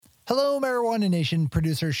Hello, Marijuana Nation.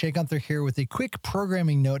 Producer Shay Gunther here with a quick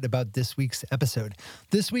programming note about this week's episode.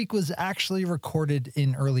 This week was actually recorded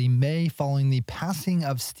in early May following the passing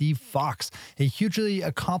of Steve Fox, a hugely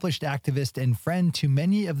accomplished activist and friend to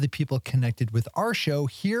many of the people connected with our show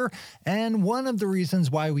here, and one of the reasons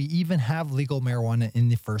why we even have legal marijuana in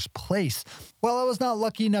the first place. While I was not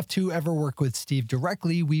lucky enough to ever work with Steve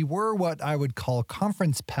directly, we were what I would call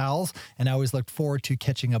conference pals, and I always looked forward to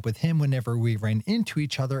catching up with him whenever we ran into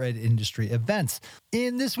each other at industry events.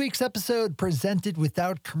 In this week's episode, presented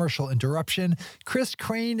without commercial interruption, Chris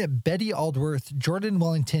Crane, Betty Aldworth, Jordan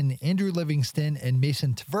Wellington, Andrew Livingston, and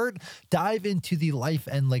Mason Tvert dive into the life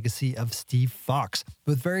and legacy of Steve Fox,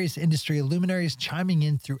 with various industry luminaries chiming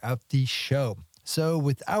in throughout the show. So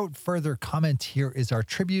without further comment, here is our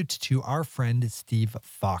tribute to our friend Steve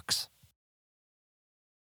Fox.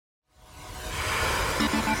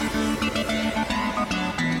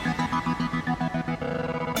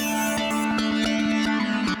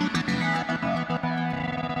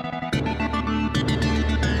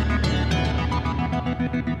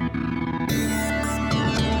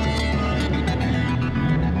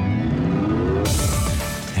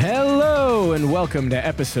 Hello and welcome to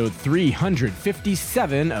episode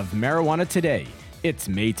 357 of Marijuana Today. It's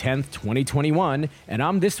May 10th, 2021, and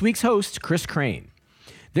I'm this week's host, Chris Crane.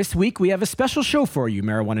 This week we have a special show for you,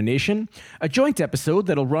 Marijuana Nation, a joint episode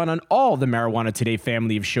that'll run on all the Marijuana Today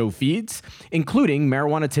family of show feeds, including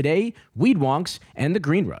Marijuana Today, Weed Wonks, and The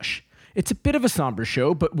Green Rush. It's a bit of a somber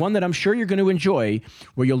show, but one that I'm sure you're going to enjoy,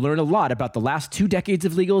 where you'll learn a lot about the last 2 decades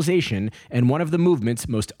of legalization and one of the movement's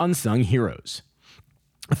most unsung heroes.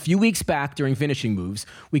 A few weeks back during Finishing Moves,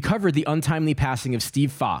 we covered the untimely passing of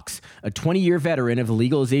Steve Fox, a 20-year veteran of the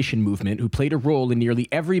legalization movement who played a role in nearly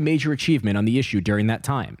every major achievement on the issue during that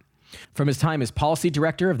time. From his time as policy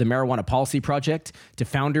director of the Marijuana Policy Project, to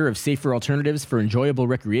founder of Safer Alternatives for Enjoyable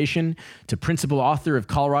Recreation, to principal author of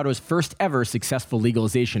Colorado's first ever successful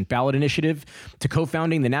legalization ballot initiative, to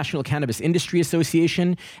co-founding the National Cannabis Industry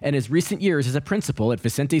Association, and his recent years as a principal at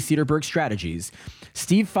Vicente Sederberg Strategies,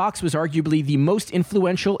 Steve Fox was arguably the most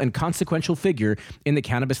influential and consequential figure in the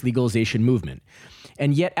cannabis legalization movement.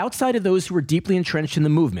 And yet, outside of those who were deeply entrenched in the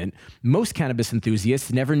movement, most cannabis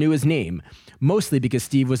enthusiasts never knew his name, mostly because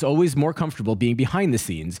Steve was always more comfortable being behind the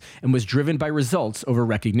scenes and was driven by results over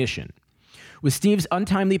recognition. With Steve's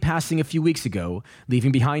untimely passing a few weeks ago,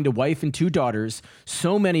 leaving behind a wife and 2 daughters,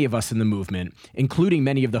 so many of us in the movement, including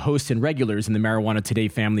many of the hosts and regulars in the Marijuana Today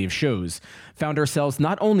family of shows, found ourselves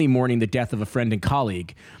not only mourning the death of a friend and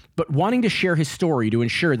colleague, but wanting to share his story to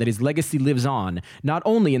ensure that his legacy lives on, not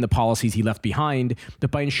only in the policies he left behind,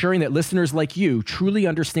 but by ensuring that listeners like you truly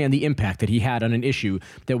understand the impact that he had on an issue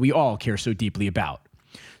that we all care so deeply about.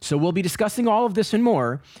 So we'll be discussing all of this and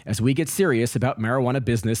more as we get serious about marijuana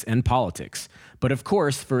business and politics. But of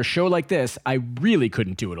course, for a show like this, I really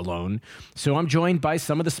couldn't do it alone. So I'm joined by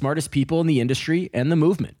some of the smartest people in the industry and the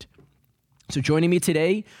movement. So joining me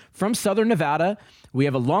today from Southern Nevada, we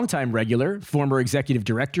have a longtime regular, former executive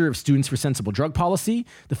director of Students for Sensible Drug Policy,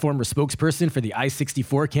 the former spokesperson for the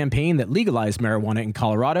I-64 campaign that legalized marijuana in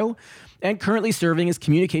Colorado, and currently serving as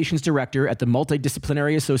communications director at the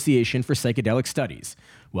Multidisciplinary Association for Psychedelic Studies.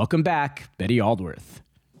 Welcome back, Betty Aldworth.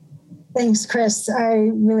 Thanks, Chris.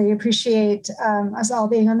 I really appreciate us all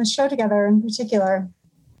being on the show together in particular.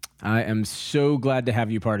 I am so glad to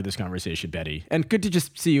have you part of this conversation, Betty, and good to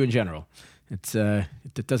just see you in general.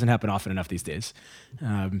 It doesn't happen often enough these days.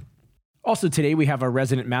 Also today, we have our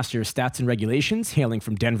resident master of stats and regulations, hailing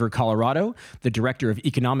from Denver, Colorado, the director of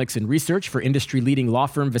economics and research for industry-leading law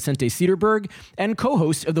firm Vicente Sederberg, and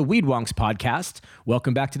co-host of the Weed Wonks podcast.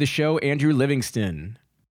 Welcome back to the show, Andrew Livingston.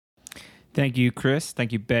 Thank you, Chris.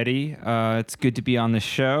 Thank you, Betty. It's good to be on the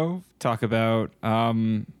show, talk about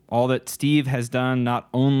all that Steve has done, not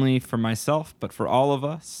only for myself, but for all of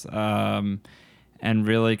us. And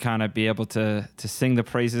really kind of be able to sing the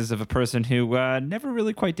praises of a person who never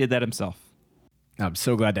really quite did that himself. I'm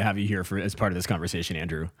so glad to have you here as part of this conversation,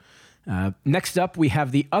 Andrew. Next up, we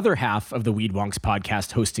have the other half of the Weed Wonks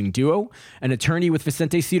podcast hosting duo, an attorney with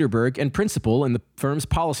Vicente Sederberg and principal in the firm's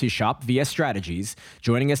policy shop, VS Strategies.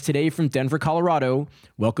 Joining us today from Denver, Colorado,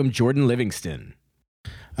 welcome Jordan Livingston.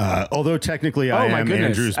 Although technically I am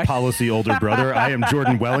goodness. Andrew's policy older brother, I am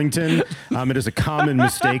Jordan Wellington. It is a common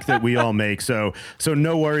mistake that we all make. So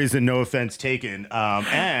no worries and no offense taken.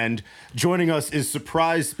 And joining us is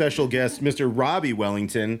surprise special guest, Mr. Robbie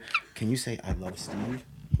Wellington. Can you say I love Steve?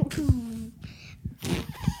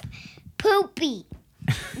 Poopy.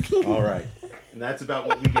 All right. And that's about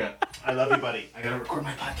what you get. I love you, buddy. I got to record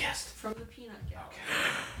my podcast. From the peanut gallery.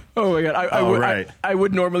 Okay. Oh my God! Right. I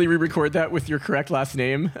would normally re-record that with your correct last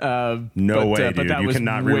name. No way, dude! You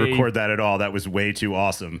cannot re-record that at all. That was way too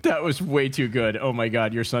awesome. That was way too good. Oh my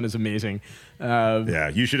God, your son is amazing. Yeah,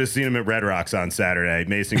 you should have seen him at Red Rocks on Saturday.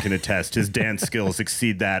 Mason can attest. His dance skills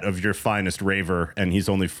exceed that of your finest raver, and he's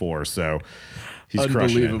only 4, so he's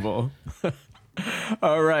crushing it. Unbelievable.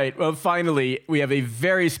 All right. Well, finally, we have a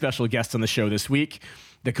very special guest on the show this week.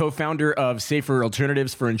 The co-founder of Safer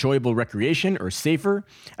Alternatives for Enjoyable Recreation, or SAFER,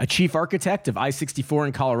 a chief architect of I-64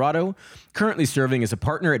 in Colorado, currently serving as a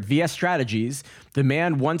partner at VS Strategies, the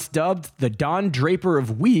man once dubbed the Don Draper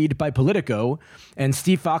of weed by Politico, and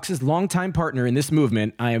Steve Fox's longtime partner in this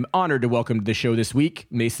movement. I am honored to welcome to the show this week,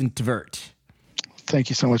 Mason Tvert.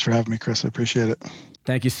 Thank you so much for having me, Chris. I appreciate it.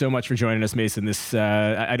 Thank you so much for joining us, Mason. This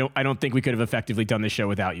I don't think we could have effectively done this show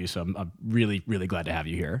without you, so I'm really, really glad to have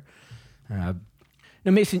you here. Now,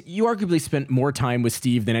 Mason, you arguably spent more time with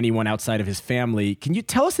Steve than anyone outside of his family. Can you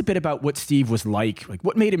tell us a bit about what Steve was like? Like,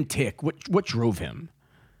 what made him tick? What drove him?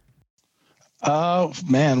 Oh,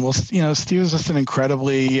 man. Well, Steve was just an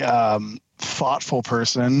incredibly thoughtful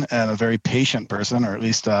person and a very patient person, or at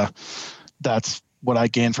least that's what I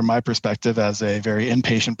gained from my perspective as a very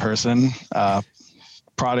impatient person,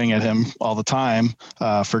 prodding at him all the time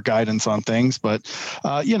for guidance on things. But,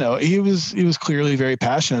 he was clearly very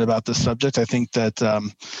passionate about this subject. I think that,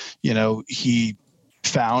 he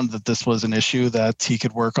found that this was an issue that he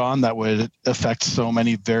could work on that would affect so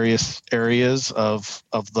many various areas of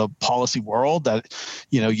the policy world that,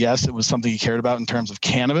 yes, it was something he cared about in terms of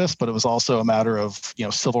cannabis, but it was also a matter of,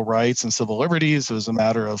 civil rights and civil liberties. It was a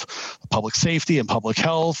matter of public safety and public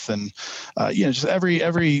health and, just every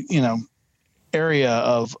area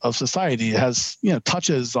of society has,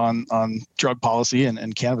 touches on drug policy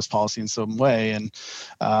and cannabis policy in some way. And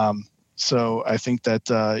so I think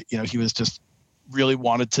that, he was just really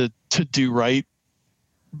wanted to do right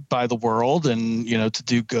by the world and, to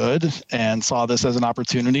do good, and saw this as an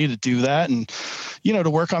opportunity to do that. And, to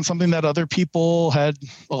work on something that other people had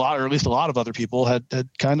or at least a lot of other people had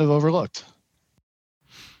kind of overlooked.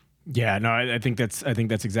 Yeah, no, I think that's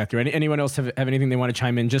exactly right. Anyone else have anything they want to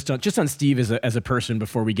chime in just on Steve as a person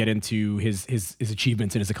before we get into his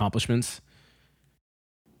achievements and his accomplishments?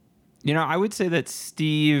 I would say that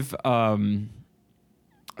Steve was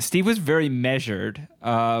very measured,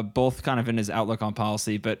 both kind of in his outlook on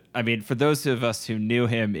policy. But I mean, for those of us who knew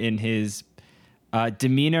him, in his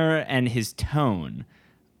demeanor and his tone,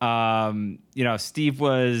 Steve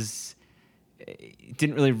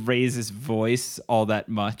didn't really raise his voice all that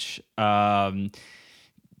much. Didn't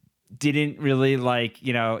really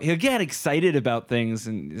he'll get excited about things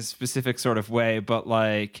in a specific sort of way, but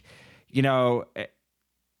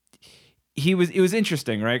it was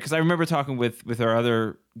interesting, right? Because I remember talking with our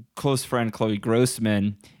other close friend, Chloe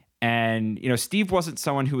Grossman, and, Steve wasn't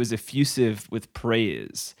someone who was effusive with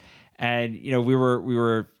praise. And, we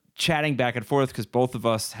were chatting back and forth because both of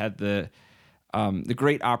us had the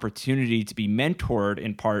great opportunity to be mentored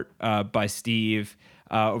in part by Steve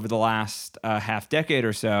over the last half decade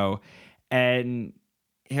or so. And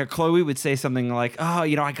Chloe would say something like, "Oh,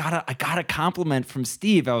 I got a compliment from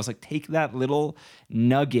Steve." I was like, "Take that little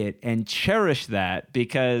nugget and cherish that,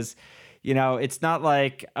 because, it's not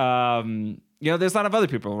like there's a lot of other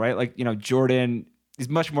people, right? Like, Jordan is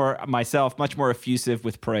much more effusive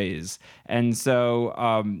with praise, and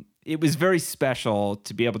so it was very special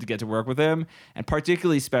to be able to get to work with him, and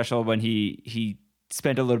particularly special when he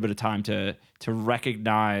spent a little bit of time to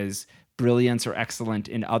recognize brilliance or excellence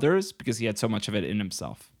in others, because he had so much of it in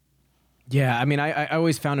himself. Yeah, I mean, I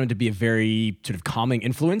always found him to be a very sort of calming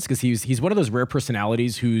influence, because he's one of those rare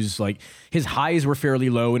personalities whose his highs were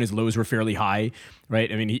fairly low and his lows were fairly high,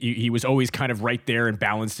 right? I mean, he was always kind of right there and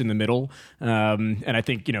balanced in the middle. And I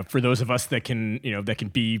think, for those of us that can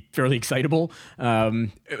be fairly excitable,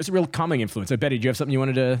 it was a real calming influence. Betty, do you have something you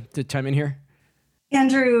wanted to chime in here?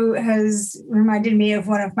 Andrew has reminded me of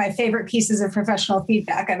one of my favorite pieces of professional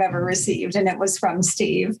feedback I've ever received, and it was from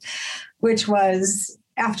Steve, which was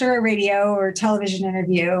after a radio or television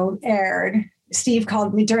interview aired. Steve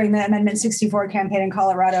called me during the Amendment 64 campaign in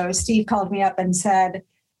Colorado. Steve called me up and said,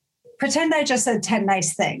 "Pretend I just said 10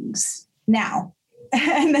 nice things now,"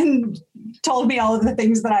 and then told me all of the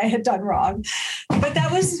things that I had done wrong. But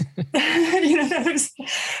that was, that was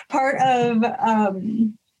part of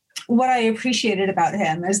what I appreciated about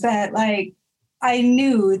him, is that I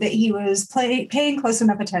knew that he was paying close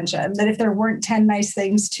enough attention that if there weren't 10 nice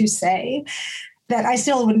things to say, that I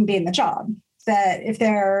still wouldn't be in the job. That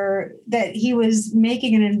that he was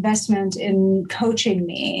making an investment in coaching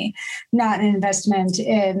me, not an investment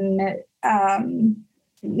in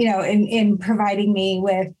in providing me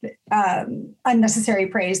with unnecessary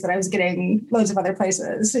praise that I was getting loads of other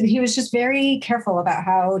places. And he was just very careful about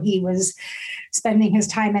how he was spending his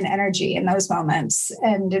time and energy in those moments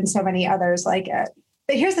and in so many others like it.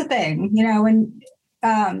 But here's the thing, when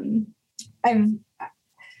I've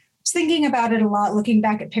thinking about it a lot, looking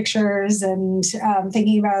back at pictures and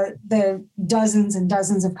thinking about the dozens and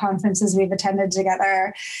dozens of conferences we've attended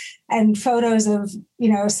together and photos of,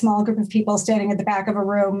 a small group of people standing at the back of a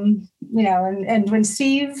room, and when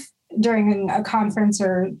Steve during a conference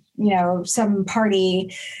or, some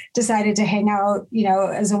party decided to hang out,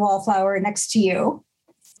 as a wallflower next to you,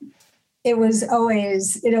 it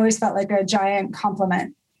always felt like a giant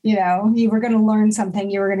compliment. You were going to learn something,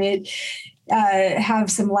 you were going to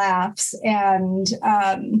have some laughs, and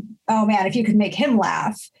oh man, if you could make him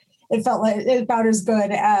laugh, it felt like about as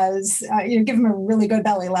good as give him a really good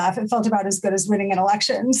belly laugh. It felt about as good as winning an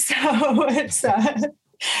election. So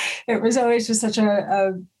it was always just such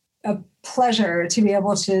a pleasure to be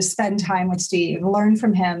able to spend time with Steve, learn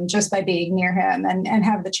from him just by being near him, and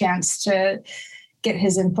have the chance to get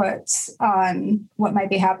his inputs on what might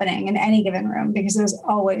be happening in any given room, because it was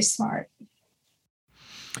always smart.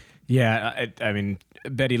 Yeah, I mean,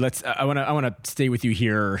 Betty, I want to stay with you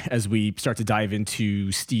here as we start to dive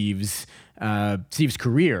into Steve's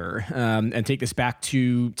career and take this back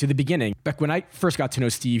to the beginning. Back when I first got to know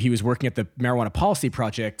Steve, he was working at the Marijuana Policy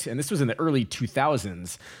Project, and this was in the early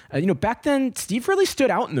 2000s. Back then, Steve really stood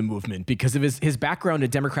out in the movement because of his background in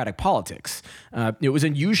Democratic politics. It was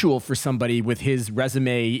unusual for somebody with his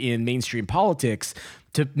resume in mainstream politics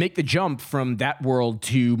to make the jump from that world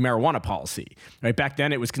to marijuana policy. Right? Back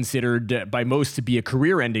then, it was considered by most to be a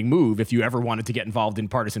career-ending move if you ever wanted to get involved in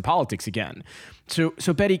partisan politics again. So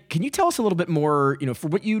Betty, can you tell us a little bit more, for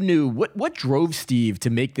what you knew, what drove Steve to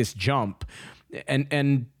make this jump,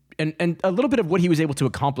 and a little bit of what he was able to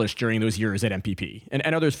accomplish during those years at MPP, and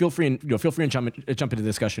others feel free and jump into the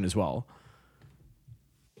discussion as well.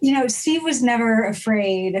 Steve was never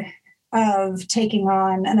afraid of taking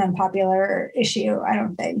on an unpopular issue, I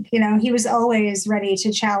don't think. He was always ready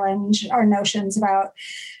to challenge our notions about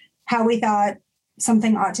how we thought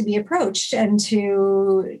something ought to be approached and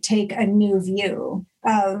to take a new view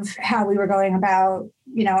of how we were going about,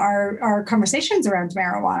 our conversations around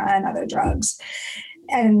marijuana and other drugs.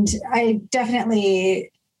 And I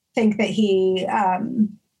definitely think that he,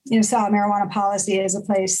 saw marijuana policy as a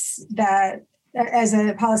place that, as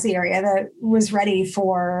a policy area that was ready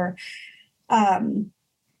for, a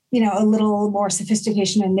little more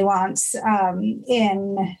sophistication and nuance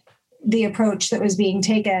in the approach that was being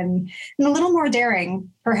taken, and a little more daring,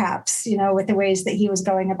 perhaps, with the ways that he was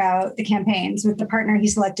going about the campaigns with the partner he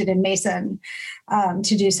selected in Mason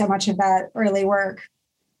to do so much of that early work.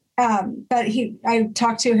 But I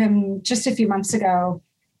talked to him just a few months ago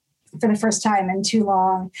for the first time in too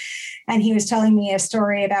long. And he was telling me a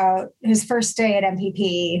story about his first day at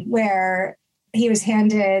MPP, where he was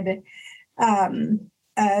handed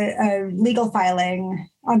a legal filing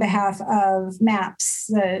on behalf of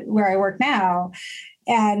MAPS, where I work now,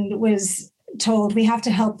 and was told, we have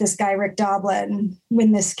to help this guy, Rick Doblin,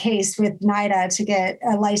 win this case with NIDA to get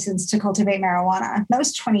a license to cultivate marijuana. That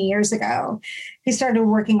was 20 years ago. He started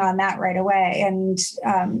working on that right away and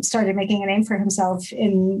started making a name for himself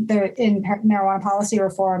in marijuana policy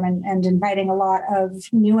reform and inviting a lot of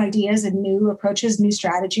new ideas and new approaches, new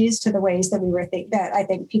strategies to the ways that that I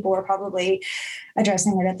think people were probably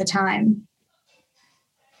addressing it at the time.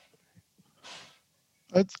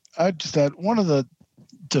 I'd just add, one of the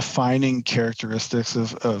defining characteristics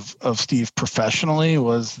of Steve professionally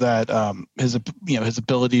was that his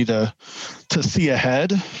ability to see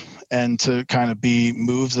ahead and to kind of be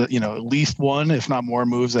moves that, at least one, if not more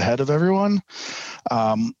moves ahead of everyone.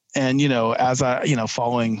 And, as I,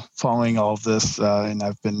 following all of this, and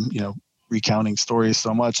I've been, recounting stories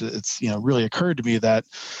so much, it's, really occurred to me that,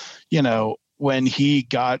 when he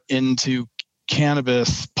got into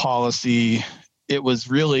cannabis policy, it was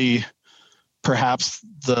really perhaps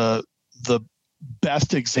the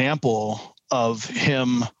best example of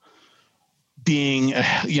him being,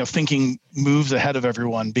 thinking moves ahead of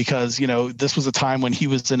everyone, because, this was a time when he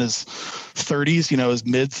was in his 30s, his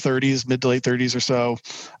mid to late 30s or so.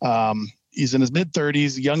 He's in his mid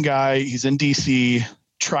 30s, young guy, he's in DC,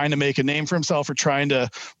 trying to make a name for himself or trying to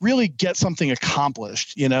really get something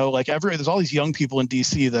accomplished. There's all these young people in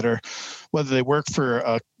DC that are, whether they work for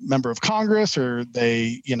a member of Congress or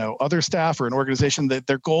they, other staff or an organization, that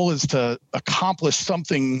their goal is to accomplish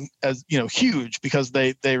something as, huge, because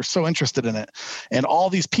they're so interested in it. And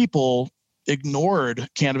all these people ignored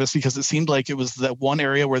cannabis because it seemed like it was that one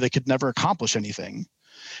area where they could never accomplish anything.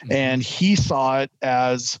 And he saw it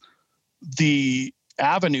as the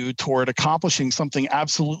avenue toward accomplishing something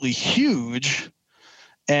absolutely huge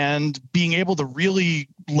and being able to really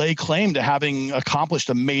lay claim to having accomplished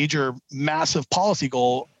a major, massive policy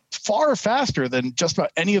goal far faster than just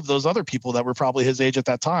about any of those other people that were probably his age at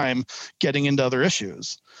that time getting into other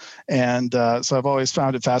issues. And so I've always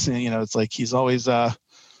found it fascinating. It's like he's always, ahead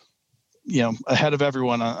of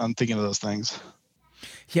everyone on thinking of those things.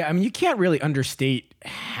 Yeah, I mean, you can't really understate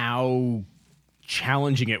how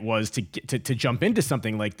challenging it was to jump into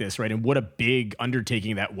something like this, right? And what a big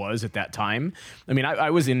undertaking that was at that time. I mean, I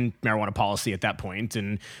was in marijuana policy at that point,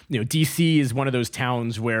 and DC is one of those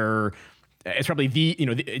towns where it's probably the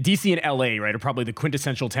DC and LA, right, are probably the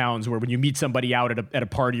quintessential towns where when you meet somebody out at a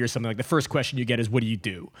party or something, like the first question you get is, what do you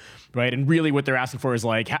do, right? And really what they're asking for is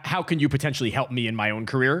like, how can you potentially help me in my own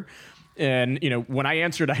career? And when I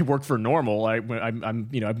answered, I work for NORML.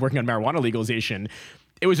 I'm working on marijuana legalization.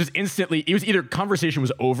 It was just instantly, it was either conversation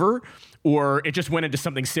was over or it just went into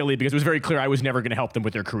something silly because it was very clear I was never going to help them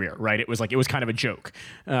with their career, right? It was kind of a joke.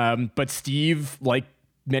 But Steve, like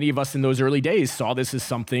many of us in those early days, saw this as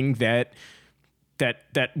something that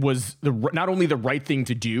was not only the right thing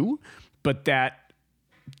to do, but that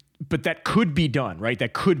could be done, right?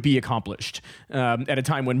 That could be accomplished at a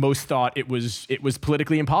time when most thought it was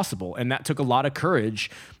politically impossible, and that took a lot of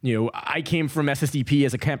courage. I came from SSDP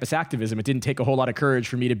as a campus activism. It didn't take a whole lot of courage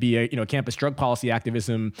for me to be a campus drug policy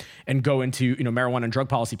activism and go into marijuana and drug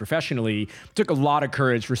policy professionally. It took a lot of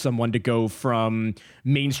courage for someone to go from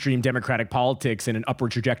mainstream Democratic politics and an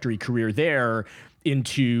upward trajectory career there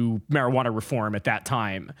into marijuana reform at that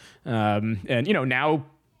time. And now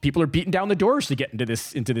people are beating down the doors to get into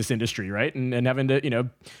this industry, right? And having to,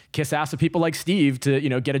 kiss ass of people like Steve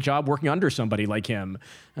to, get a job working under somebody like him.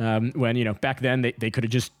 When, back then they could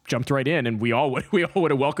have just jumped right in, and we all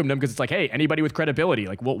would have welcomed them because it's like, hey, anybody with credibility,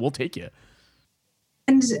 like we'll take you.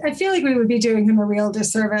 And I feel like we would be doing him a real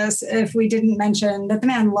disservice if we didn't mention that the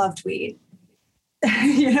man loved weed.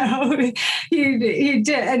 He did,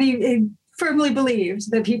 and he firmly believed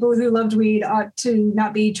that people who loved weed ought to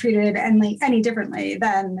not be treated any differently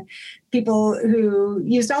than people who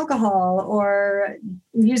used alcohol or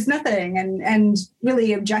used nothing, and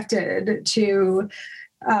really objected to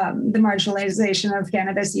the marginalization of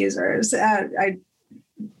cannabis users.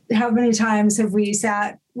 How many times have we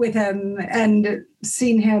sat with him and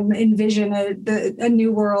seen him envision a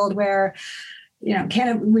new world where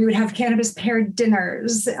we would have cannabis paired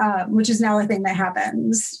dinners, which is now a thing that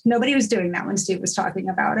happens. Nobody was doing that when Steve was talking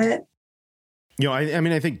about it.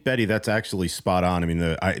 I think, Betty, that's actually spot on. I mean,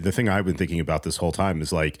 the thing I've been thinking about this whole time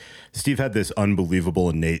is like Steve had this unbelievable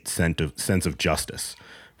innate sense of justice,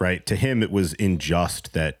 right? To him, it was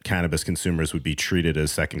unjust that cannabis consumers would be treated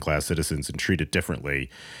as second-class citizens and treated differently.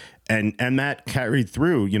 And that carried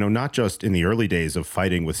through, not just in the early days of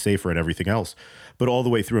fighting with SAFER and everything else, but all the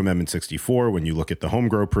way through Amendment 64, when you look at the home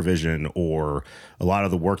grow provision or a lot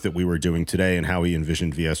of the work that we were doing today and how he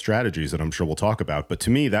envisioned VS strategies that I'm sure we'll talk about. But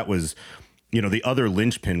to me, that was, the other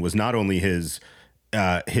linchpin was not only his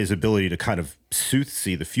ability to kind of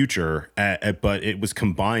see the future, but it was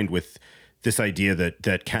combined with this idea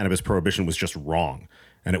that cannabis prohibition was just wrong.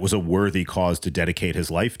 And it was a worthy cause to dedicate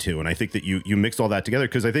his life to. And I think that you mixed all that together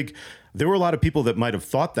because I think there were a lot of people that might have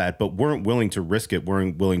thought that, but weren't willing to risk it,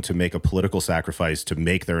 weren't willing to make a political sacrifice to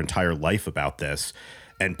make their entire life about this.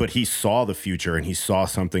 But he saw the future and he saw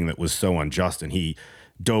something that was so unjust, and he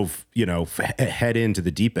dove, head into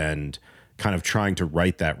the deep end, kind of trying to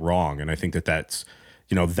right that wrong. And I think those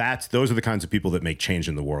are the kinds of people that make change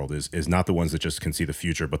in the world, is not the ones that just can see the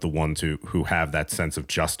future, but the ones who have that sense of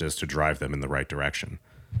justice to drive them in the right direction.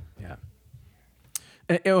 Yeah.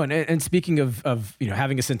 And speaking of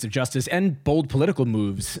having a sense of justice and bold political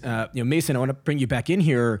moves, Mason, I want to bring you back in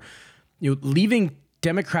here. Leaving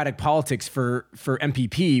Democratic politics for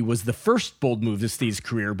MPP was the first bold move of Steve's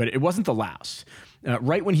career, but it wasn't the last.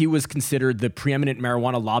 Right when he was considered the preeminent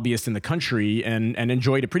marijuana lobbyist in the country and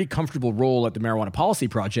enjoyed a pretty comfortable role at the Marijuana Policy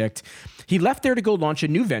Project, he left there to go launch a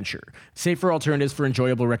new venture, Safer Alternatives for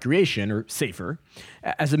Enjoyable Recreation, or SAFER,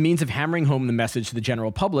 as a means of hammering home the message to the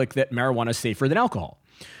general public that marijuana is safer than alcohol.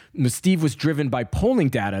 Steve was driven by polling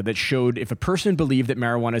data that showed if a person believed that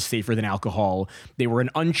marijuana is safer than alcohol, they were an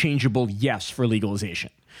unchangeable yes for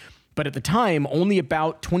legalization. But at the time, only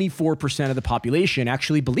about 24% of the population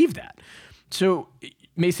actually believed that. So,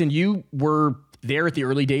 Mason, you were there at the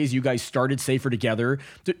early days. You guys started SAFER together.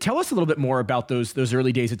 Tell us a little bit more about those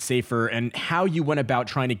early days at SAFER and how you went about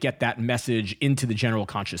trying to get that message into the general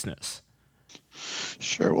consciousness.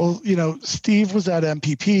 Sure. Well, Steve was at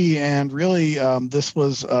MPP, and really this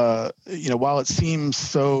was, while it seems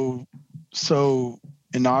so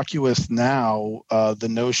innocuous now, the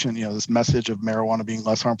notion, this message of marijuana being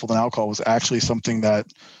less harmful than alcohol was actually something that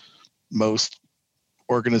most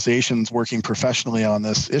organizations working professionally on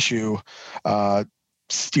this issue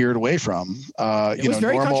steered away from. It was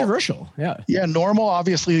very controversial. Yeah, Normal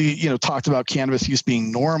obviously, talked about cannabis use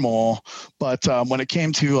being normal, but when it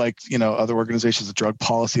came to other organizations, the Drug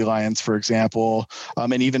Policy Alliance, for example,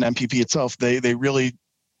 and even MPP itself, they really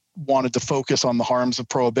wanted to focus on the harms of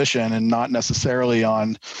prohibition and not necessarily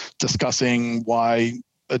on discussing why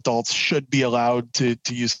adults should be allowed to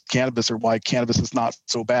use cannabis or why cannabis is not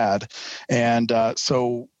so bad. And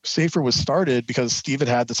so SAFER was started because Steve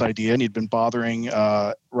had this idea, and he'd been bothering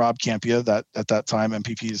Rob Kampia, that at that time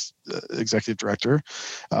MPP's executive director,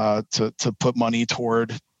 to put money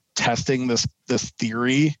toward testing this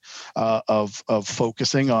theory of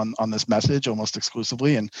focusing on this message almost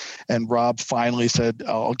exclusively. And Rob finally said,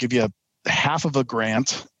 I'll give you half of a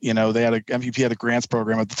grant. MPP had a grants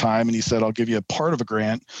program at the time, and he said, I'll give you a part of a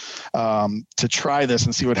grant to try this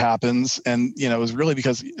and see what happens. And it was really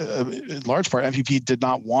because in large part MPP did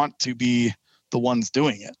not want to be the ones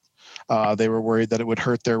doing it. They were worried that it would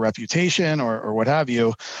hurt their reputation or what have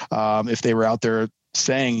you if they were out there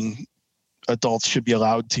saying adults should be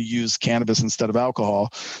allowed to use cannabis instead of alcohol.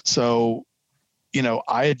 So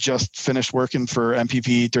I had just finished working for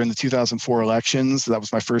MPP during the 2004 elections. That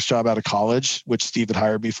was my first job out of college, which Steve had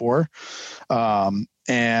hired me for.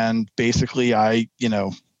 And basically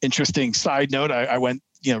interesting side note, I went,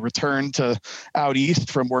 returned to out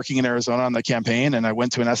east from working in Arizona on the campaign. And I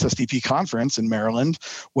went to an SSDP conference in Maryland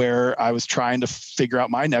where I was trying to figure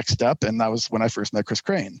out my next step. And that was when I first met Chris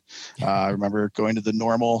Crane. I remember going to the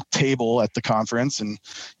normal table at the conference and,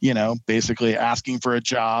 basically asking for a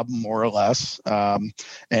job more or less.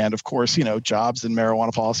 And of course, jobs in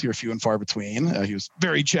marijuana policy are few and far between. He was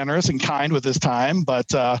very generous and kind with his time,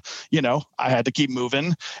 but, I had to keep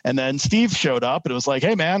moving. And then Steve showed up and it was like,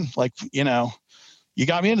 hey man, you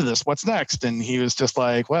got me into this. What's next? And he was just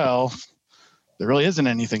like, well, there really isn't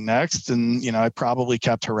anything next. And, I probably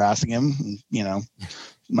kept harassing him,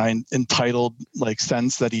 my entitled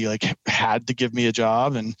sense that he had to give me a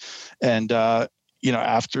job. And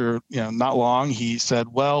after, not long, he said,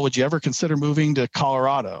 well, would you ever consider moving to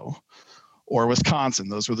Colorado or Wisconsin?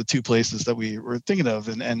 Those were the two places that we were thinking of.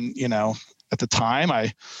 And at the time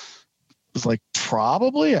I was like,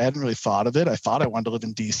 probably. I hadn't really thought of it. I thought I wanted to live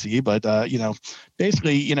in DC, but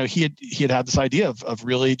basically, he had this idea of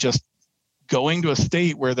really just going to a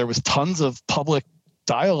state where there was tons of public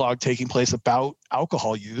dialogue taking place about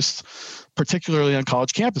alcohol use, particularly on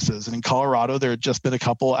college campuses. And in Colorado, there had just been a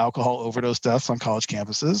couple alcohol overdose deaths on college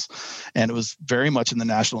campuses, and it was very much in the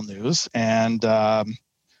national news. And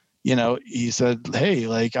he said,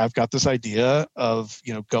 hey, I've got this idea of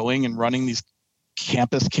going and running these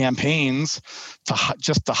campus campaigns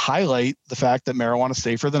to highlight the fact that marijuana is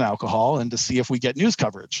safer than alcohol and to see if we get news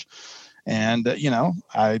coverage. And,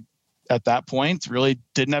 I, at that point, really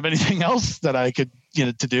didn't have anything else that I could,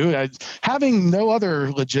 to do. Having no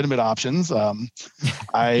other legitimate options,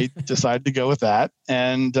 I decided to go with that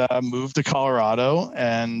and moved to Colorado,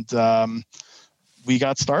 and we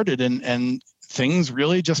got started. And things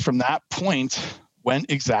really just from that point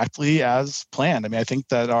went exactly as planned. I mean, I think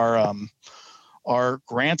that our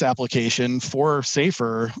grant application for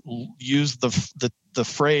SAFER used the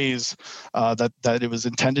phrase that it was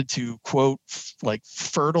intended to, quote,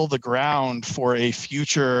 fertile the ground for a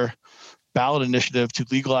future ballot initiative to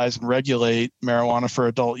legalize and regulate marijuana for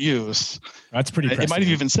adult use. That's pretty impressive. It might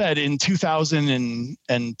have even said in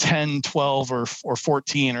 2010, 12, or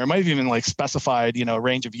 14, or it might have even specified, a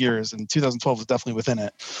range of years, and 2012 was definitely within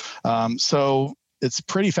it. So it's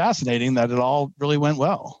pretty fascinating that it all really went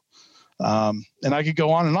well. And I could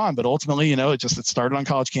go on, but ultimately, it started on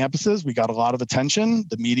college campuses. We got a lot of attention.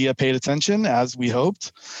 The media paid attention as we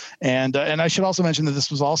hoped. And I should also mention that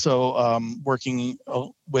this was also working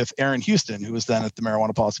with Aaron Houston, who was then at the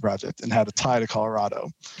Marijuana Policy Project and had a tie to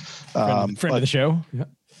Colorado. Friend of the show. Yeah.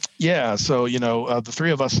 Yeah. So, the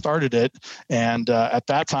three of us started it. And at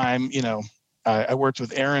that time, I worked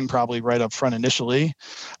with Aaron probably right up front initially.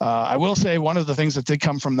 I will say one of the things that did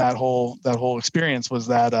come from that whole experience was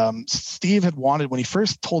that Steve had wanted, when he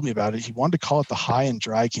first told me about it, he wanted to call it the High and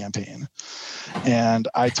Dry campaign. And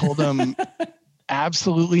I told him,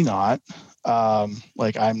 absolutely not. I'm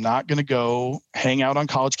not going to go hang out on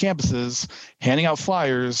college campuses, handing out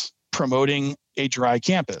flyers, promoting a dry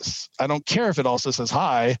campus. I don't care if it also says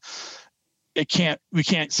high. We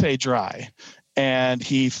can't say dry. And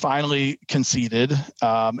he finally conceded.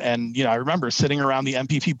 And, I remember sitting around the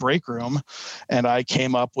MPP break room, and I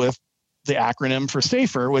came up with the acronym for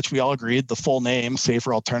SAFER, which we all agreed the full name,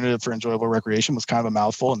 Safer Alternative for Enjoyable Recreation, was kind of a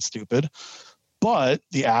mouthful and stupid. But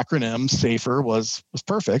the acronym SAFER was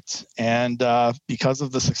perfect. And because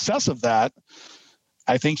of the success of that,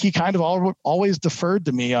 I think he kind of always deferred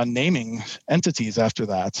to me on naming entities after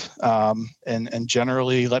that, and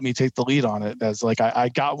generally let me take the lead on it. As like I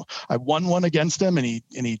won one against him, and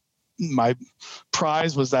he my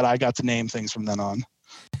prize was that I got to name things from then on.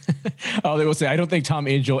 Oh, they will say I don't think Tom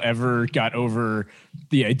Angel ever got over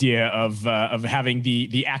the idea of having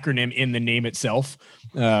the acronym in the name itself.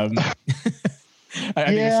 I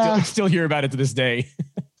think I still hear about it to this day.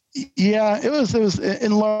 Yeah, it was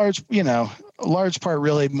in large part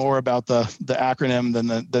really more about the acronym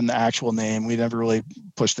than the actual name. We never really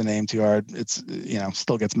pushed the name too hard. It's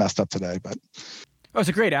still gets messed up today, but it's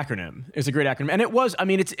a great acronym. It's a great acronym, and it was. I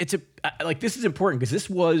mean, it's this is important because this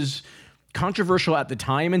was controversial at the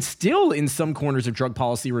time, and still in some corners of drug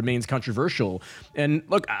policy remains controversial. And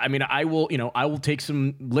look, I mean, I will take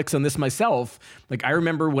some licks on this myself. Like, I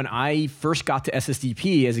remember when I first got to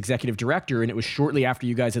SSDP as executive director, and it was shortly after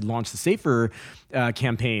you guys had launched the SAFER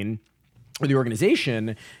campaign or the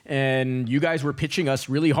organization, and you guys were pitching us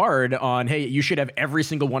really hard on, hey, you should have every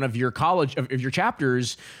single one of your of your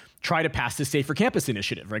chapters try to pass this Safer Campus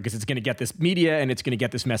initiative, right? Because it's going to get this media and it's going to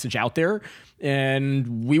get this message out there.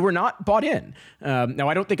 And we were not bought in. Now,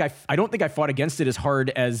 I don't think I fought against it as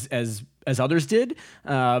hard as others did.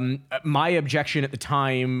 My objection at the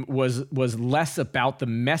time was less about the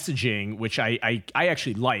messaging, which I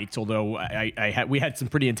actually liked, although we had some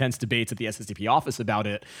pretty intense debates at the SSDP office about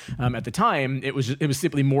it. At the time, it was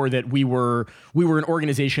simply more that we were an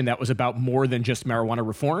organization that was about more than just marijuana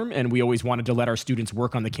reform, and we always wanted to let our students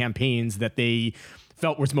work on the campaigns that they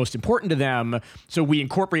felt was most important to them. So we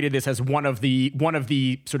incorporated this as one of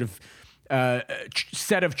the sort of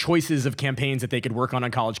set of choices of campaigns that they could work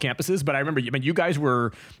on college campuses. But I remember, you guys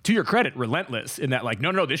were, to your credit, relentless in that, like,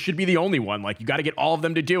 no, this should be the only one. Like, you got to get all of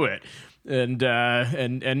them to do it. And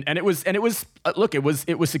it was look, it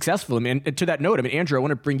was successful. I mean, and to that note, I mean, Andrew, I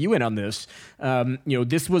want to bring you in on this.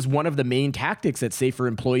 This was one of the main tactics that SAFER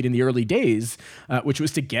employed in the early days, which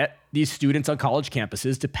was to get these students on college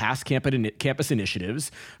campuses to pass campus initiatives,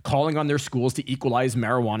 calling on their schools to equalize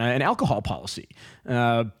marijuana and alcohol policy.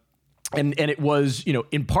 And it was,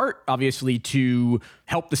 in part, obviously, to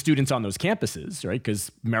help the students on those campuses, right?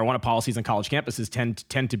 Because marijuana policies on college campuses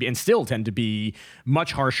tend to be, and still tend to be,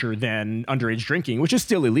 much harsher than underage drinking, which is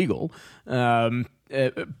still illegal. But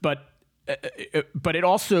it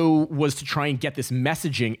also was to try and get this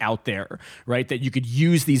messaging out there, right? That you could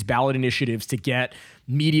use these ballot initiatives to get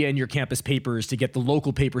media in your campus papers, to get the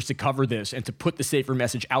local papers to cover this, and to put the SAFER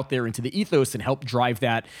message out there into the ethos and help drive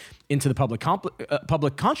that into the public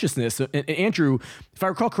consciousness. And Andrew, if I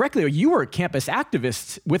recall correctly, you were a campus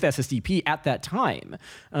activist with SSDP at that time.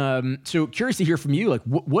 So curious to hear from you, like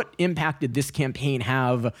what impact did this campaign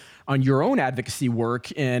have on your own advocacy work,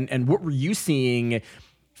 and what were you seeing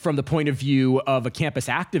from the point of view of a campus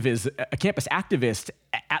activist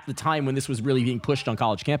at the time when this was really being pushed on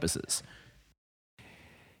college campuses?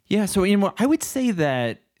 Yeah, so I would say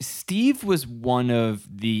that Steve was one of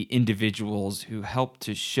the individuals who helped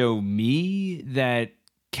to show me that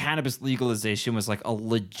cannabis legalization was like a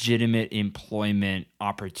legitimate employment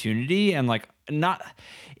opportunity, and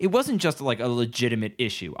it wasn't just like a legitimate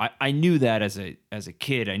issue. I knew that as a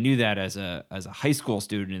kid. I knew that as a high school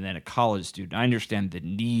student and then a college student. I understand the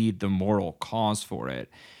need, the moral cause for it.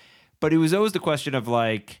 But it was always the question of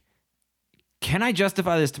like, can I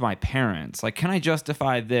justify this to my parents? Like, can I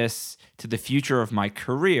justify this to the future of my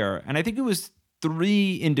career? And I think it was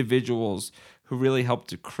three individuals who really helped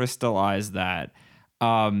to crystallize that.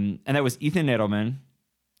 And that was Ethan Nadelman,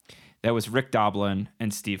 that was Rick Doblin,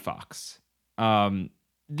 and Steve Fox.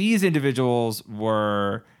 These individuals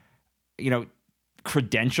were,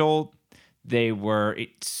 credentialed. They were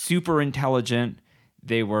super intelligent.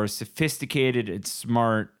 They were sophisticated and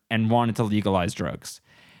smart and wanted to legalize drugs.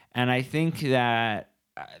 And I think that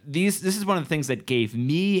this is one of the things that gave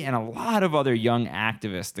me and a lot of other young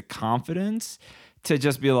activists the confidence to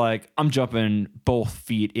just be like, I'm jumping both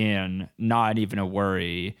feet in, not even a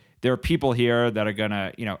worry. There are people here that are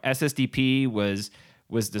gonna, SSDP was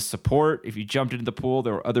the support. If you jumped into the pool,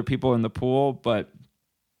 there were other people in the pool. But,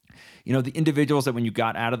 the individuals that when you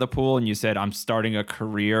got out of the pool and you said, I'm starting a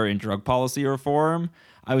career in drug policy reform,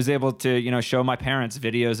 I was able to, show my parents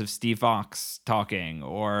videos of Steve Fox talking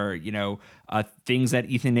or, things that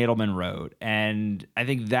Ethan Nadelman wrote. And I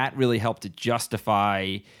think that really helped to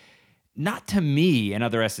justify, not to me and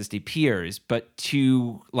other SSD peers, but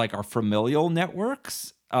to like our familial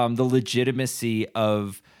networks, the legitimacy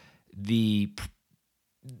of the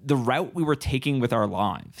the route we were taking with our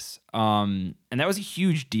lives. And that was a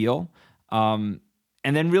huge deal. And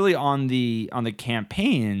then really on the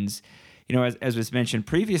campaigns, as was mentioned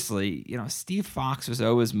previously, Steve Fox was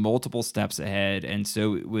always multiple steps ahead. And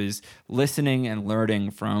so it was listening and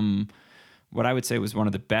learning from what I would say was one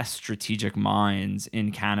of the best strategic minds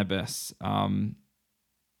in cannabis that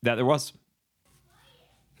there was.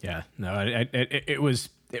 Yeah, no, it was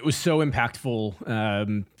so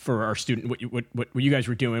impactful for our student. What you guys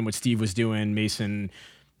were doing, what Steve was doing, Mason,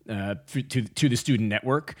 to the student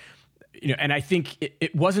network, and I think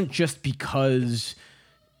it wasn't just because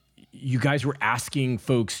you guys were asking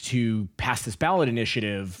folks to pass this ballot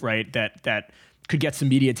initiative, right? That could get some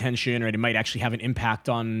media attention, right? It might actually have an impact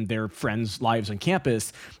on their friends' lives on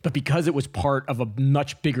campus, but because it was part of a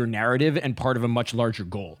much bigger narrative and part of a much larger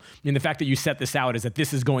goal. And the fact that you set this out is that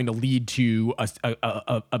this is going to lead to a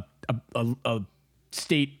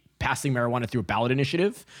state passing marijuana through a ballot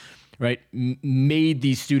initiative, right? Made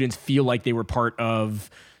these students feel like they were part of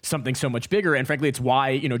something so much bigger. And frankly, it's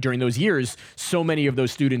why, during those years, so many of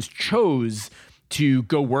those students chose to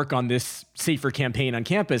go work on this safer campaign on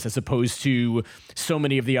campus as opposed to so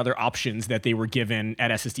many of the other options that they were given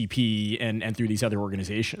at SSDP and through these other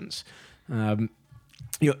organizations.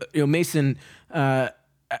 Mason,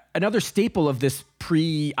 another staple of this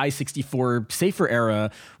pre-I-64 safer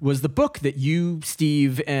era was the book that you,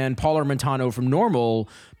 Steve, and Paul Armentano from NORML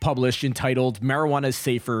published entitled Marijuana is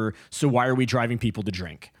Safer, So Why Are We Driving People to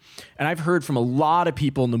Drink? And I've heard from a lot of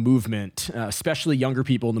people in the movement, especially younger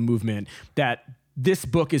people in the movement, that this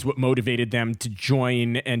book is what motivated them to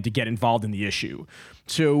join and to get involved in the issue.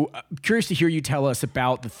 So I'm curious to hear you tell us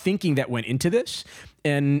about the thinking that went into this,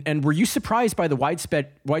 and were you surprised by the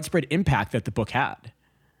widespread impact that the book had?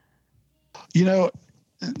 No,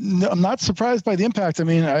 I'm not surprised by the impact. I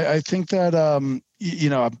mean, I think that, I'm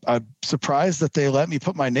surprised that they let me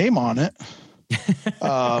put my name on it.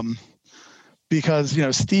 Because,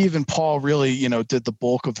 Steve and Paul really, did the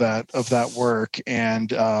bulk of that work. And,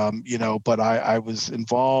 but I was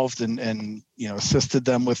involved and assisted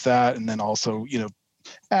them with that. And then also,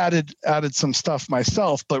 added some stuff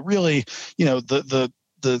myself, but really,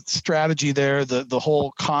 the strategy there, the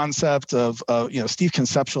whole concept of, Steve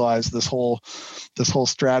conceptualized this whole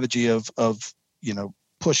strategy of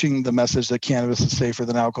pushing the message that cannabis is safer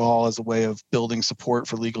than alcohol as a way of building support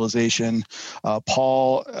for legalization.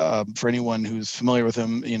 Paul, for anyone who's familiar with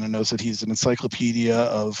him, knows that he's an encyclopedia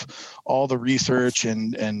of all the research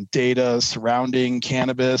and data surrounding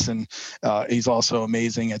cannabis. And he's also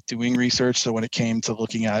amazing at doing research. So when it came to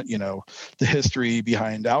looking at, the history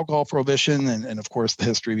behind alcohol prohibition and of course the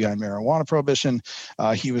history behind marijuana prohibition,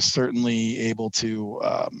 he was certainly able to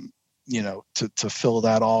to fill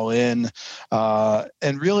that all in.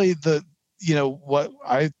 And really what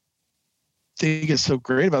I think is so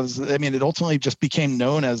great about this, it ultimately just became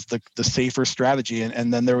known as the safer strategy.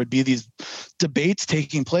 And then there would be these debates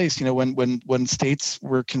taking place, when states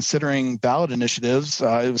were considering ballot initiatives.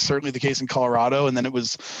 It was certainly the case in Colorado. And then it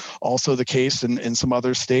was also the case in some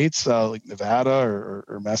other states like Nevada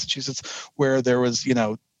or Massachusetts, where there was,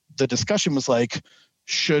 the discussion was like,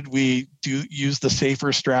 should we use the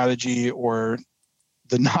safer strategy or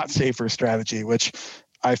the not safer strategy, which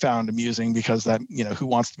I found amusing because that, who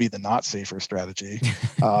wants to be the not safer strategy?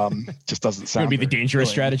 Just doesn't sound. It would be the dangerous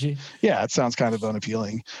strategy. Yeah, it sounds kind of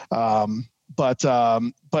unappealing. But I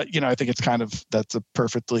think it's that's a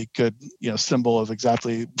perfectly good, symbol of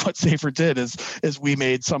exactly what safer did is we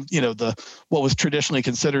made some, what was traditionally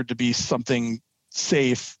considered to be something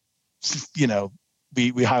safe,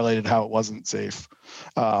 we highlighted how it wasn't safe.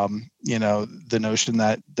 The notion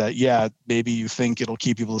that maybe you think it'll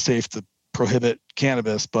keep people safe to prohibit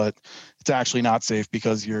cannabis, but it's actually not safe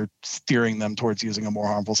because you're steering them towards using a more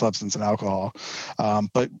harmful substance than alcohol.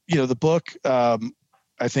 But the book,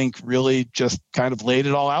 I think really just kind of laid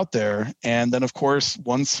it all out there. And then of course,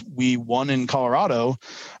 once we won in Colorado,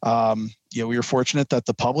 we were fortunate that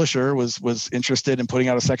the publisher was interested in putting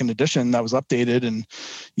out a second edition that was updated. And,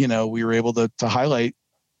 we were able to highlight,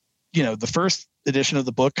 the first edition of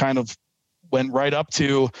the book kind of went right up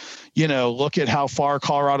to, look at how far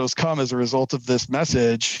Colorado's come as a result of this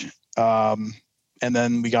message. And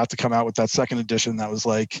then we got to come out with that second edition that was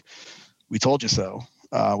like, we told you so,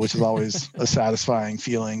 which is always a satisfying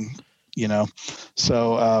feeling,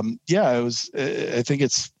 So, I think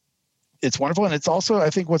it's wonderful. And it's also, I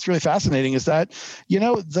think what's really fascinating is that,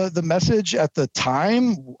 the message at the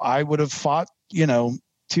time, I would have fought,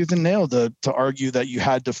 tooth and nail to argue that you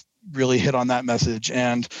had to really hit on that message.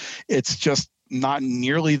 And it's just, not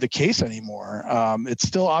nearly the case anymore. It's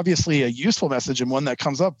still obviously a useful message and one that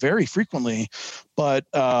comes up very frequently, but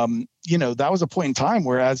that was a point in time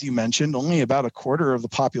where, as you mentioned, only about a quarter of the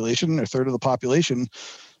population or third of the population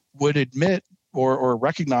would admit or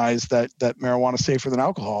recognize that marijuana is safer than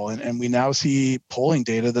alcohol. And we now see polling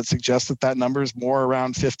data that suggests that number is more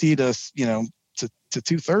around 50 to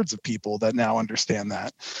 2/3 of people that now understand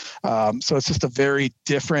that. So it's just a very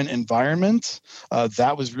different environment.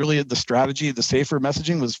 That was really the strategy. The safer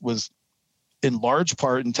messaging was in large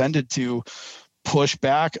part intended to push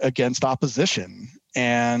back against opposition.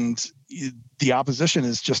 And the opposition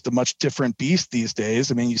is just a much different beast these days.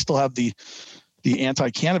 I mean, you still have the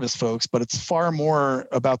anti-cannabis folks, but it's far more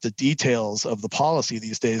about the details of the policy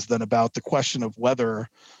these days than about the question of whether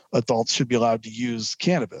adults should be allowed to use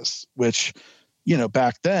cannabis, which,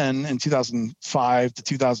 back then in 2005 to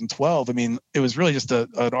 2012, I mean, it was really just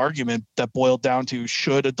an argument that boiled down to,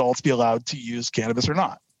 should adults be allowed to use cannabis or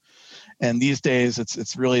not? And these days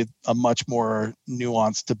it's really a much more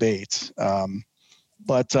nuanced debate.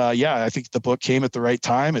 But I think the book came at the right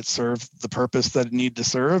time. It served the purpose that it needed to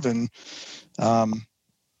serve. And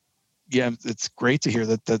it's great to hear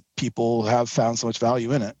that people have found so much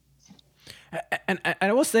value in it. And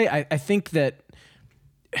I will say, I think that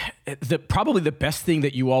probably the best thing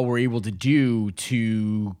that you all were able to do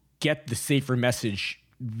to get the safer message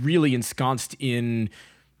really ensconced in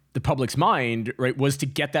the public's mind, right, was to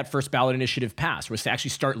get that first ballot initiative passed, was to actually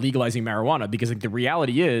start legalizing marijuana. Because the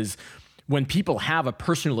reality is, when people have a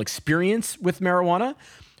personal experience with marijuana,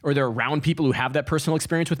 or they're around people who have that personal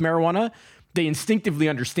experience with marijuana, they instinctively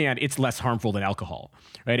understand it's less harmful than alcohol,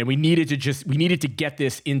 right? And we needed to get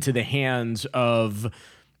this into the hands of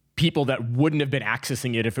people that wouldn't have been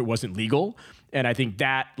accessing it if it wasn't legal. And I think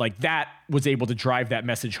that was able to drive that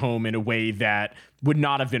message home in a way that would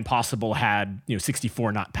not have been possible had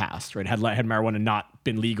 64 not passed, right? Had marijuana not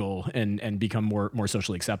been legal and become more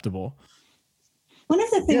socially acceptable. One of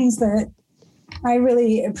the things that I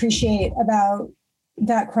really appreciate about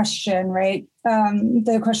that question, right?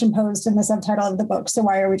 The question posed in the subtitle of the book, so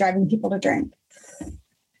why are we driving people to drink?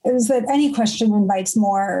 Is that any question invites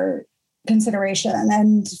more consideration.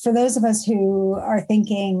 And for those of us who are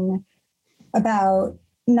thinking about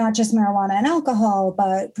not just marijuana and alcohol,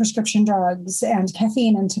 but prescription drugs and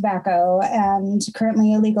caffeine and tobacco and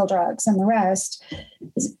currently illegal drugs and the rest,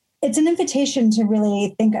 it's an invitation to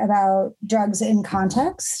really think about drugs in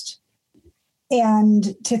context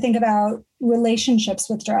and to think about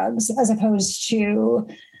relationships with drugs as opposed to,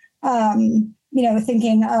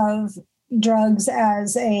 thinking of drugs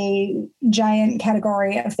as a giant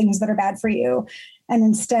category of things that are bad for you, and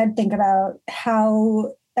instead think about,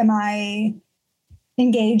 how am I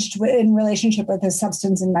engaged in relationship with this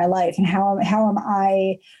substance in my life, and how am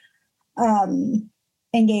I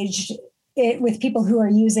engaged with people who are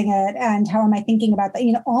using it, and how am I thinking about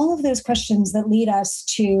that? All of those questions that lead us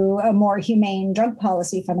to a more humane drug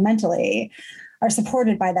policy fundamentally are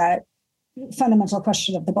supported by that fundamental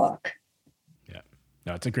question of the book.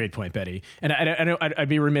 No, it's a great point, Betty. And I'd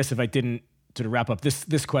be remiss if I didn't sort of wrap up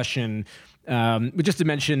this question, but just to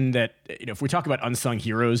mention that if we talk about unsung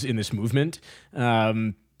heroes in this movement,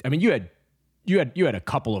 you had a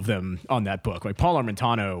couple of them on that book. Like Paul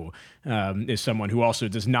Armentano is someone who also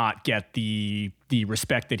does not get the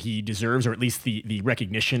respect that he deserves, or at least the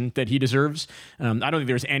recognition that he deserves. I don't think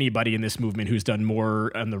there's anybody in this movement who's done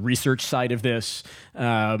more on the research side of this,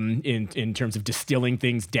 in terms of distilling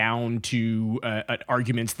things down to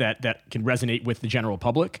arguments that can resonate with the general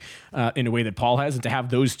public in a way that Paul has. And to have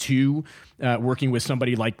those two working with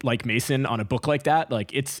somebody like Mason on a book like that,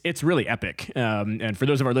 it's really epic. And for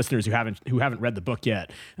those of our listeners who haven't read the book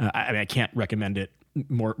yet, I can't recommend it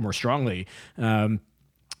more strongly.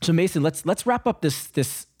 So Mason, let's wrap up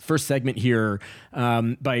this first segment here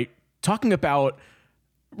by talking about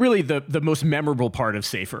really the most memorable part of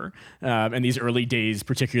SAFER in these early days,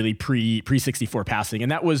 particularly pre-64 passing.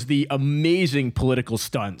 And that was the amazing political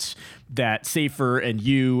stunts that SAFER and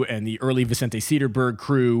you and the early Vicente Sederberg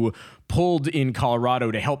crew pulled in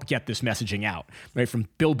Colorado to help get this messaging out, right? From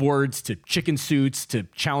billboards to chicken suits to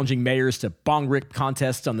challenging mayors to bong rip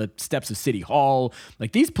contests on the steps of City Hall.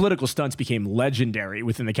 Like, these political stunts became legendary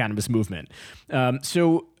within the cannabis movement.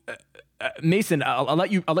 Mason, I'll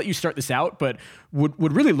let you start this out, but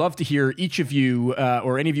would really love to hear each of you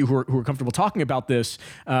or any of you who are comfortable talking about this,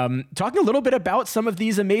 talking a little bit about some of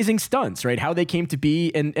these amazing stunts, right? How they came to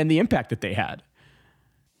be and the impact that they had.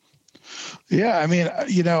 Yeah, I mean,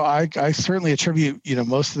 I certainly attribute,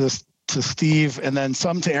 most of this to Steve, and then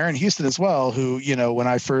some to Aaron Houston as well, who, when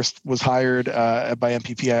I first was hired by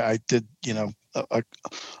MPP, I did,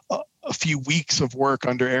 a few weeks of work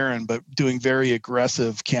under Aaron, but doing very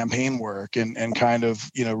aggressive campaign work and kind of,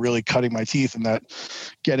 really cutting my teeth in that,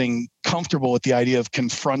 getting comfortable with the idea of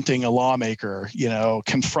confronting a lawmaker,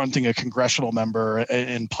 confronting a congressional member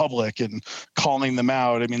in public and calling them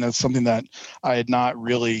out. I mean, that's something that I had not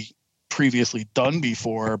really previously done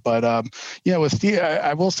before. But, with Steve,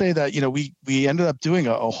 I will say that, we ended up doing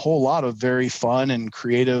a whole lot of very fun and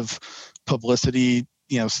creative publicity,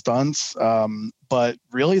 stunts. But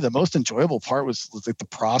really the most enjoyable part was like the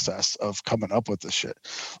process of coming up with this shit.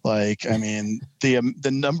 Like, I mean,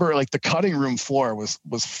 the number, like the cutting room floor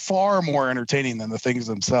was far more entertaining than the things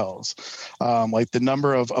themselves. Like the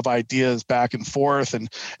number of ideas back and forth and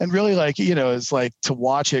really like, it's like to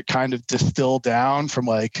watch it kind of distill down from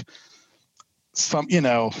like some,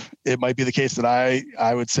 it might be the case that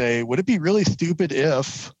I would say, would it be really stupid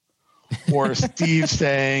if, or Steve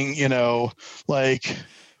saying, like,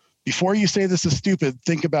 before you say this is stupid,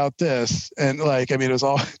 think about this. And like, I mean, it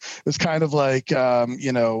was kind of like,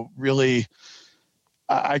 really,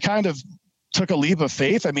 I kind of took a leap of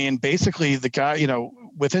faith. I mean, basically the guy,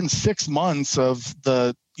 within 6 months of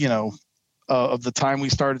the time we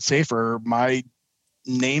started Safer, my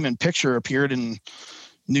name and picture appeared in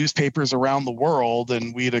newspapers around the world,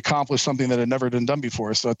 and we'd accomplished something that had never been done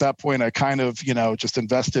before. So at that point, I kind of, just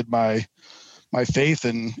invested my faith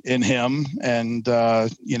in him and,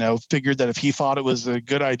 figured that if he thought it was a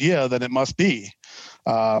good idea, then it must be.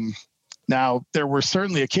 Now, there were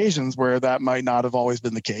certainly occasions where that might not have always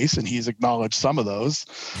been the case, and he's acknowledged some of those,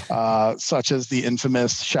 such as the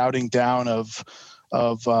infamous shouting down of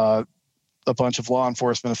a bunch of law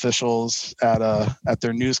enforcement officials at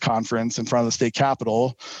their news conference in front of the state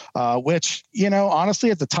capitol, which, honestly,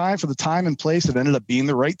 at the time, for the time and place, it ended up being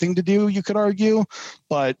the right thing to do, you could argue.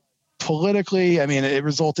 But politically, I mean, it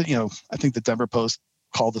resulted, I think the Denver Post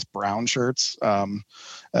called this brown shirts. It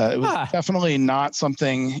was definitely not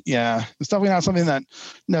something, it's definitely not something that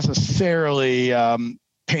necessarily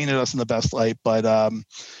painted us in the best light. But,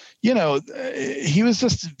 he was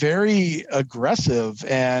just very aggressive,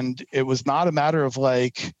 and it was not a matter of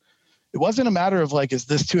like, it wasn't a matter of like, is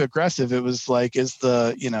this too aggressive? It was like, is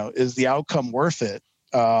the outcome worth it?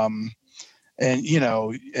 And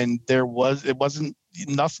it wasn't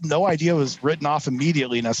enough. No idea was written off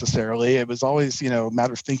immediately necessarily. It was always, a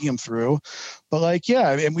matter of thinking them through. But like,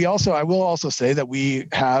 yeah. And I will also say that we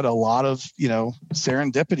had a lot of,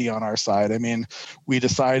 serendipity on our side. I mean, we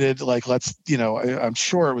decided like, let's, I'm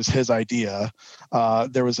sure it was his idea.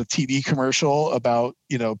 There was a TV commercial about,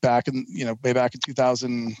 way back in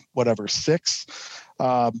 2006.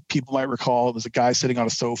 People might recall it was a guy sitting on a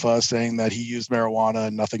sofa saying that he used marijuana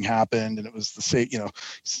and nothing happened. And it was the same,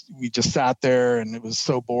 we just sat there and it was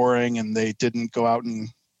so boring, and they didn't go out and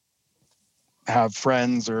have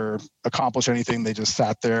friends or accomplish anything. They just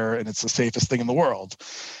sat there, and it's the safest thing in the world.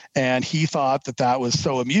 And he thought that was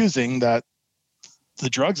so amusing that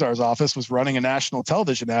the drug czar's office was running a national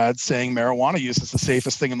television ad saying marijuana use is the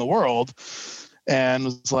safest thing in the world. And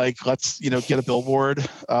was like, let's, get a billboard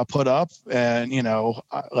put up, and,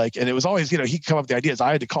 and it was always, he'd come up with the ideas.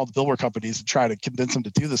 I had to call the billboard companies and try to convince them to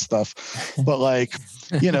do this stuff. But like,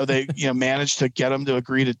 they, managed to get them to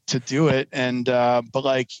agree to do it. And, but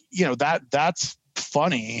like, that's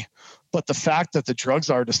funny. But the fact that the drug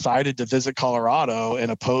czar decided to visit Colorado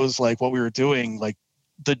and oppose like what we were doing, like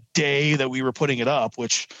the day that we were putting it up,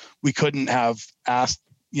 which we couldn't have asked,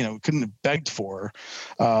 couldn't have begged for,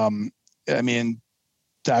 I mean,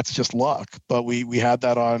 that's just luck. But we had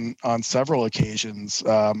that on several occasions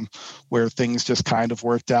where things just kind of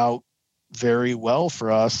worked out very well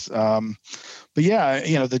for us. But yeah,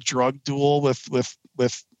 the drug duel with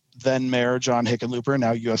then Mayor John Hickenlooper,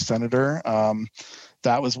 now U.S. Senator,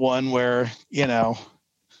 that was one where,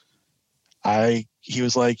 he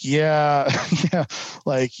was like, yeah,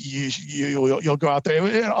 like you'll go out there.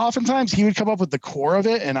 And oftentimes he would come up with the core of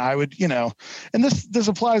it, and I would, and this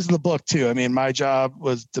applies to the book too. I mean, my job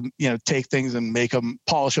was to, take things and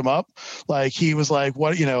polish them up. Like he was like,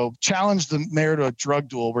 what, challenge the mayor to a drug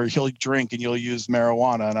duel where he'll drink and you'll use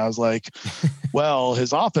marijuana. And I was like, well,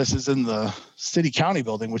 his office is in the city county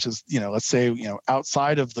building, which is, let's say,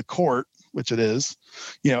 outside of the court, which it is,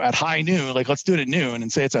 at high noon, like let's do it at noon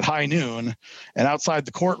and say it's at high noon and outside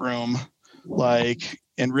the courtroom, like,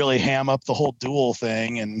 and really ham up the whole duel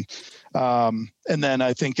thing. And then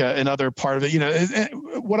I think another part of it,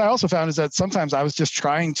 what I also found is that sometimes I was just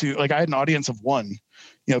trying to, like, I had an audience of one,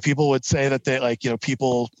 people would say that they like,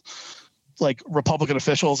 people like Republican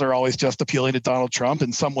officials are always just appealing to Donald Trump.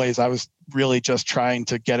 In some ways, I was really just trying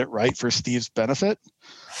to get it right for Steve's benefit.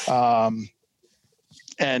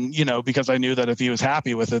 And, because I knew that if he was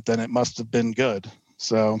happy with it, then it must have been good.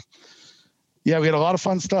 So yeah, we had a lot of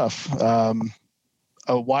fun stuff.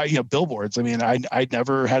 Billboards. I mean, I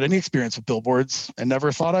never had any experience with billboards and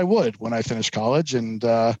never thought I would when I finished college. And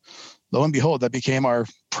lo and behold, that became our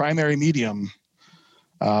primary medium.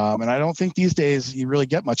 And I don't think these days you really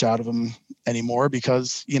get much out of them anymore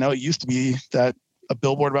because, it used to be that a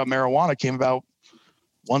billboard about marijuana came about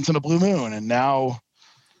once in a blue moon. And now,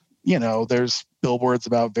 there's billboards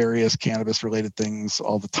about various cannabis related things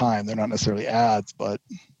all the time. They're not necessarily ads, but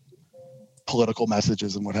political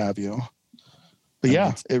messages and what have you. But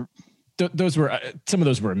yeah, those were some of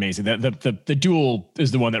those were amazing. The duel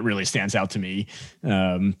is the one that really stands out to me.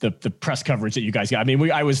 The press coverage that you guys got. I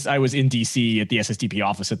mean, I was in DC at the SSDP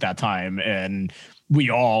office at that time, and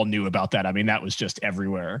we all knew about that. I mean, that was just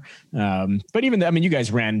everywhere. But even you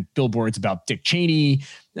guys ran billboards about Dick Cheney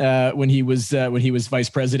when he was vice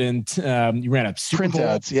president. You ran a Super print Bowl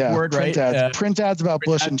ads, yeah, board, print right? ads, print ads about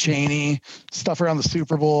Bush and Cheney, stuff around the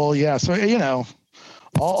Super Bowl. Yeah, so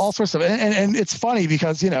all sorts of, and it's funny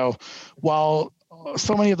because while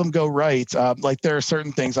so many of them go right, like there are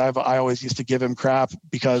certain things I always used to give him crap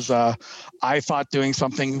because I thought doing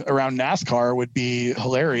something around NASCAR would be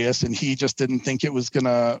hilarious, and he just didn't think it was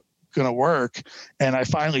gonna work. And I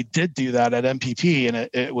finally did do that at MPP, and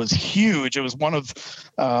it was huge. It was one of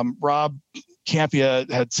Rob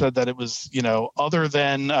Campia had said that it was other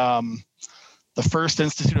than the first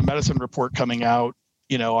Institute of Medicine report coming out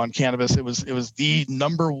on cannabis, it was the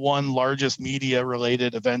number one largest media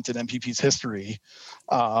related event in MPP's history.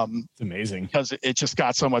 It's amazing because it just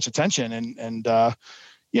got so much attention, and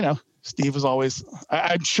Steve was always.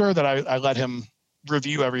 I'm sure that I let him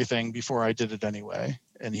review everything before I did it anyway,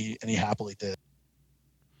 and he happily did.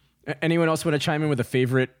 Anyone else want to chime in with a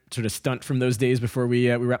favorite sort of stunt from those days before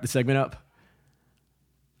we wrap the segment up?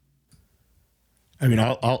 I mean,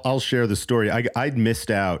 I'll share the story. I'd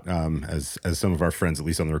missed out, as some of our friends, at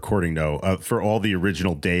least on the recording, know, for all the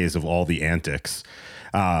original days of all the antics.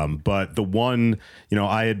 But the one,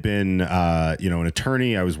 I had been, an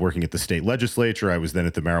attorney. I was working at the state legislature. I was then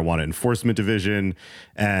at the Marijuana Enforcement Division.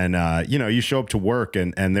 And, you show up to work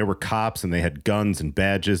and there were cops and they had guns and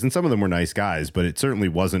badges. And some of them were nice guys, but it certainly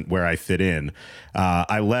wasn't where I fit in.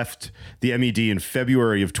 I left the MED in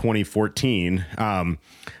February of 2014.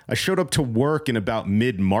 I showed up to work in about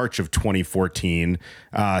mid-March of 2014,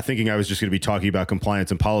 thinking I was just going to be talking about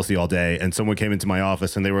compliance and policy all day. And someone came into my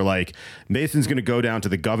office and they were like, Mason's going to go down to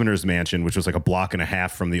the governor's mansion, which was like a block and a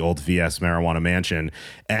half from the old VS marijuana mansion.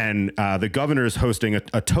 And the governor's hosting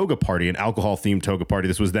a toga party, an alcohol-themed toga party.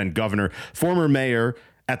 This was then former mayor,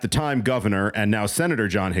 at the time governor, and now Senator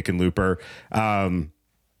John Hickenlooper.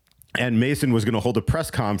 And Mason was going to hold a press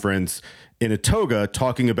conference in a toga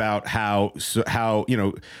talking about how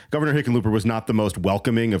Governor Hickenlooper was not the most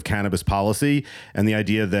welcoming of cannabis policy, and the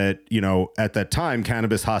idea that, at that time,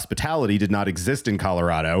 cannabis hospitality did not exist in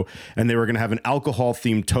Colorado, and they were going to have an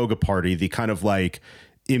alcohol-themed toga party, the kind of like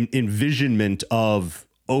envisionment of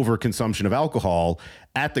overconsumption of alcohol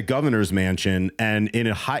at the governor's mansion, and in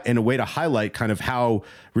a way to highlight kind of how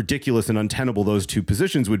ridiculous and untenable those two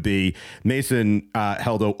positions would be. Mason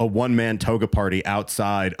held a one-man toga party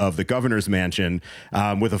outside of the governor's mansion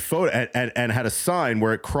with a photo and had a sign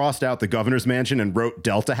where it crossed out the governor's mansion and wrote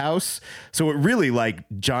Delta House. So it really like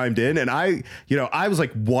chimed in. And I was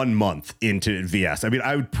like 1 month into VS. I mean,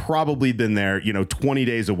 I would probably been there, 20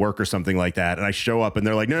 days of work or something like that. And I show up and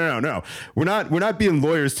they're like, no, we're not being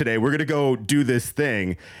lawyers today. We're going to go do this thing.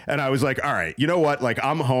 And I was like, all right, you know what? Like,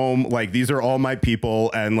 I'm home. Like, these are all my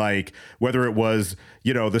people. And like, whether it was,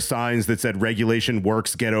 the signs that said regulation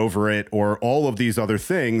works, get over it, or all of these other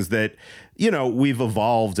things that, we've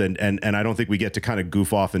evolved and I don't think we get to kind of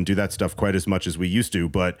goof off and do that stuff quite as much as we used to.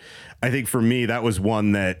 But I think for me, that was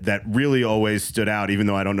one that really always stood out, even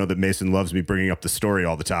though I don't know that Mason loves me bringing up the story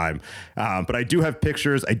all the time. But I do have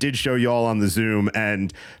pictures. I did show y'all on the Zoom.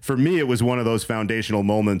 And for me, it was one of those foundational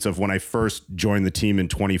moments of when I first joined the team in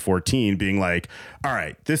 2014, being like, all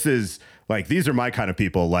right, this is like, these are my kind of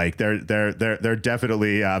people. Like they're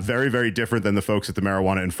definitely very, very different than the folks at the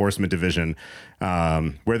Marijuana Enforcement Division,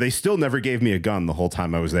 where they still never gave me a gun the whole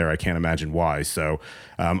time I was there. I can't imagine why. So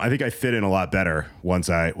I think I fit in a lot better once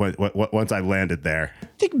I landed there. I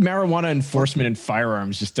think marijuana enforcement and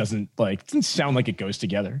firearms just doesn't sound like it goes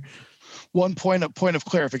together. One point of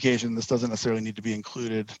clarification, this doesn't necessarily need to be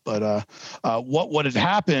included, but what had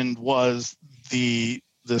happened was the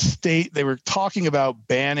state, they were talking about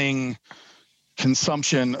banning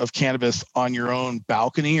consumption of cannabis on your own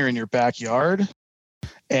balcony or in your backyard.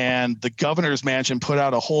 And the governor's mansion put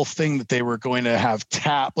out a whole thing that they were going to have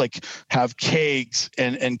have kegs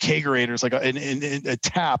and kegerators, like a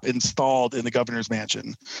tap installed in the governor's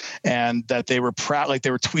mansion. And that they were proud, like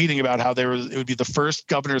they were tweeting about how it would be the first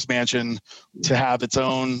governor's mansion to have its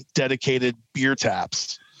own dedicated beer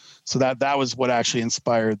taps. So that was what actually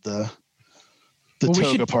inspired the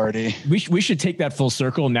toga party. We should take that full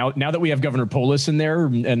circle now that we have Governor Polis in there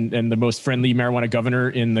and the most friendly marijuana governor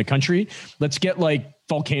in the country. Let's get like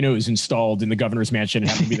volcanoes installed in the governor's mansion and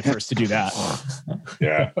have him be the first to do that.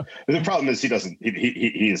 Yeah. The problem is he doesn't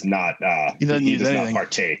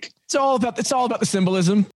partake. It's all about the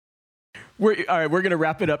symbolism. All right, we're going to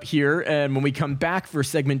wrap it up here. And when we come back for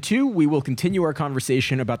segment 2, we will continue our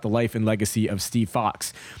conversation about the life and legacy of Steve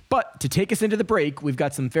Fox. But to take us into the break, we've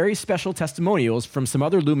got some very special testimonials from some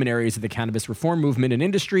other luminaries of the cannabis reform movement and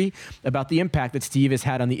industry about the impact that Steve has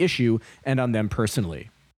had on the issue and on them personally.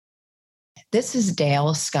 This is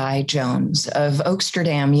Dale Sky Jones of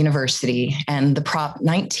Oaksterdam University and the Prop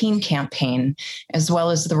 19 campaign, as well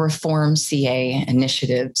as the Reform CA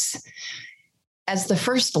initiatives. As the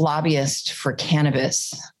first lobbyist for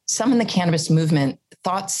cannabis, some in the cannabis movement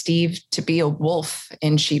thought Steve to be a wolf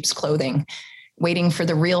in sheep's clothing, waiting for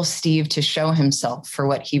the real Steve to show himself for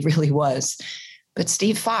what he really was. But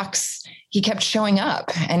Steve Fox, he kept showing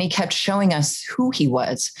up and he kept showing us who he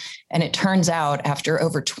was. And it turns out after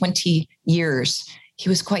over 20 years, he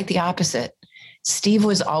was quite the opposite. Steve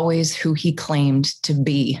was always who he claimed to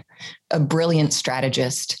be, a brilliant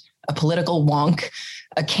strategist, a political wonk,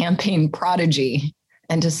 a campaign prodigy,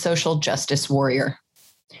 and a social justice warrior.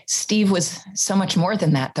 Steve was so much more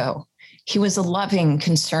than that, though. He was a loving,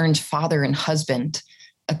 concerned father and husband,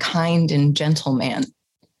 a kind and gentle man,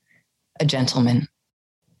 a gentleman.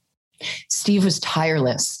 Steve was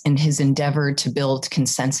tireless in his endeavor to build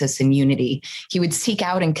consensus and unity. He would seek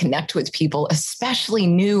out and connect with people, especially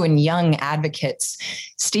new and young advocates.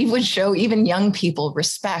 Steve would show even young people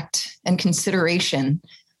respect and consideration.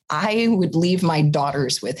 I would leave my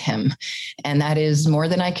daughters with him. And that is more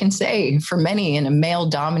than I can say for many in a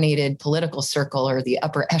male-dominated political circle or the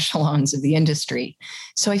upper echelons of the industry.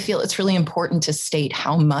 So I feel it's really important to state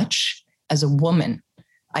how much, as a woman,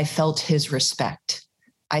 I felt his respect.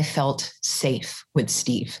 I felt safe with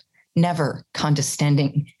Steve, never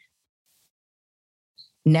condescending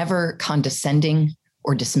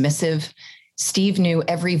or dismissive. Steve knew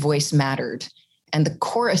every voice mattered. And the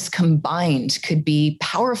chorus combined could be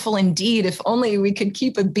powerful indeed if only we could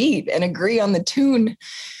keep a beat and agree on the tune.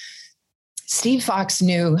 Steve Fox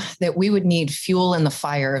knew that we would need fuel in the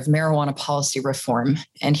fire of marijuana policy reform,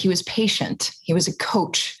 and he was patient. He was a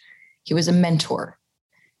coach. He was a mentor,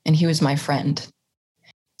 and he was my friend.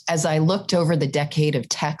 As I looked over the decade of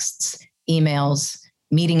texts, emails,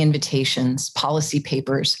 meeting invitations, policy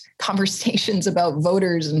papers, conversations about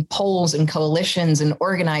voters and polls and coalitions and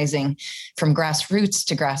organizing from grassroots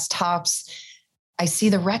to grass tops, I see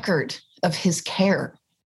the record of his care,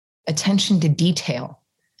 attention to detail,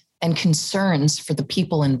 and concerns for the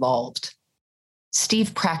people involved.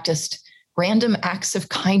 Steve practiced random acts of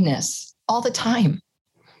kindness all the time.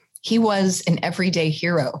 He was an everyday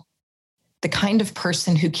hero, the kind of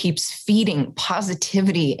person who keeps feeding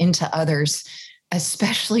positivity into others,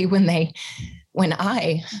 especially when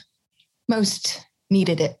I most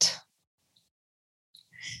needed it.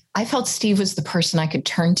 I felt Steve was the person I could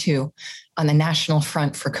turn to on the national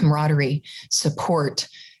front for camaraderie, support,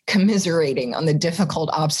 commiserating on the difficult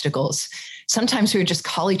obstacles. Sometimes we would just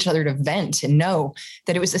call each other to vent and know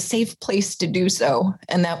that it was a safe place to do so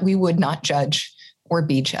and that we would not judge or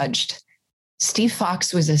be judged. Steve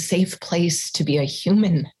Fox was a safe place to be a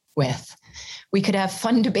human with. We could have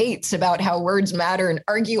fun debates about how words matter and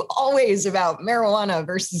argue always about marijuana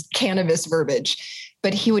versus cannabis verbiage,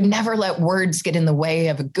 but he would never let words get in the way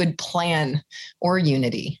of a good plan or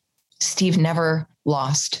unity. Steve never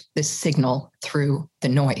lost the signal through the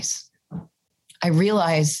noise. I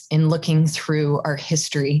realize in looking through our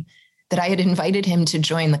history that I had invited him to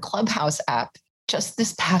join the Clubhouse app just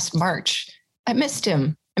this past March. I missed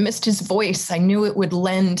him. I missed his voice. I knew it would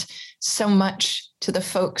lend so much to the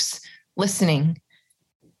folks listening.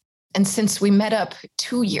 And since we met up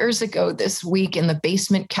 2 years ago this week in the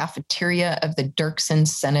basement cafeteria of the Dirksen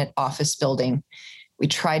Senate office building, we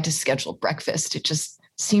tried to schedule breakfast. It just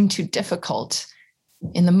seemed too difficult.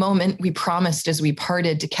 In the moment, we promised as we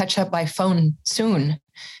parted to catch up by phone soon.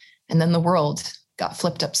 And then the world got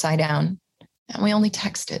flipped upside down and we only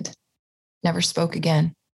texted, never spoke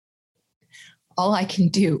again. All I can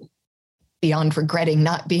do, beyond regretting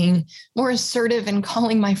not being more assertive and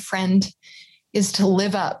calling my friend, is to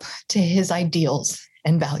live up to his ideals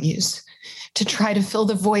and values, to try to fill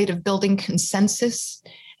the void of building consensus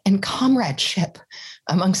and comradeship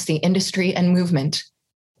amongst the industry and movement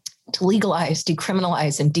to legalize,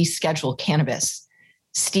 decriminalize, and deschedule cannabis.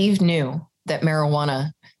 Steve knew that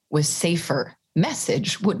marijuana was safer.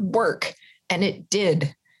 Message would work, and it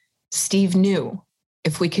did. Steve knew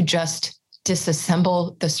if we could just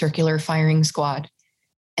disassemble the circular firing squad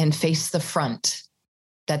and face the front,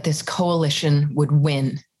 that this coalition would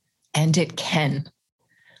win, and it can.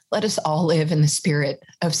 Let us all live in the spirit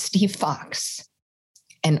of Steve Fox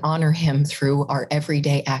and honor him through our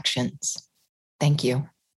everyday actions. Thank you.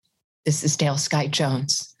 This is Dale Sky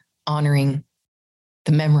Jones, honoring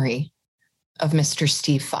the memory of Mr.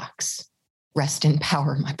 Steve Fox. Rest in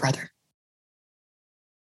power, my brother.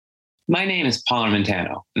 My name is Paul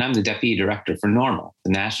Armentano, and I'm the Deputy Director for NORML,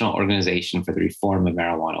 the National Organization for the Reform of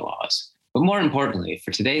Marijuana Laws. But more importantly,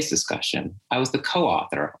 for today's discussion, I was the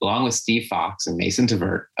co-author, along with Steve Fox and Mason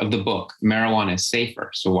Tvert, of the book, Marijuana is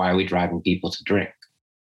Safer, So Why Are We Driving People to Drink?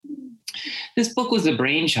 This book was the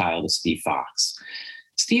brainchild of Steve Fox.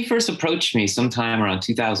 Steve first approached me sometime around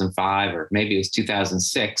 2005, or maybe it was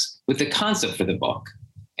 2006, with the concept for the book.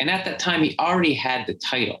 And at that time, he already had the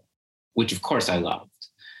title, which of course I loved.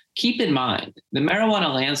 Keep in mind, the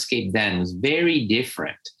marijuana landscape then was very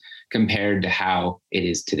different compared to how it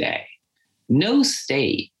is today. No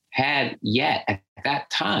state had yet at that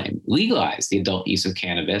time legalized the adult use of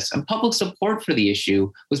cannabis, and public support for the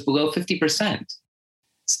issue was below 50%.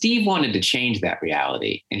 Steve wanted to change that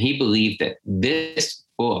reality, and he believed that this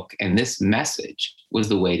book and this message was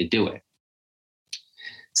the way to do it.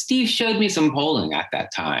 Steve showed me some polling at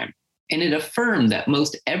that time, and it affirmed that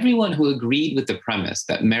most everyone who agreed with the premise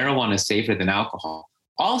that marijuana is safer than alcohol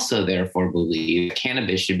also therefore believed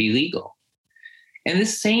cannabis should be legal. And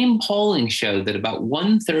this same polling showed that about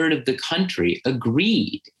 1/3 of the country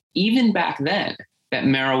agreed, even back then, that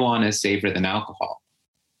marijuana is safer than alcohol.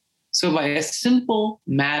 So by a simple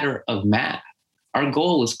matter of math, our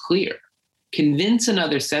goal was clear. Convince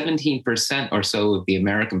another 17% or so of the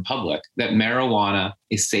American public that marijuana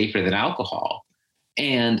is safer than alcohol.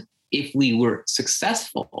 And if we were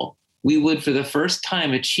successful, we would for the first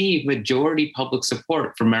time achieve majority public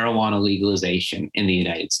support for marijuana legalization in the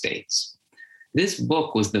United States. This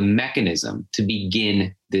book was the mechanism to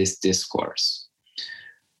begin this discourse.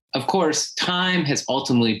 Of course, time has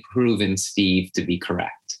ultimately proven Steve to be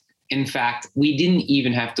correct. In fact, we didn't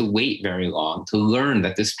even have to wait very long to learn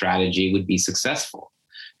that this strategy would be successful.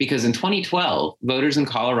 Because in 2012, voters in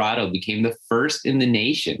Colorado became the first in the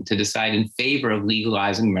nation to decide in favor of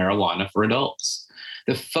legalizing marijuana for adults.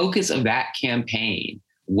 The focus of that campaign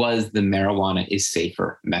was the marijuana is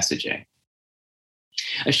safer messaging.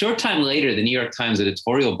 A short time later, the New York Times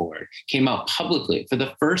editorial board came out publicly for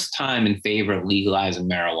the first time in favor of legalizing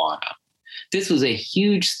marijuana. This was a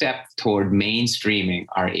huge step toward mainstreaming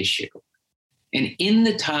our issue. And in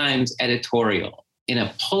the Times editorial, in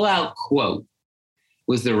a pull-out quote,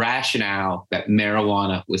 was the rationale that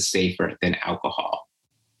marijuana was safer than alcohol.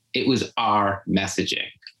 It was our messaging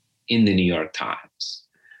in the New York Times.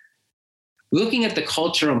 Looking at the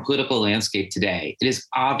cultural and political landscape today, it is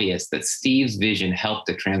obvious that Steve's vision helped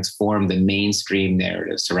to transform the mainstream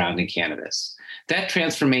narrative surrounding cannabis. That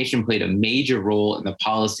transformation played a major role in the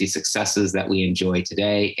policy successes that we enjoy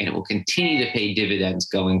today, and it will continue to pay dividends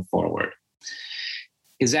going forward.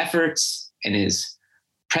 His efforts and his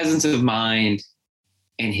presence of mind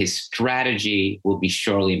and his strategy will be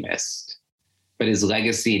sorely missed, but his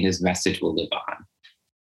legacy and his message will live on.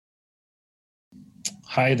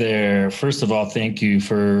 Hi there. First of all, thank you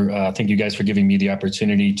guys for giving me the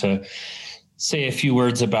opportunity to say a few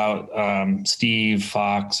words about Steve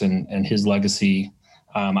Fox and his legacy.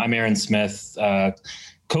 I'm Aaron Smith,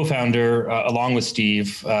 co-founder, along with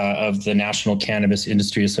Steve, of the National Cannabis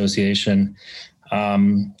Industry Association.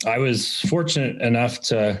 I was fortunate enough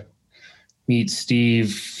to meet Steve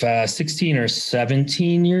 16 or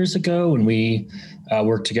 17 years ago when we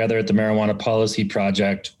worked together at the Marijuana Policy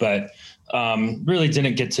Project, but really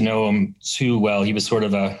didn't get to know him too well. He was sort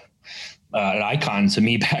of an icon to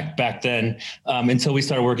me back then, until we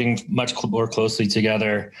started working much more closely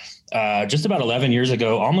together. Just about 11 years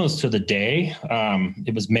ago, almost to the day,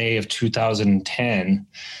 it was May of 2010,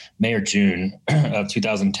 May or June of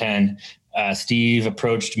 2010. Steve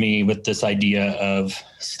approached me with this idea of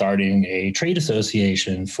starting a trade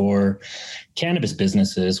association for cannabis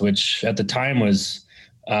businesses, which at the time was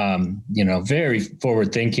very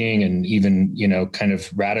forward thinking and even, kind of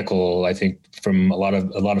radical, I think, from a lot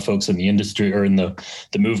of folks in the industry or in the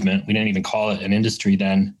movement. We didn't even call it an industry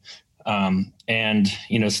then.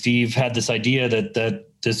 Steve had this idea that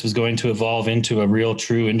this was going to evolve into a real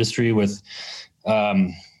true industry with,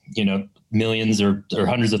 millions or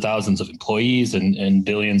hundreds of thousands of employees and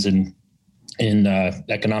billions in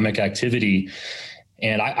economic activity.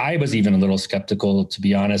 And I was even a little skeptical, to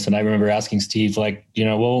be honest. And I remember asking Steve, like,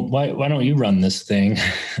 well, why don't you run this thing?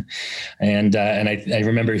 and I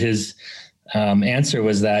remember his answer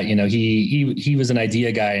was that, he was an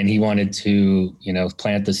idea guy and he wanted to,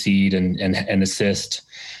 plant the seed and assist,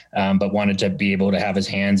 but wanted to be able to have his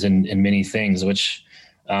hands in many things, which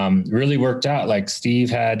really worked out. Like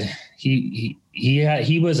Steve he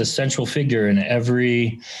was a central figure in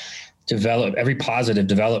every positive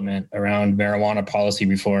development around marijuana policy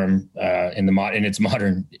reform in its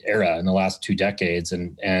modern era in the last 2 decades,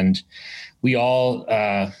 and we all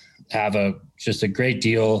have just a great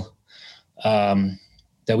deal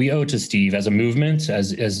that we owe to Steve as a movement,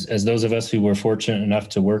 as those of us who were fortunate enough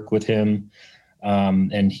to work with him,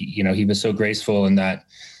 and he was so graceful in that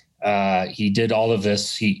he did all of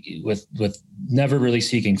this with never really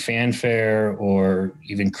seeking fanfare or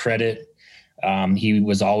even credit. He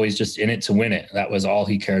was always just in it to win it. That was all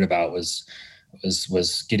he cared about, was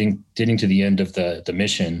getting to the end of the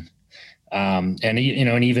mission. And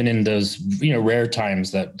even in those rare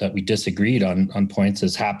times that we disagreed on points,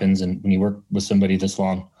 as happens, and when you work with somebody this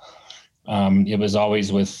long, it was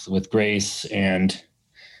always with grace, and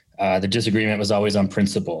the disagreement was always on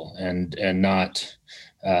principle and not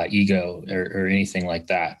ego or anything like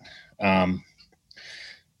that.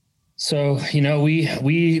 So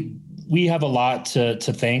we have a lot to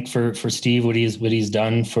thank for Steve, what he's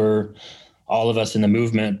done for all of us in the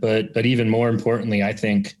movement, but even more importantly, I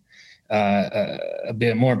think a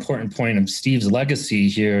bit more important point of Steve's legacy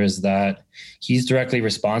here is that he's directly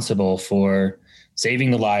responsible for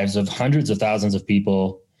saving the lives of hundreds of thousands of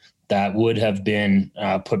people that would have been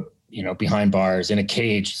put behind bars in a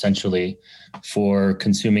cage, essentially, for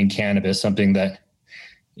consuming cannabis, something that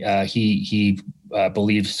he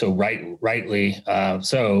believed so rightly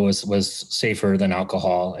was safer than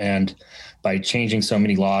alcohol. And by changing so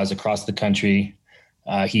many laws across the country,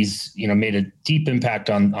 he's made a deep impact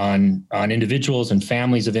on individuals and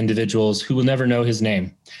families of individuals who will never know his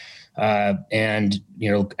name. And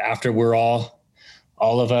after we're all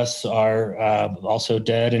of us are also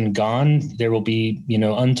dead and gone, there will be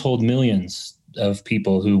untold millions of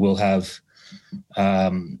people who will have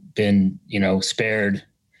been spared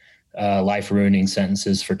life-ruining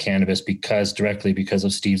sentences for cannabis directly because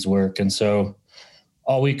of Steve's work. And so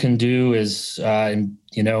all we can do is,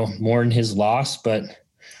 mourn his loss, but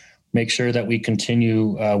make sure that we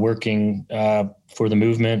continue working for the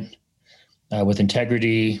movement with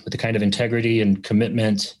integrity, with the kind of integrity and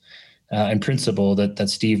commitment and principle that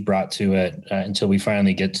Steve brought to it until we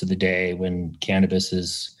finally get to the day when cannabis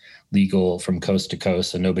is legal from coast to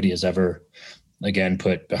coast and nobody is ever again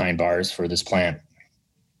put behind bars for this plant.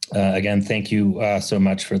 Again, thank you so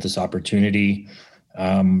much for this opportunity.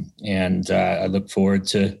 And I look forward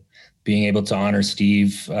to being able to honor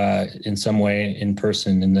Steve in some way in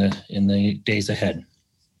person in the days ahead.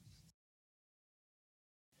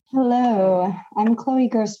 Hello, I'm Chloe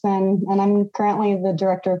Grossman, and I'm currently the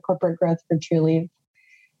Director of Corporate Growth for Trulieve.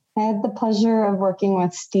 I had the pleasure of working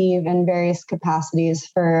with Steve in various capacities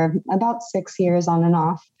for about 6 years on and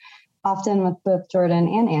off, often with both Jordan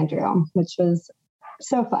and Andrew, which was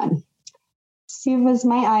so fun. Steve was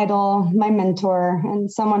my idol, my mentor,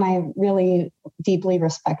 and someone I really deeply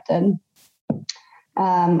respected.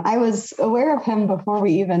 I was aware of him before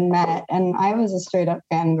we even met, and I was a straight up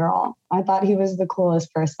fangirl. I thought he was the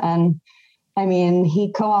coolest person. I mean,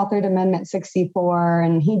 he co-authored Amendment 64,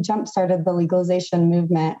 and he jump-started the legalization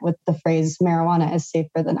movement with the phrase, marijuana is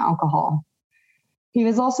safer than alcohol. He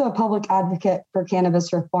was also a public advocate for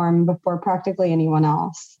cannabis reform before practically anyone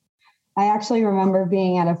else. I actually remember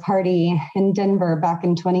being at a party in Denver back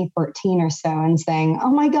in 2014 or so and saying,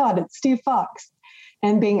 "Oh my God, it's Steve Fox,"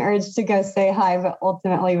 and being urged to go say hi, but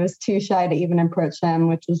ultimately was too shy to even approach him,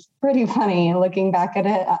 which was pretty funny looking back at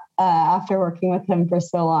it after working with him for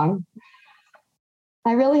so long.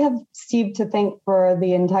 I really have Steve to thank for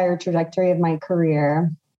the entire trajectory of my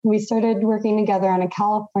career. We started working together on a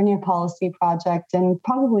California policy project in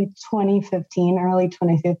probably 2015, early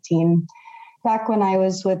 2015, back when I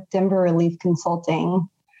was with Denver Relief Consulting.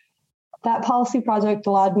 That policy project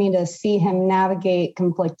allowed me to see him navigate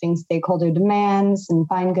conflicting stakeholder demands and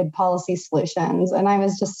find good policy solutions, and I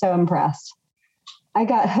was just so impressed. I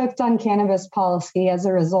got hooked on cannabis policy as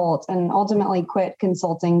a result and ultimately quit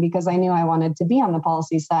consulting because I knew I wanted to be on the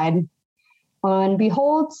policy side. Lo and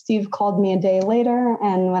behold, Steve called me a day later,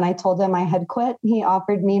 and when I told him I had quit, he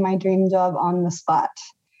offered me my dream job on the spot.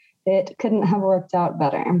 It couldn't have worked out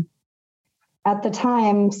better. At the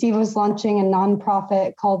time, Steve was launching a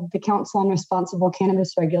nonprofit called the Council on Responsible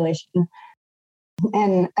Cannabis Regulation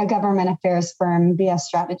and a government affairs firm, VS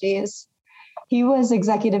Strategies. He was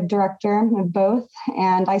executive director of both,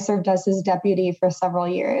 and I served as his deputy for several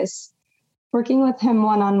years. Working with him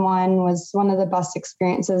one-on-one was one of the best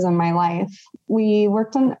experiences in my life. We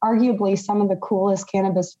worked on arguably some of the coolest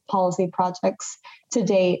cannabis policy projects to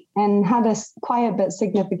date and had a quiet but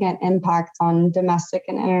significant impact on domestic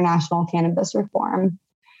and international cannabis reform.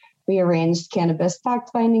 We arranged cannabis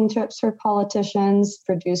fact-finding trips for politicians,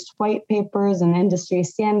 produced white papers and industry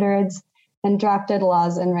standards, and drafted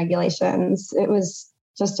laws and regulations. It was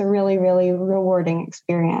just a really, really rewarding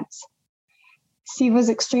experience. Steve was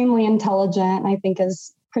extremely intelligent, I think,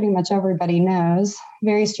 as pretty much everybody knows,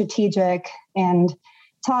 very strategic, and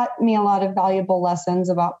taught me a lot of valuable lessons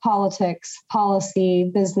about politics,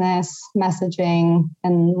 policy, business, messaging,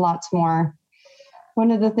 and lots more.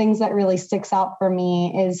 One of the things that really sticks out for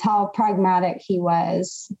me is how pragmatic he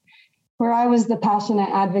was. Where I was the passionate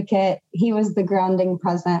advocate, he was the grounding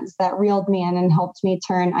presence that reeled me in and helped me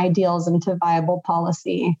turn ideals into viable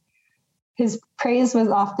policy. His praise was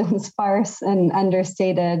often sparse and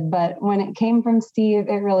understated, but when it came from Steve,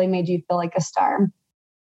 it really made you feel like a star.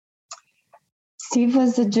 Steve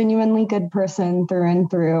was a genuinely good person through and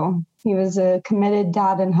through. He was a committed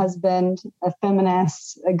dad and husband, a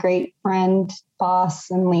feminist, a great friend, boss,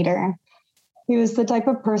 and leader. He was the type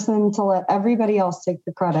of person to let everybody else take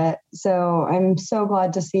the credit. So I'm so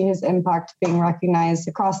glad to see his impact being recognized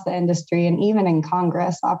across the industry and even in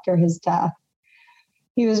Congress after his death.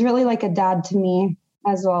 He was really like a dad to me,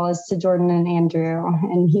 as well as to Jordan and Andrew,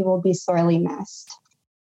 and he will be sorely missed.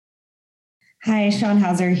 Hi, Sean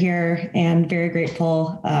Hauser here, and very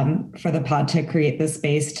grateful for the pod to create this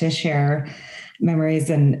space to share memories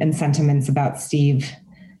and sentiments about Steve.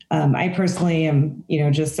 I personally am,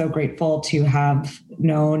 just so grateful to have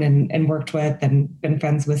known and worked with and been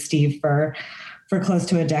friends with Steve for close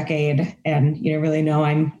to a decade, and really know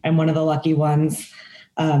I'm one of the lucky ones.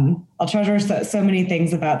 I'll treasure so many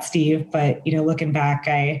things about Steve, but looking back,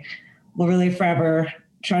 I will really forever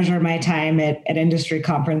treasure my time at industry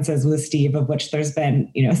conferences with Steve, of which there's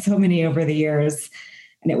been so many over the years,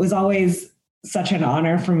 and it was always such an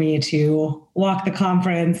honor for me to walk the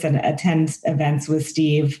conference and attend events with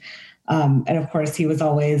Steve. And of course, he was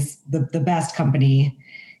always the best company.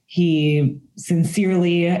 He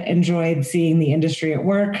sincerely enjoyed seeing the industry at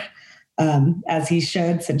work, as he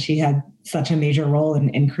should, since he had such a major role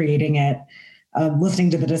in creating it,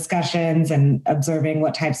 listening to the discussions and observing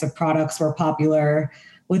what types of products were popular,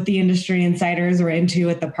 what the industry insiders were into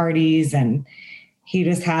at the parties. And he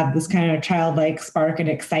just had this kind of childlike spark and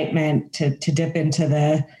excitement to dip into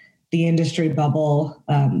the industry bubble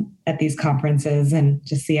at these conferences and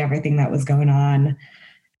just see everything that was going on.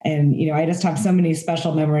 And, I just have so many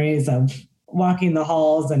special memories of walking the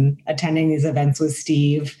halls and attending these events with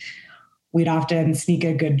Steve. We'd often sneak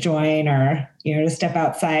a good joint or, to step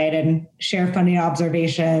outside and share funny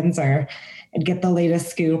observations and get the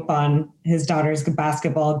latest scoop on his daughter's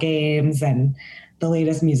basketball games and the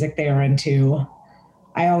latest music they were into.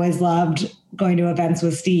 I always loved going to events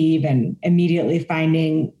with Steve and immediately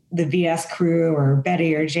finding the VS crew or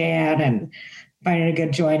Betty or Jan and finding a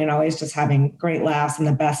good joint and always just having great laughs and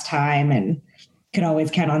the best time, and could always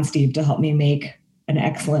count on Steve to help me make an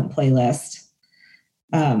excellent playlist.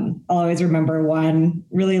 I'll always remember one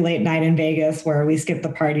really late night in Vegas where we skipped the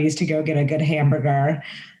parties to go get a good hamburger,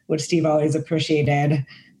 which Steve always appreciated.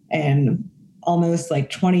 And almost like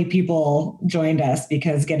 20 people joined us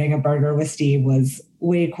because getting a burger with Steve was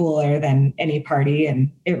way cooler than any party,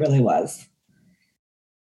 and it really was.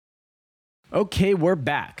 Okay, we're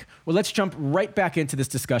back. Well, let's jump right back into this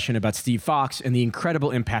discussion about Steve Fox and the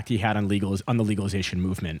incredible impact he had on the legalization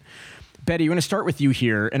movement. Betty, I want to start with you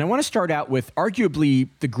here, and I want to start out with arguably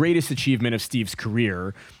the greatest achievement of Steve's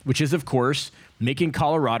career, which is, of course, making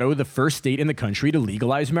Colorado the first state in the country to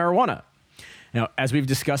legalize marijuana. Now, as we've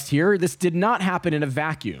discussed here, this did not happen in a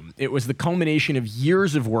vacuum. It was the culmination of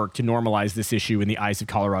years of work to normalize this issue in the eyes of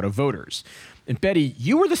Colorado voters. And Betty,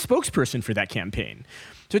 you were the spokesperson for that campaign.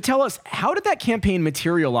 So tell us, how did that campaign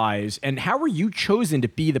materialize, and how were you chosen to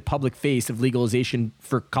be the public face of legalization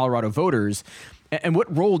for Colorado voters? And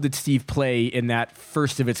what role did Steve play in that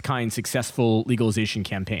first of its kind successful legalization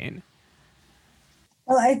campaign?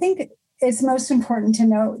 Well, I think it's most important to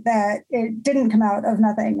note that it didn't come out of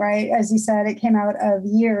nothing, right? As you said, it came out of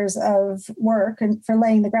years of work and for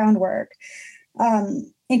laying the groundwork,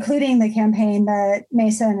 including the campaign that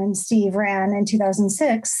Mason and Steve ran in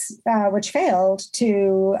 2006, which failed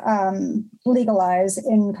to legalize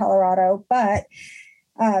in Colorado. But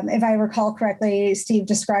If I recall correctly, Steve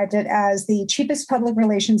described it as the cheapest public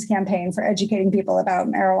relations campaign for educating people about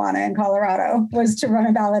marijuana in Colorado, was to run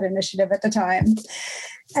a ballot initiative at the time.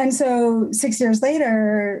 And so 6 years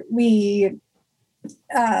later, we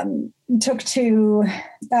took to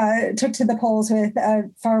the polls with a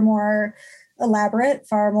far more elaborate,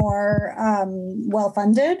 far more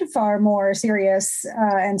well-funded, far more serious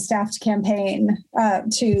and staffed campaign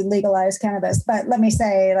to legalize cannabis. But let me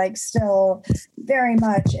say, like, still very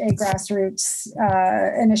much a grassroots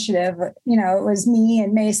initiative. You know, it was me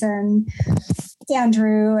and Mason,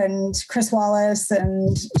 Andrew and Chris Wallace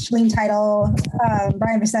and Shalene Title,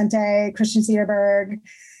 Brian Vicente, Christian Cederberg.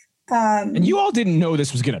 And you all didn't know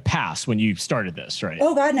this was going to pass when you started this, right?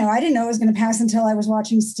 Oh, God, no. I didn't know it was going to pass until I was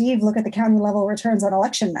watching Steve look at the county level returns on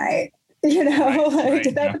election night. You know,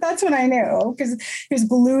 that's when I knew, because he was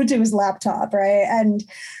glued to his laptop, right? And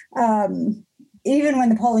even when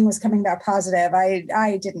the polling was coming back positive,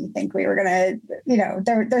 I didn't think we were going to, you know,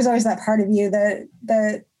 there's always that part of you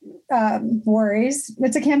that worries.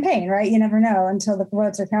 It's a campaign, right? You never know until the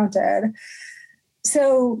votes are counted.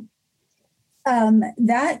 So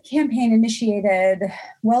that campaign initiated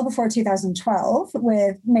well before 2012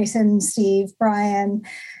 with Mason, Steve, Brian,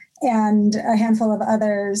 and a handful of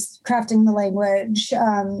others crafting the language,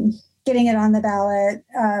 getting it on the ballot,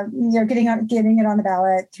 getting it on the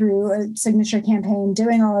ballot through a signature campaign,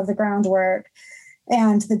 doing all of the groundwork.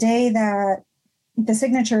 And the day that the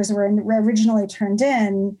signatures were originally turned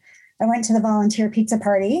in, I went to the volunteer pizza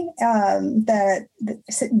party that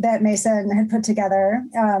Mason had put together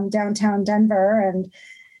downtown Denver, and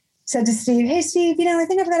said to Steve, "Hey, Steve, you know, I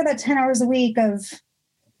think I've got about 10 hours a week of,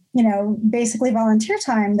 you know, basically volunteer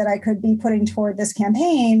time that I could be putting toward this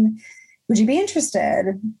campaign. Would you be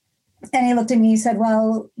interested?" And he looked at me, he said,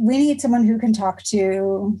 "Well, we need someone who can talk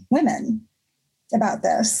to women about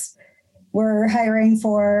this. We're hiring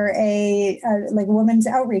for a women's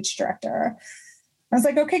outreach director." I was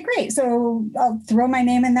like, "Okay, great. So I'll throw my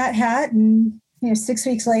name in that hat." And, you know, 6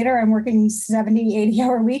 weeks later, I'm working 70,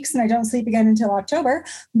 80-hour weeks, and I don't sleep again until October.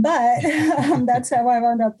 But that's how I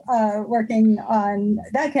wound up working on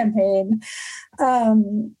that campaign.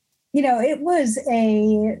 You know, it was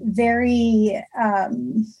a very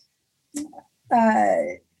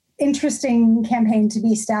interesting campaign to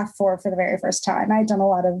be staffed for the very first time. I'd done a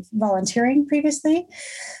lot of volunteering previously.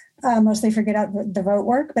 Mostly for Get Out the Vote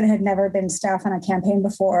work, but had never been staff on a campaign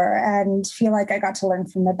before, and feel like I got to learn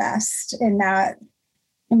from the best in that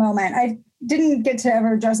moment. I didn't get to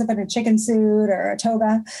ever dress up in a chicken suit or a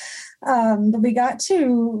toga, but we got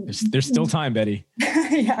to... There's still time, Betty.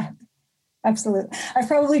 Yeah, absolutely. I've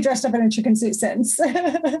probably dressed up in a chicken suit since.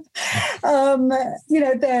 You know,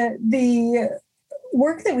 the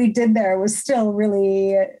work that we did there was still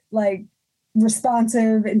really, like,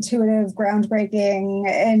 responsive, intuitive, groundbreaking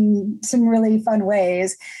in some really fun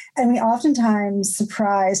ways. And we oftentimes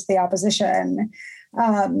surprised the opposition,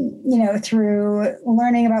 you know, through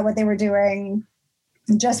learning about what they were doing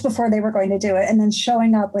just before they were going to do it, and then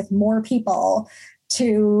showing up with more people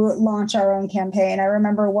to launch our own campaign. I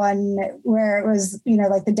remember one where it was, you know,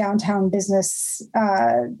 like the downtown business,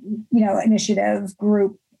 you know, initiative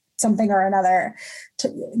group, something or another,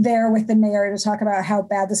 there with the mayor to talk about how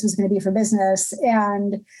bad this was going to be for business.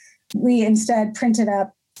 And we instead printed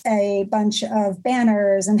up a bunch of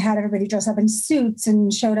banners and had everybody dress up in suits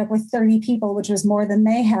and showed up with 30 people, which was more than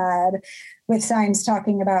they had, with signs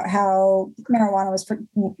talking about how marijuana was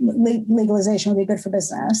legalization would be good for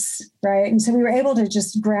business, right? And so we were able to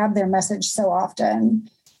just grab their message so often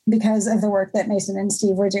because of the work that Mason and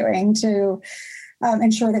Steve were doing to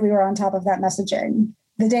ensure that we were on top of that messaging.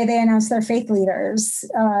 The day they announced their faith leaders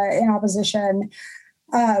in opposition,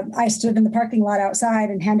 I stood in the parking lot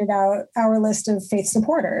outside and handed out our list of faith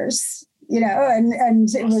supporters, you know,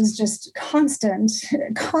 and it was just constant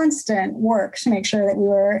work to make sure that we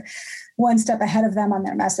were one step ahead of them on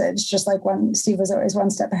their message, just like when Steve was always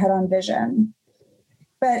one step ahead on vision.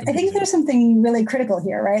 But I think there's something really critical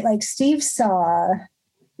here, right? Like Steve saw,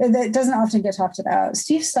 that doesn't often get talked about.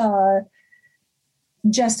 Steve saw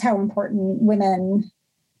just how important women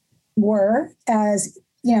were as,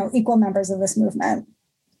 you know, equal members of this movement,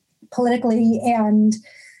 politically and,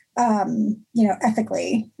 you know,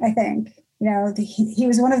 ethically. I think, you know, he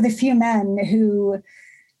was one of the few men who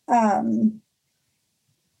I've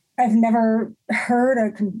never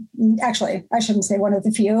heard actually, I shouldn't say one of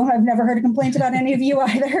the few. I've never heard a complaint about any of you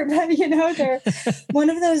either, but, you know, they're one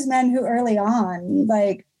of those men who early on,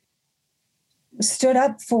 like, stood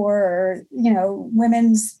up for, you know,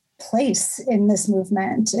 women's place in this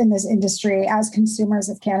movement, in this industry as consumers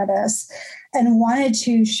of cannabis, and wanted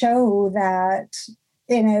to show that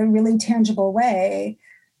in a really tangible way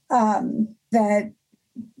that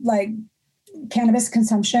like cannabis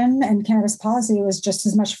consumption and cannabis policy was just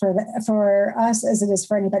as much for us as it is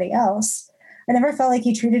for anybody else. I never felt like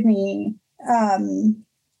he treated me,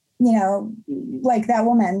 like that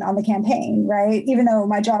woman on the campaign, right? Even though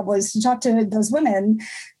my job was to talk to those women,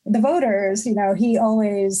 the voters, he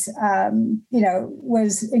always,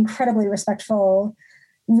 was incredibly respectful,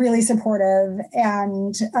 really supportive,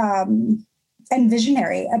 and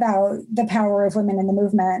visionary about the power of women in the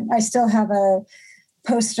movement. I still have a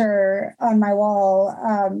poster on my wall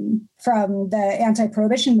from the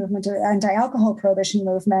anti-prohibition movement, or anti-alcohol prohibition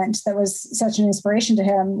movement, that was such an inspiration to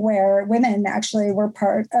him, where women actually were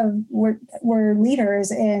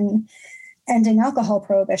leaders in ending alcohol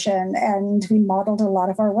prohibition, and we modeled a lot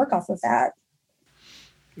of our work off of that.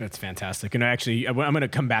 That's fantastic. And actually, I'm going to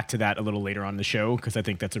come back to that a little later on the show, because I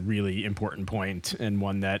think that's a really important point, and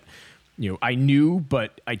one that, I knew,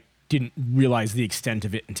 but I didn't realize the extent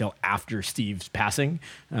of it until after Steve's passing.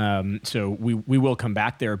 So we will come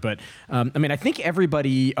back there. But I think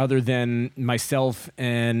everybody other than myself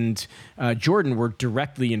and Jordan were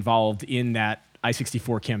directly involved in that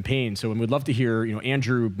I-64 campaign. So we'd love to hear,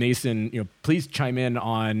 Andrew, Mason, please chime in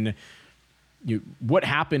on what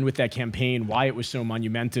happened with that campaign, why it was so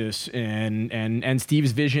monumentous, and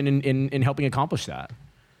Steve's vision in helping accomplish that.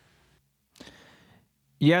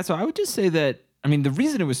 Yeah, so I would just say that, the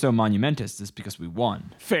reason it was so monumentous is because we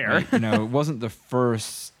won. Fair. Right? It wasn't the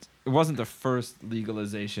first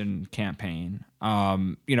legalization campaign.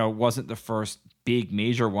 It wasn't the first big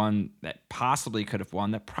major one that possibly could have won.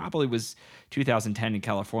 That probably was 2010 in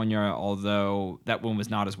California, although that one was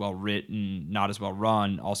not as well written, not as well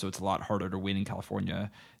run. Also, it's a lot harder to win in California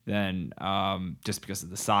than just because of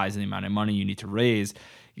the size and the amount of money you need to raise.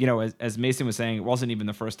 As Mason was saying, it wasn't even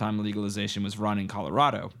the first time legalization was run in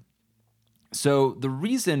Colorado. So the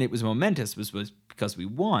reason it was momentous was because we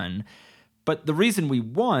won, but the reason we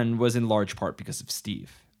won was in large part because of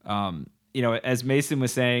Steve. As Mason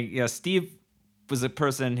was saying, Steve was a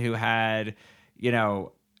person who had,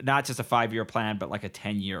 not just a 5-year plan, but like a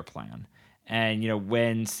 10-year plan. And,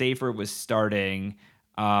 when SAFER was starting,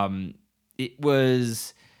 it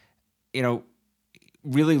was,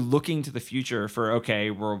 really looking to the future for, okay,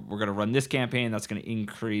 we're going to run this campaign that's going to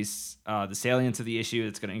increase the salience of the issue.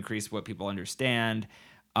 It's going to increase what people understand.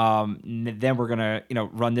 Then we're going to,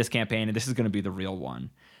 run this campaign, and this is going to be the real one.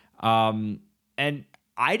 And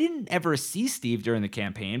I didn't ever see Steve during the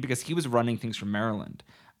campaign because he was running things from Maryland,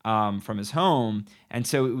 from his home. And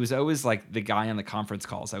so it was always like the guy on the conference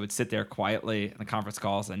calls. I would sit there quietly on the conference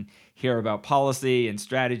calls and hear about policy and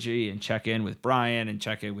strategy and check in with Brian and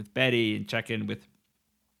check in with Betty and check in with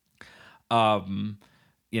other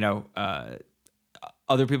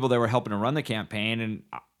people that were helping to run the campaign. And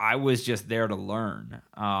I was just there to learn,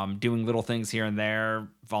 doing little things here and there,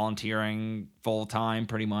 volunteering full time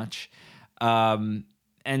pretty much. And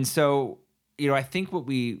so, I think what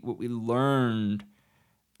we learned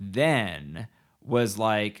then was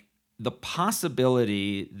like the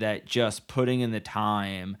possibility that just putting in the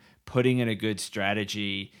time, putting in a good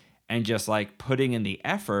strategy, and just like putting in the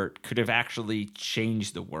effort could have actually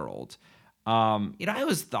changed the world. I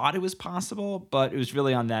always thought it was possible, but it was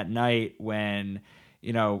really on that night when,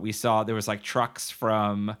 we saw there was like trucks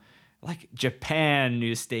from like Japan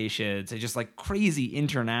news stations and just like crazy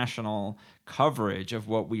international coverage of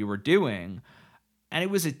what we were doing. And it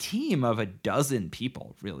was a team of 12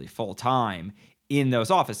 people really full time in those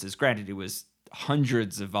offices. Granted, it was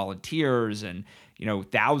hundreds of volunteers and,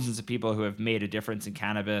 thousands of people who have made a difference in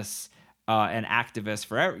cannabis and activists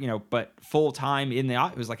forever, but full time it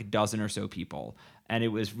was like 12 or so people. And it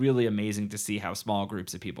was really amazing to see how small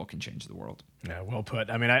groups of people can change the world. Yeah, well put.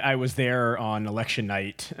 I was there on election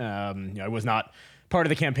night. I was not part of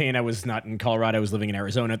the campaign. I was not in Colorado. I was living in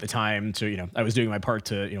Arizona at the time. So, I was doing my part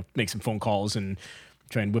to, make some phone calls and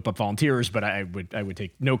try and whip up volunteers, but I would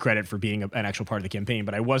take no credit for being an actual part of the campaign.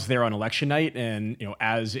 But I was there on election night, and,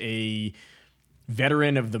 as a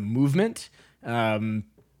veteran of the movement,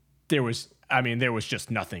 there was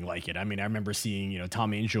just nothing like it. I remember seeing,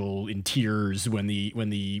 Tom Angel in tears when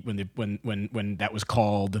that was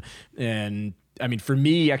called. And for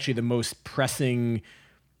me, actually the most pressing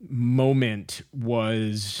moment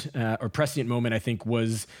was, or prescient moment, I think,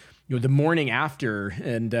 was, the morning after,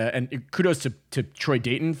 and kudos to Troy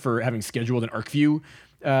Dayton for having scheduled an ArcView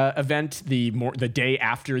event the day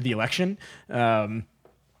after the election.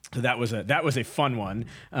 So that was a fun one.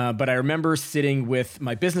 But I remember sitting with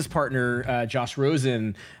my business partner, Josh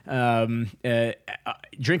Rosen,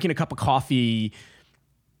 drinking a cup of coffee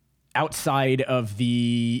outside of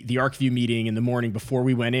the ArcView meeting in the morning before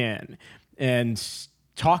we went in. And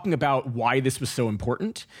talking about why this was so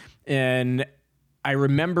important. And I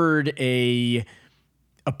remembered a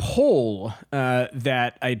poll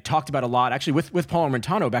that I talked about a lot, actually with Paul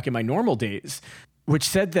Armentano back in my normal days, which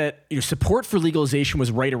said that support for legalization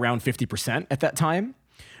was right around 50% at that time.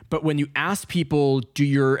 But when you asked people,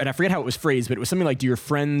 and I forget how it was phrased, but it was something like, do your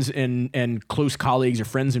friends and close colleagues or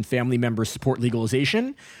friends and family members support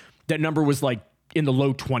legalization? That number was like in the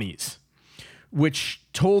low 20s, which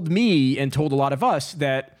told me and told a lot of us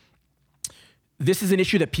that this is an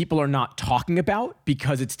issue that people are not talking about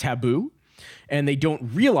because it's taboo, and they don't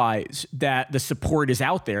realize that the support is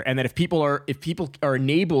out there, and that if people are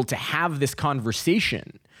enabled to have this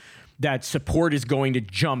conversation, that support is going to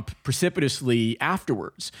jump precipitously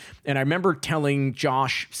afterwards. And I remember telling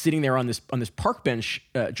Josh, sitting there on this park bench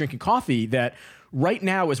drinking coffee, that right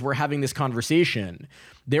now, as we're having this conversation,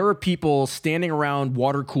 there are people standing around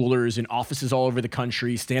water coolers in offices all over the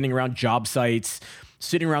country, standing around job sites,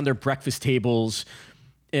 sitting around their breakfast tables.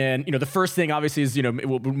 And, the first thing obviously is, it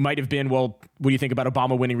might have been, well, what do you think about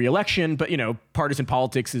Obama winning re-election? But, partisan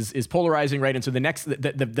politics is polarizing, right? And so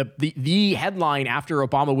the headline after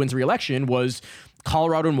Obama wins re-election was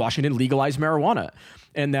Colorado and Washington legalize marijuana.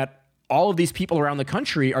 And that all of these people around the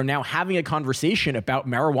country are now having a conversation about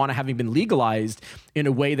marijuana having been legalized in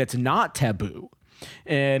a way that's not taboo.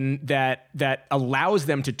 And that allows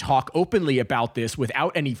them to talk openly about this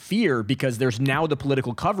without any fear, because there's now the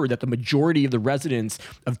political cover that the majority of the residents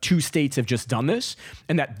of 2 states have just done this,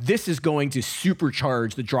 and that this is going to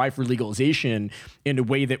supercharge the drive for legalization in a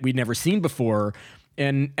way that we'd never seen before.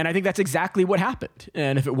 And I think that's exactly what happened.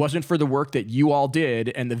 And if it wasn't for the work that you all did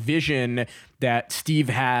and the vision that Steve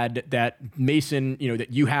had, that Mason,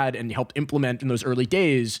 that you had and helped implement in those early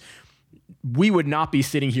days, we would not be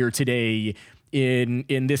sitting here today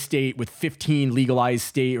in this state with 15 legalized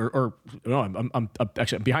state I'm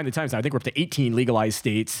actually behind the times now. I think we're up to 18 legalized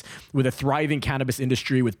states with a thriving cannabis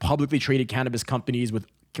industry, with publicly traded cannabis companies, with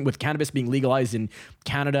cannabis being legalized in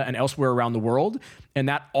Canada and elsewhere around the world. And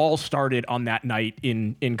that all started on that night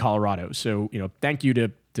in Colorado. So, thank you to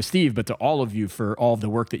Steve, but to all of you for all of the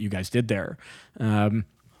work that you guys did there. Now,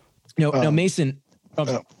 Mason,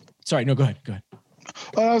 sorry, no, go ahead.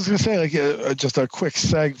 Well, I was going to say, just a quick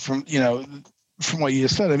seg from what you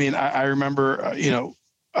just said. I mean, I remember,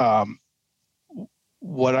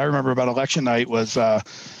 what I remember about election night was,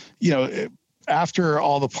 after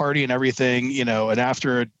all the party and everything, and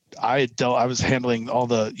after I was handling all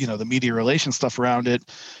the, the media relations stuff around it,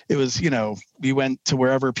 it was, we went to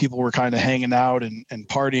wherever people were kind of hanging out and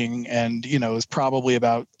partying, and, it was probably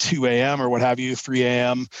about 2 a.m. or what have you, 3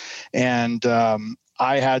 a.m. And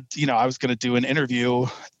I had, I was going to do an interview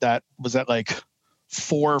that was at like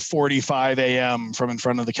 4:45 a.m. from in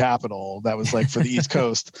front of the Capitol. That was like for the East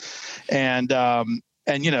Coast. And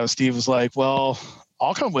Steve was like, well,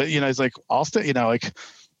 I'll come with, he's like, I'll stay,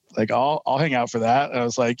 I'll hang out for that. And I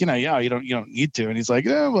was like, yeah, you don't need to. And he's like,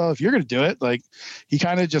 yeah, well, if you're going to do it, like, he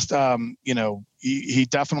kind of just, he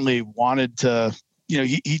definitely wanted to,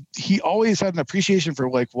 he always had an appreciation for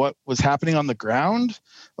like what was happening on the ground.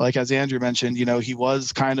 Like, as Andrew mentioned, he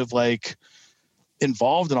was kind of like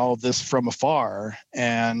involved in all of this from afar.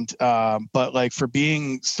 And, but like, for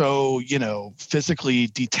being so, physically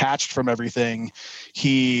detached from everything,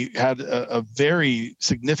 he had a very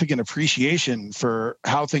significant appreciation for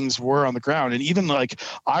how things were on the ground. And even like,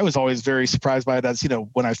 I was always very surprised by it as,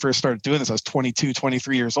 when I first started doing this, I was 22,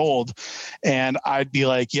 23 years old. And I'd be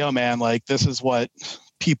like, yo, man, like, this is what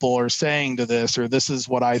people are saying to this, or this is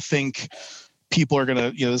what I think people are going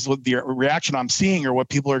to, this is what the reaction I'm seeing or what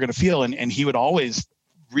people are going to feel. And he would always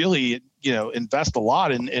really, invest a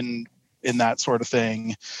lot in that sort of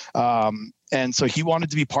thing. And so he wanted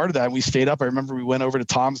to be part of that. And we stayed up. I remember we went over to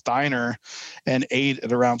Tom's Diner and ate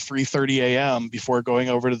at around 3:30 a.m. before going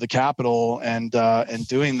over to the Capitol and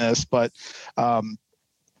doing this. But,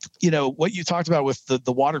 what you talked about with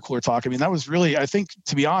the water cooler talk, I mean, that was really, I think,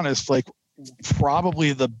 to be honest, like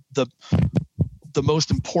probably the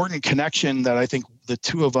most important connection that I think the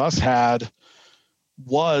two of us had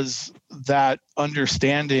was that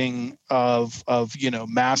understanding of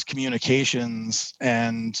mass communications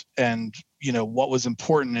and what was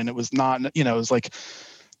important. And it was not, it was like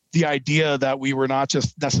the idea that we were not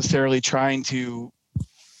just necessarily trying to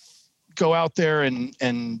go out there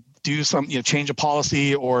and do some, change a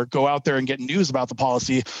policy or go out there and get news about the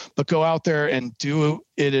policy, but go out there and do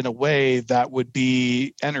it in a way that would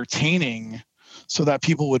be entertaining so that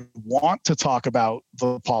people would want to talk about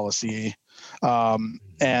the policy.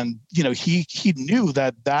 And, he knew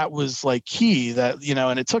that was like key, that,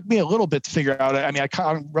 and it took me a little bit to figure out, I mean, I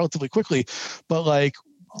caught on relatively quickly, but like,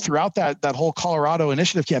 throughout that whole Colorado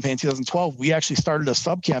initiative campaign in 2012, we actually started a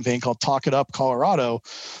sub campaign called Talk It Up Colorado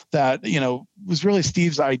that, was really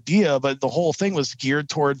Steve's idea, but the whole thing was geared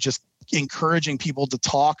toward just encouraging people to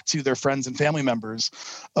talk to their friends and family members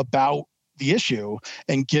about the issue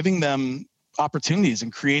and giving them opportunities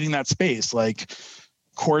and creating that space, like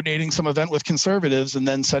coordinating some event with conservatives and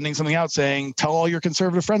then sending something out saying, tell all your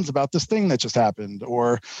conservative friends about this thing that just happened,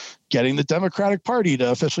 or getting the Democratic Party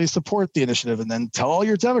to officially support the initiative and then tell all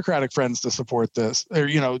your Democratic friends to support this, or,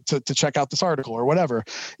 to check out this article or whatever.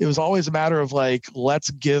 It was always a matter of like, let's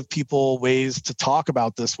give people ways to talk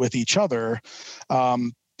about this with each other.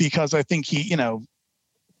 Because I think he,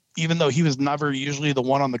 even though he was never usually the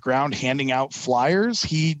one on the ground handing out flyers,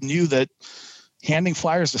 he knew that handing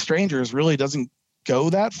flyers to strangers really doesn't go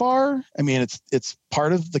that far. I mean, it's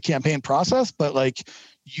part of the campaign process, but like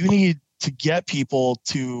you need to get people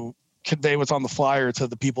to convey what's on the flyer to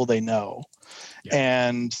the people they know.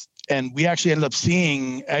 Yeah. And we actually ended up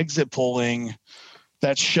seeing exit polling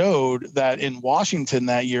that showed that in Washington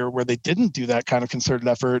that year, where they didn't do that kind of concerted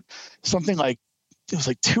effort, something like it was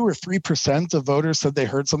like 2 or 3% of voters said they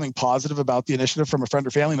heard something positive about the initiative from a friend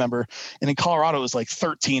or family member. And in Colorado, it was like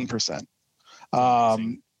 13%.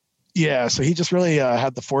 Yeah, so he just really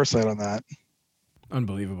had the foresight on that.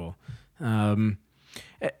 Unbelievable.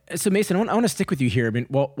 So Mason, I want to stick with you here. I mean,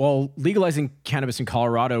 while legalizing cannabis in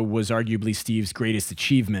Colorado was arguably Steve's greatest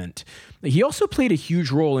achievement, he also played a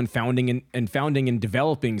huge role in founding and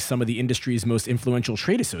developing some of the industry's most influential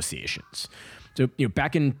trade associations. So,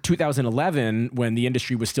 back in 2011, when the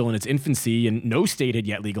industry was still in its infancy and no state had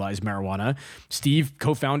yet legalized marijuana, Steve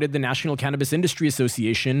co-founded the National Cannabis Industry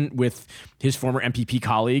Association with his former MPP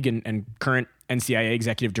colleague and current NCIA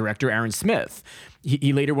executive director, Aaron Smith.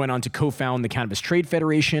 He later went on to co-found the Cannabis Trade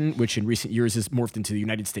Federation, which in recent years has morphed into the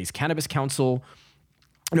United States Cannabis Council.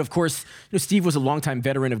 And of course, Steve was a longtime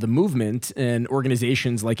veteran of the movement and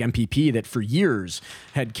organizations like MPP that for years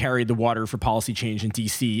had carried the water for policy change in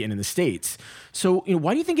DC and in the States. So,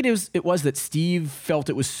 why do you think it was that Steve felt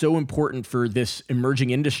it was so important for this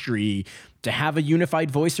emerging industry to have a unified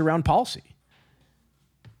voice around policy?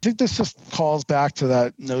 I think this just calls back to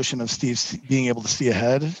that notion of Steve being able to see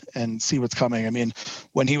ahead and see what's coming. I mean,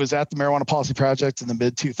 when he was at the Marijuana Policy Project in the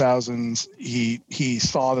mid-2000s, he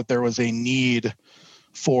saw that there was a need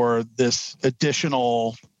for this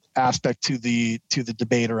additional aspect to the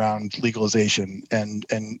debate around legalization, and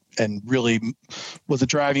really was a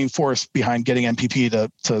driving force behind getting MPP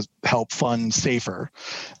to help fund SAFER.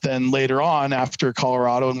 Then later on, after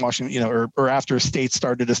Colorado and Washington, or after states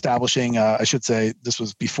started establishing, I should say this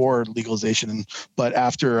was before legalization, but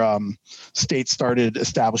after states started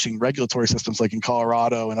establishing regulatory systems like in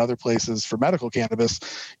Colorado and other places for medical cannabis,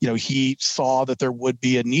 he saw that there would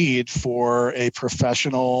be a need for a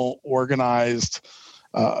professional, organized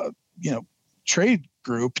trade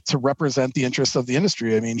group to represent the interests of the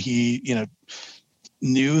industry. I mean, he,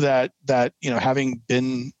 knew that having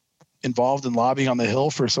been involved in lobbying on the Hill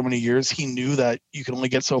for so many years, he knew that you can only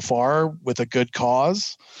get so far with a good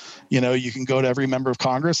cause. You can go to every member of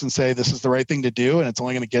Congress and say, this is the right thing to do, and it's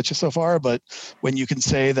only going to get you so far. But when you can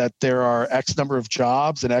say that there are X number of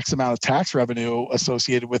jobs and X amount of tax revenue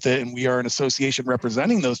associated with it, and we are an association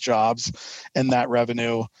representing those jobs and that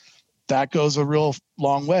revenue, that goes a real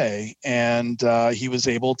long way. And he was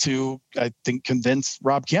able to, I think, convince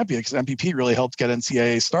Rob Campea, because MPP really helped get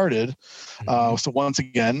NCAA started. So once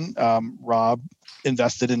again, Rob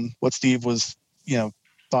invested in what Steve was,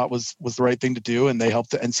 thought was the right thing to do, and they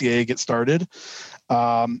helped the NCAA get started.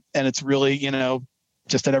 And it's really,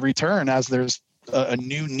 just at every turn, as there's a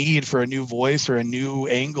new need for a new voice or a new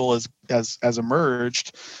angle has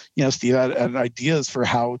emerged, Steve had ideas for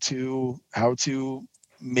how to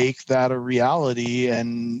make that a reality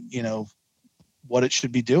and, what it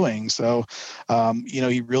should be doing. So,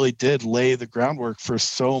 he really did lay the groundwork for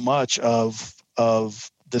so much of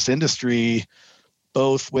this industry,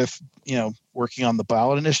 both with, working on the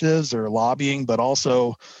ballot initiatives or lobbying, but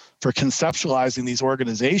also for conceptualizing these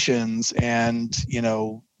organizations and,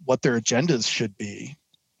 what their agendas should be.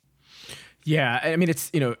 Yeah. I mean,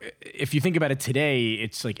 it's, if you think about it today,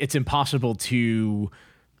 it's like, it's impossible to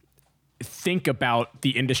think about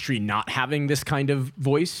the industry not having this kind of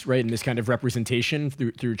voice, right, and this kind of representation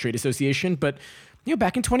through trade association. But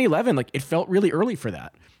back in 2011, like, it felt really early for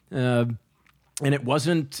that, and it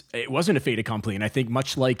wasn't a fait accompli. And I think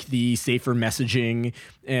much like the SAFER messaging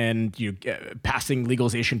and passing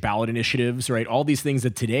legalization ballot initiatives, right, all these things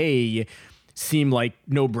that today seem like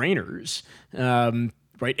no brainers.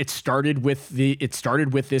 right? It started with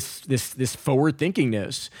this forward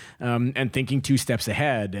thinkingness and thinking 2 steps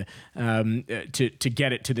ahead to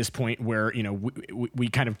get it to this point where we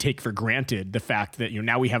kind of take for granted the fact that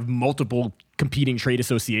now we have multiple competing trade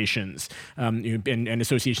associations and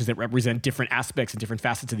associations that represent different aspects and different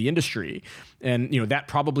facets of the industry. And that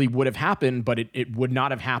probably would have happened, but it would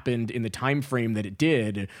not have happened in the time frame that it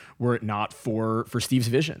did were it not for Steve's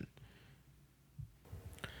vision.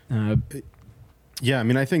 Yeah, I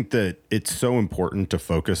mean, I think that it's so important to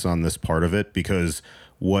focus on this part of it because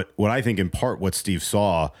what I think in part what Steve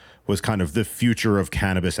saw was kind of the future of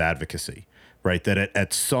cannabis advocacy, right? That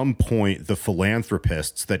at some point, the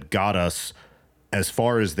philanthropists that got us as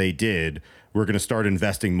far as they did, we're going to start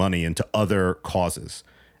investing money into other causes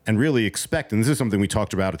and really expect, and this is something we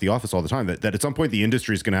talked about at the office all the time, that at some point the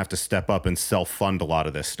industry is going to have to step up and self-fund a lot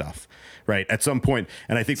of this stuff, right? At some point,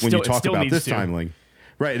 and I think when you talk about this timeline,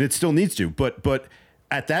 right, and it still needs to, but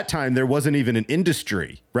at that time, there wasn't even an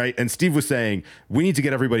industry, right? And Steve was saying, we need to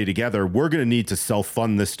get everybody together. We're going to need to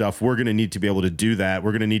self-fund this stuff. We're going to need to be able to do that.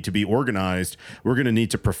 We're going to need to be organized. We're going to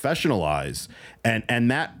need to professionalize.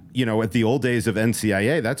 And that, at the old days of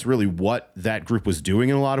NCIA, that's really what that group was doing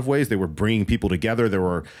in a lot of ways. They were bringing people together.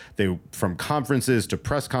 They from conferences to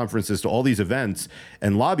press conferences to all these events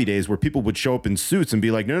and lobby days where people would show up in suits and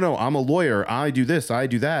be like, no, I'm a lawyer. I do this, I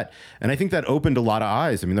do that. And I think that opened a lot of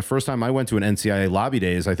eyes. I mean, the first time I went to an NCIA lobby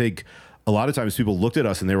days, I think a lot of times people looked at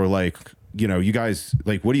us and they were like, you guys,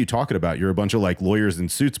 like, what are you talking about? You're a bunch of like lawyers in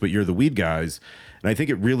suits, but you're the weed guys. And I think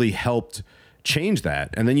it really helped change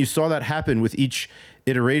that. And then you saw that happen with each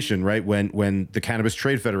iteration, right? When the Cannabis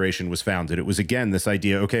Trade Federation was founded, it was again this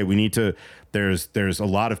idea, okay, we need to, there's a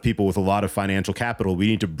lot of people with a lot of financial capital, we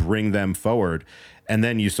need to bring them forward. And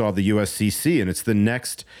then you saw the USCC, and it's the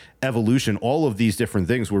next evolution. All of these different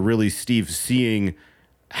things were really Steve seeing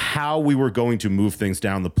how we were going to move things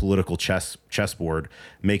down the political chessboard,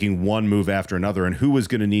 making one move after another, and who was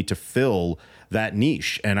going to need to fill that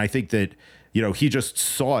niche. And I think that, he just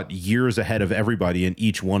saw it years ahead of everybody in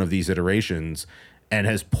each one of these iterations and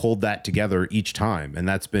has pulled that together each time. And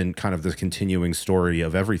that's been kind of the continuing story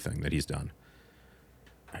of everything that he's done.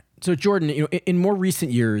 So Jordan, in more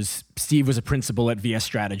recent years, Steve was a principal at VS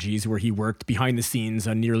Strategies, where he worked behind the scenes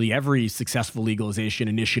on nearly every successful legalization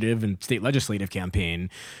initiative and state legislative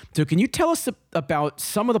campaign. So can you tell us about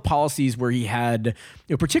some of the policies where he had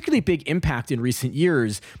particularly big impact in recent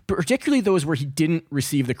years, particularly those where he didn't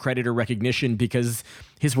receive the credit or recognition because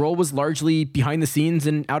his role was largely behind the scenes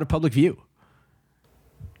and out of public view?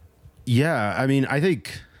 Yeah, I mean, I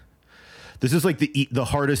think this is like the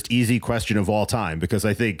hardest easy question of all time, because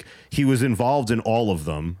I think he was involved in all of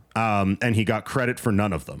them, and he got credit for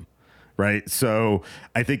none of them, right? So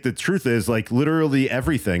I think the truth is, like, literally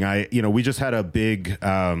everything. We just had a big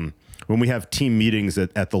when we have team meetings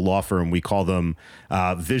at the law firm, we call them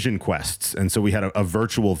vision quests, and so we had a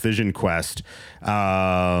virtual vision quest,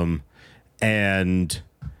 and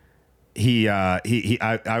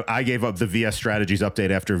I gave up the VS Strategies update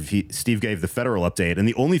after Steve gave the federal update. And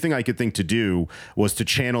the only thing I could think to do was to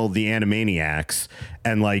channel the Animaniacs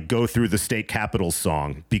and like go through the state capitals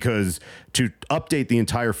song, because to update the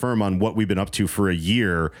entire firm on what we've been up to for a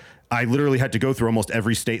year, I literally had to go through almost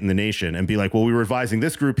every state in the nation and be like, well, we were advising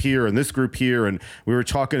this group here and this group here, and we were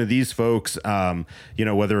talking to these folks,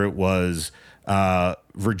 whether it was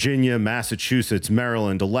Virginia, Massachusetts,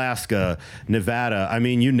 Maryland, Alaska, Nevada. I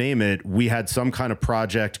mean, you name it, we had some kind of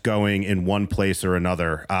project going in one place or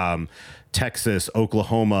another. Texas,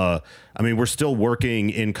 Oklahoma. I mean, we're still working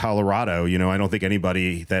in Colorado. I don't think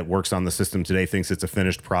anybody that works on the system today thinks it's a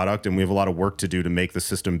finished product, and we have a lot of work to do to make the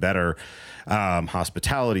system better.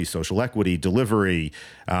 Hospitality, social equity, delivery,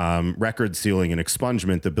 record sealing and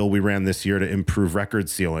expungement, the bill we ran this year to improve record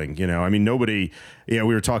sealing. I mean, nobody, we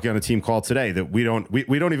were talking on a team call today that we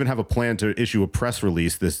don't even have a plan to issue a press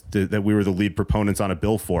release that we were the lead proponents on a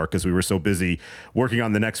bill for, because we were so busy working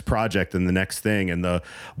on the next project and the next thing, and the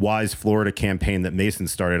Wise Florida campaign that Mason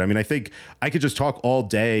started. I mean, I think I could just talk all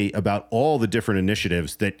day about all the different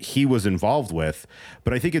initiatives that he was involved with.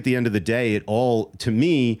 But I think at the end of the day, it all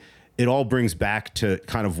brings back to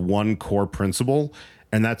kind of one core principle.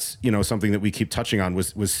 And that's, something that we keep touching on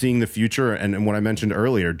was seeing the future. And what I mentioned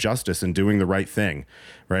earlier, justice and doing the right thing,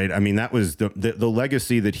 right? I mean, that was the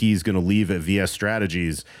legacy that he's going to leave at VS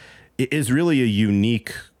Strategies. It is really a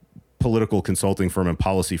unique political consulting firm and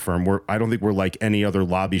policy firm. I don't think we're like any other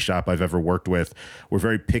lobby shop I've ever worked with. We're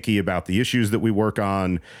very picky about the issues that we work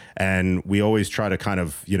on, and we always try to kind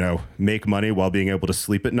of, make money while being able to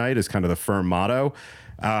sleep at night is kind of the firm motto.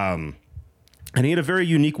 And he had a very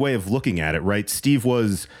unique way of looking at it, right? Steve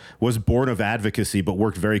was born of advocacy, but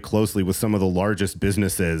worked very closely with some of the largest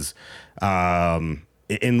businesses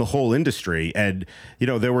in the whole industry. And, you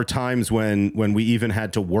know, there were times when we even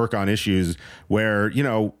had to work on issues where, you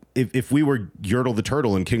know, if we were Yertle the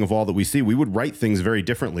Turtle and King of All That We See, we would write things very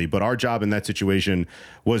differently. But our job in that situation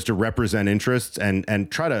was to represent interests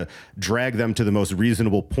and try to drag them to the most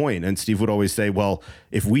reasonable point. And Steve would always say, well,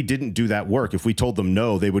 if we didn't do that work, if we told them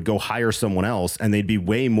no, they would go hire someone else and they'd be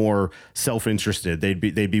way more self-interested. They'd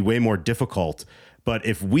be way more difficult. But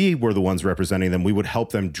if we were the ones representing them, we would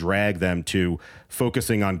help them, drag them to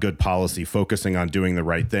focusing on good policy, focusing on doing the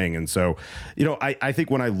right thing. And so, you know, I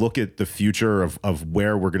think when I look at the future of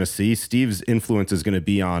where we're going to see, Steve's influence is going to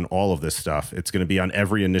be on all of this stuff. It's going to be on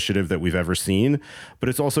every initiative that we've ever seen, but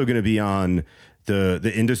it's also going to be on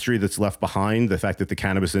the industry that's left behind, the fact that the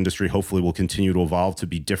cannabis industry hopefully will continue to evolve to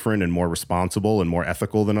be different and more responsible and more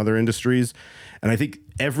ethical than other industries. And I think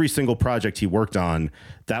every single project he worked on,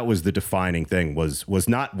 that was the defining thing, was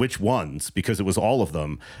not which ones, because it was all of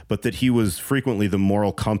them, but that he was frequently the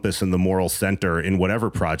moral compass and the moral center in whatever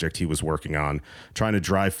project he was working on, trying to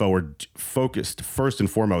drive forward, focused first and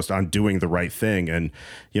foremost on doing the right thing. And,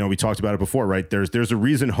 you know, we talked about it before, right? There's a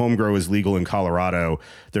reason home grow is legal in Colorado.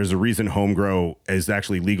 There's a reason home grow is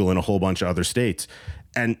actually legal in a whole bunch of other states.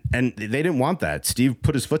 And they didn't want that. Steve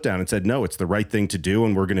put his foot down and said, no, it's the right thing to do,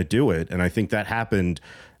 and we're going to do it. And I think that happened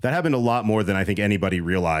a lot more than I think anybody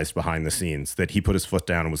realized behind the scenes, that he put his foot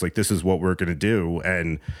down and was like, this is what we're going to do.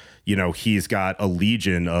 And, you know, he's got a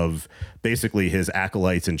legion of basically his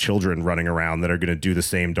acolytes and children running around that are going to do the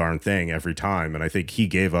same darn thing every time. And I think he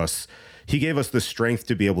gave us the strength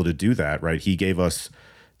to be able to do that, right? He gave us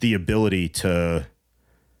the ability to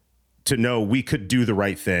know we could do the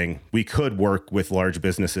right thing. We could work with large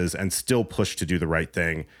businesses and still push to do the right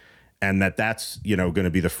thing. And that's, you know, going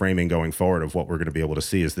to be the framing going forward of what we're going to be able to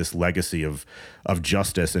see, is this legacy of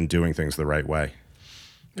justice and doing things the right way.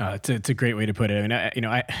 It's a great way to put it. I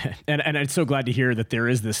mean, and I'm so glad to hear that there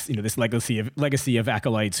is this, you know, this legacy of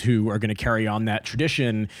acolytes who are going to carry on that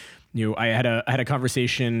tradition. You know, I had a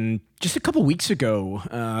conversation just a couple weeks ago,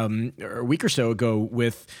 or a week or so ago,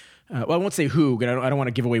 with well, I won't say who, but I don't want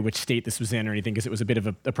to give away which state this was in or anything, because it was a bit of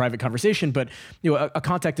a private conversation. But, you know, a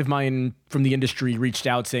contact of mine from the industry reached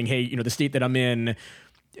out saying, hey, you know, the state that I'm in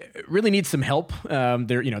really needs some help.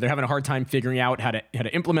 They're having a hard time figuring out how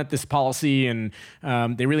to implement this policy, and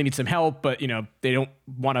they really need some help, but, you know, they don't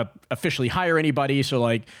want to officially hire anybody. So,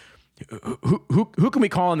 like, who can we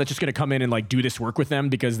call in that's just going to come in and, like, do this work with them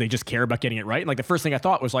because they just care about getting it right? And, like, the first thing I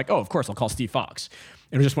thought was, like, oh, of course, I'll call Steve Fox.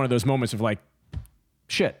 It was just one of those moments of, like,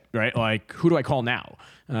 shit, right? Like, who do I call now?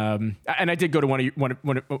 And I did go to one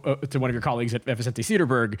of your colleagues at Vicente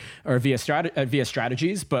Cederberg, or via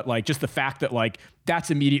Strategies, but, like, just the fact that, like,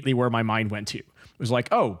 that's immediately where my mind went to. It was like,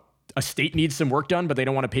 oh, a state needs some work done, but they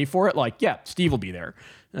don't want to pay for it. Like, yeah, Steve will be there.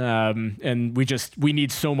 And we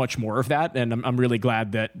need so much more of that. And I'm really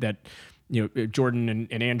glad that you know, Jordan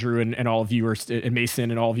and Andrew and all of you and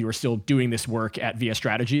Mason and all of you are still doing this work at Via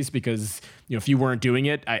Strategies, because, you know, if you weren't doing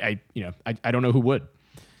it, I don't know who would.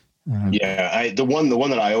 Yeah, the one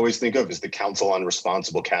that I always think of is the Council on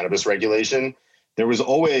Responsible Cannabis Regulation. There was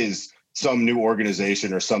always some new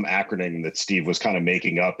organization or some acronym that Steve was kind of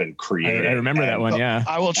making up and creating. I remember that one, yeah.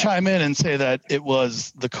 I will chime in and say that it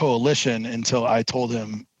was the coalition until I told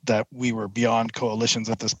him that we were beyond coalitions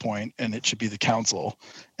at this point and it should be the council.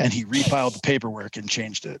 And he refiled the paperwork and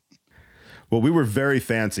changed it. Well, we were very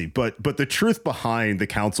fancy, but the truth behind the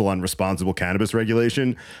Council on Responsible Cannabis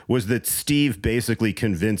Regulation was that Steve basically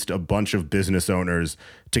convinced a bunch of business owners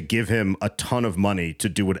to give him a ton of money to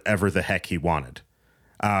do whatever the heck he wanted.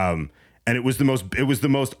 And it was the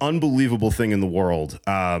most unbelievable thing in the world.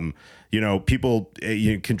 You know, people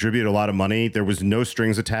contribute a lot of money. There was no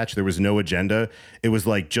strings attached. There was no agenda. It was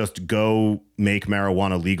like, just go make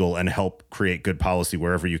marijuana legal and help create good policy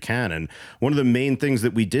wherever you can. And one of the main things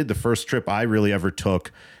that we did, the first trip I really ever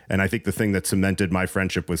took, and I think the thing that cemented my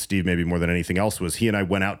friendship with Steve maybe more than anything else, was he and I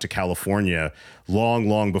went out to California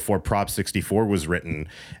long before Prop 64 was written,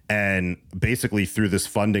 and basically through this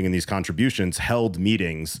funding and these contributions held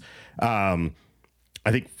meetings. I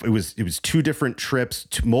think it was 2 different trips,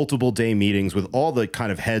 multiple day meetings with all the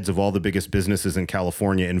kind of heads of all the biggest businesses in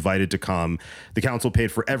California invited to come. The council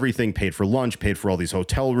paid for everything, paid for lunch, paid for all these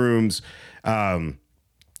hotel rooms.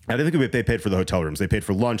 I don't think they paid for the hotel rooms. They paid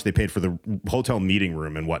for lunch. They paid for the hotel meeting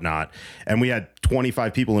room and whatnot. And we had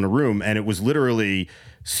 25 people in a room, and it was literally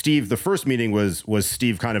Steve, the first meeting was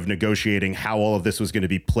Steve kind of negotiating how all of this was going to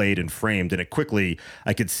be played and framed. And it quickly,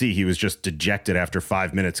 I could see he was just dejected after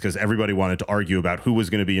 5 minutes because everybody wanted to argue about who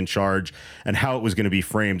was going to be in charge and how it was going to be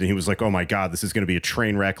framed. And he was like, oh my God, this is going to be a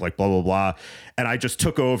train wreck, like blah, blah, blah. And I just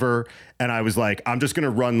took over and I was like, I'm just going to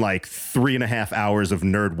run like 3.5 hours of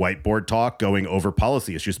nerd whiteboard talk going over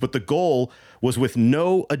policy issues. But the goal was, with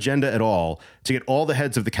no agenda at all, to get all the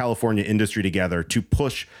heads of the California industry together to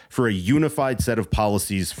push for a unified set of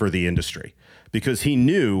policies for the industry. Because he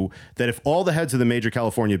knew that if all the heads of the major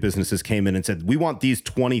California businesses came in and said, we want these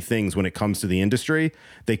 20 things when it comes to the industry,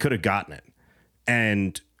 they could have gotten it.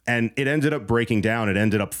 And it ended up breaking down. It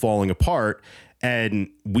ended up falling apart. And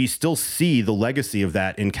we still see the legacy of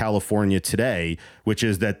that in California today, which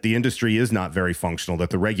is that the industry is not very functional, that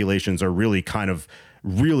the regulations are really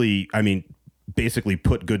basically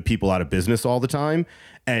put good people out of business all the time.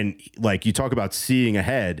 And like you talk about seeing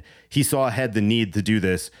ahead, he saw ahead the need to do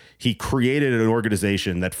this. He created an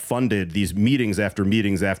organization that funded these meetings after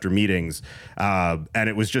meetings after meetings. And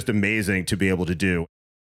it was just amazing to be able to do.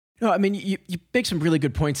 No, I mean, you make some really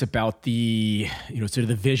good points about the, sort of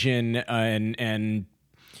the vision and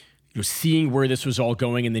seeing where this was all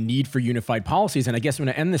going and the need for unified policies. And I guess I'm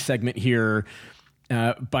going to end this segment here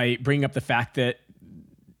by bringing up the fact that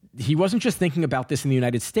he wasn't just thinking about this in the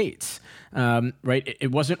United States, right?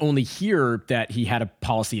 It wasn't only here that he had a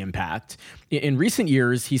policy impact. In recent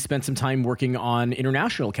years, he spent some time working on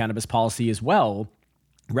international cannabis policy as well,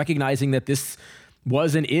 recognizing that this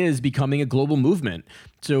was and is becoming a global movement.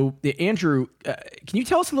 So, Andrew, can you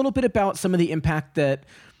tell us a little bit about some of the impact that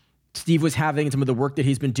Steve was having and some of the work that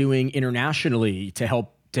he's been doing internationally to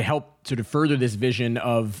help sort of further this vision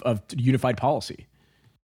of unified policy?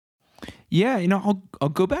 Yeah, I'll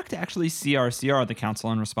go back to actually CRCR, the Council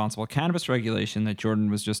on Responsible Cannabis Regulation that Jordan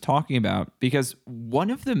was just talking about, because one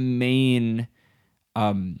of the main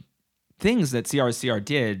things that CRCR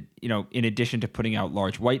did, in addition to putting out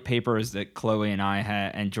large white papers that Chloe and I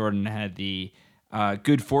had, and Jordan had the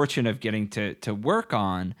good fortune of getting to work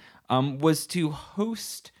on, was to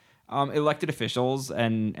host elected officials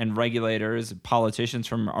and regulators, politicians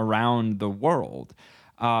from around the world.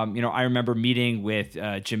 I remember meeting with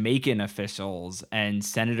Jamaican officials and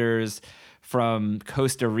senators from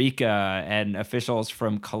Costa Rica and officials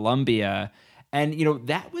from Colombia. And,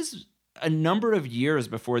 that was a number of years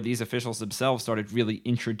before these officials themselves started really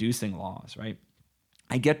introducing laws, right?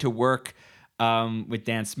 I get to work with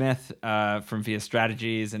Dan Smith from Via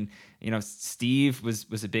Strategies. And, Steve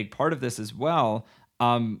was a big part of this as well.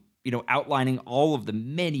 Outlining all of the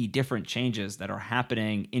many different changes that are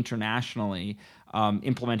happening internationally,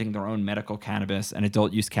 implementing their own medical cannabis and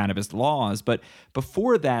adult use cannabis laws. But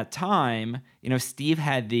before that time, Steve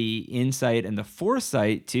had the insight and the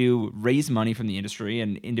foresight to raise money from the industry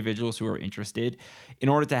and individuals who are interested in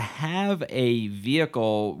order to have a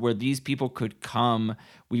vehicle where these people could come.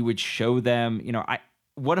 We would show them,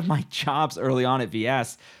 one of my jobs early on at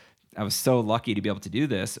VS, I was so lucky to be able to do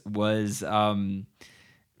this, was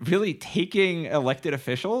really taking elected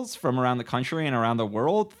officials from around the country and around the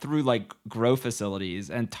world through like grow facilities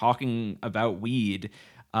and talking about weed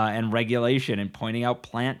and regulation and pointing out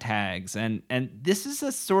plant tags. And this is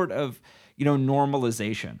a sort of,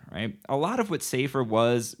 normalization, right? A lot of what SAFER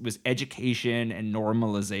was education and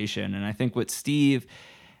normalization. And I think what Steve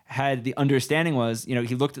had the understanding was,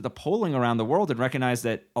 he looked at the polling around the world and recognized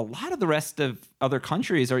that a lot of the rest of other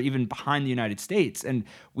countries are even behind the United States. And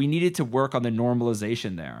we needed to work on the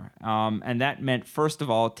normalization there. And that meant, first of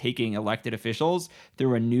all, taking elected officials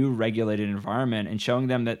through a new regulated environment and showing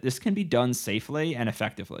them that this can be done safely and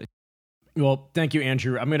effectively. Well, thank you,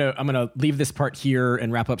 Andrew. I'm gonna leave this part here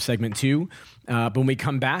and wrap up segment 2. But when we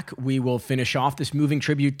come back, we will finish off this moving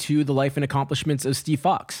tribute to the life and accomplishments of Steve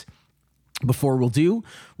Fox. Before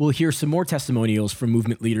we'll hear some more testimonials from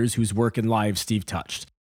movement leaders whose work and lives Steve touched.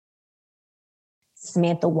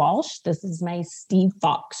 Samantha Walsh, this is my Steve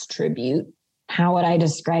Fox tribute. How would I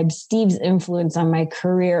describe Steve's influence on my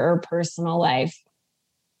career or personal life?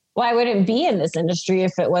 Well, I wouldn't be in this industry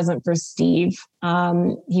if it wasn't for Steve.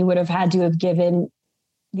 He would have had to have given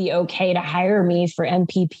the okay to hire me for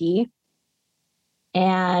MPP.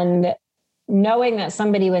 And knowing that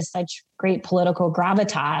somebody with such great political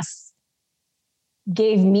gravitas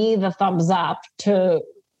gave me the thumbs up to,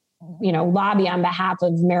 lobby on behalf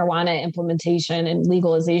of marijuana implementation and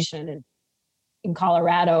legalization in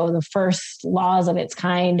Colorado, the first laws of its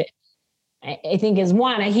kind, I think is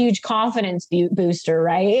one, a huge confidence booster,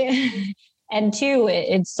 right? And two,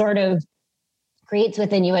 it sort of creates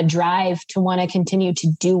within you a drive to want to continue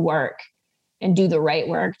to do work and do the right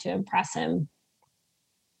work to impress him.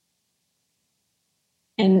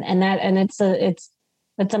 And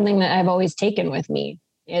That's something that I've always taken with me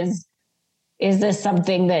is this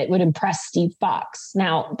something that would impress Steve Fox?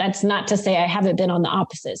 Now, that's not to say I haven't been on the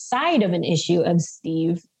opposite side of an issue of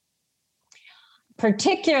Steve,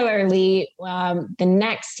 particularly the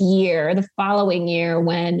next year, the following year,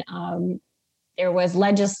 when there was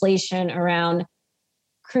legislation around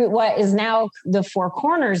what is now the Four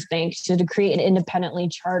Corners Bank to create an independently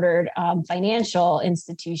chartered financial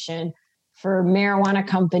institution for marijuana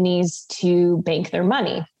companies to bank their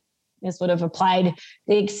money. This would have applied.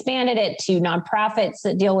 They expanded it to nonprofits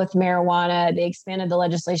that deal with marijuana. They expanded the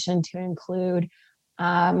legislation to include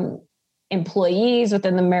employees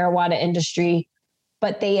within the marijuana industry,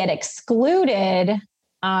 but they had excluded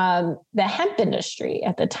the hemp industry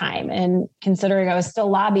at the time. And considering I was still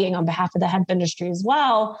lobbying on behalf of the hemp industry as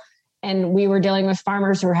well, and we were dealing with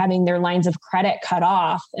farmers who were having their lines of credit cut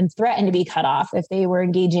off and threatened to be cut off if they were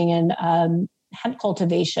engaging in hemp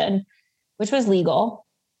cultivation, which was legal.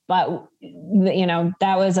 But,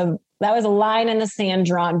 that was a line in the sand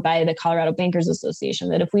drawn by the Colorado Bankers Association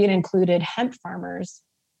that if we had included hemp farmers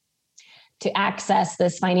to access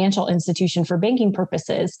this financial institution for banking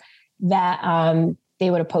purposes, that they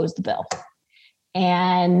would oppose the bill.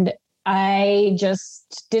 And I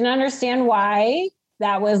just didn't understand why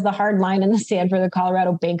that was the hard line in the sand for the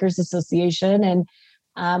Colorado Bankers Association. And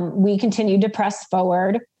we continued to press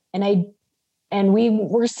forward. And we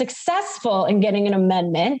were successful in getting an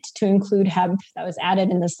amendment to include hemp that was added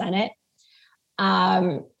in the Senate.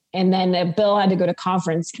 And then the bill had to go to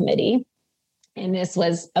conference committee. And this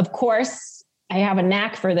was, of course, I have a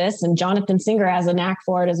knack for this, and Jonathan Singer has a knack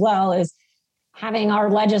for it as well, is having our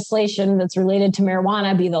legislation that's related to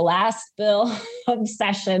marijuana be the last bill of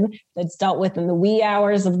session that's dealt with in the wee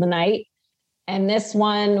hours of the night. And this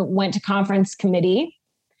one went to conference committee.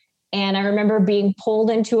 And I remember being pulled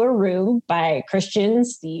into a room by Christian and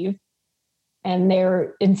Steve,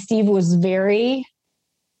 and Steve was very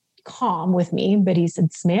calm with me, but he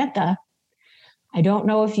said, "Samantha, I don't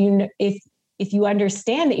know if you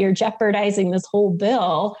understand that you're jeopardizing this whole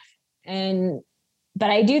bill." But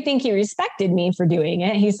I do think he respected me for doing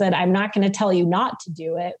it. He said, "I'm not going to tell you not to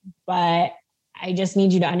do it, but I just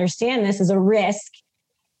need you to understand this is a risk."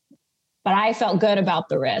 But I felt good about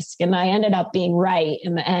the risk. And I ended up being right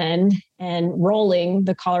in the end and rolling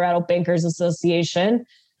the Colorado Bankers Association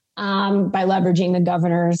by leveraging the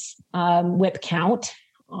governor's whip count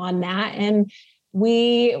on that. And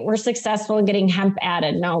we were successful in getting hemp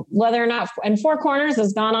added. Now, whether or not, and Four Corners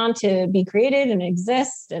has gone on to be created and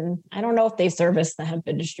exist. And I don't know if they service the hemp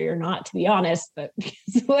industry or not, to be honest, but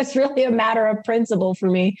it was really a matter of principle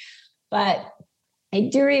for me. But I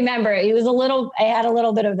do remember I had a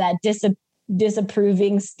little bit of that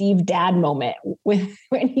disapproving Steve dad moment when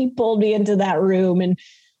he pulled me into that room and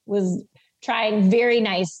was trying very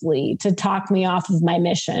nicely to talk me off of my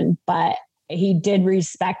mission. But he did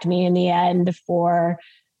respect me in the end for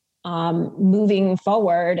moving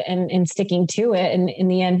forward and sticking to it, and in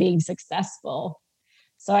the end being successful.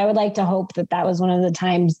 So I would like to hope that was one of the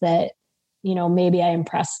times that, maybe I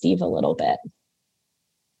impressed Steve a little bit.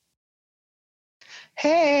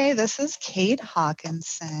 Hey, this is Kate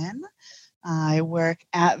Hawkinson. I work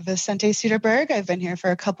at Vicente Cedarburg. I've been here for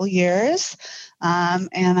a couple years, and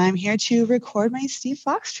I'm here to record my Steve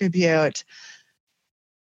Fox tribute.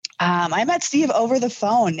 I met Steve over the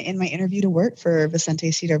phone in my interview to work for Vicente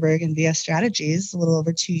Cedarburg and VS Strategies a little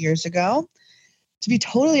over 2 years ago. To be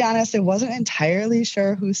totally honest, I wasn't entirely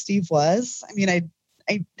sure who Steve was. I mean,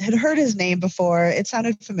 I had heard his name before. It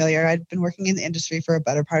sounded familiar. I'd been working in the industry for a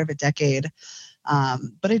better part of a decade.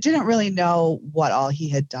 But I didn't really know what all he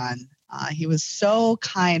had done. He was so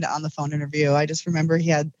kind on the phone interview. I just remember he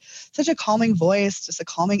had such a calming voice, just a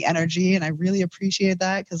calming energy. And I really appreciated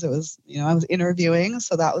that because it was, I was interviewing.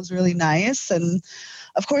 So that was really nice. And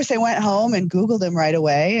of course, I went home and Googled him right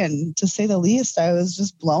away. And to say the least, I was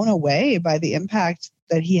just blown away by the impact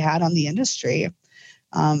that he had on the industry.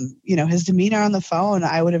 His demeanor on the phone,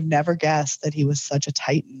 I would have never guessed that he was such a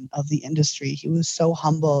titan of the industry. He was so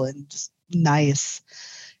humble and just nice.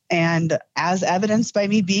 And as evidenced by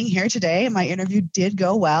me being here today, my interview did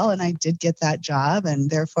go well and I did get that job, and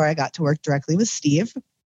therefore I got to work directly with Steve.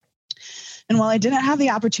 And while I didn't have the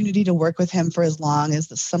opportunity to work with him for as long as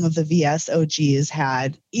some of the VS OGs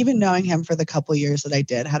had, even knowing him for the couple years that I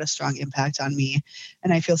did had a strong impact on me.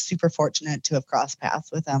 And I feel super fortunate to have crossed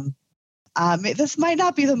paths with him. This might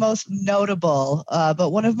not be the most notable,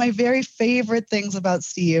 but one of my very favorite things about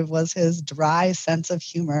Steve was his dry sense of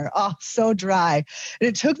humor. Oh, so dry. And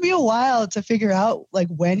it took me a while to figure out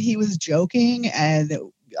when he was joking.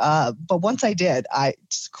 But once I did, it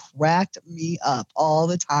just cracked me up all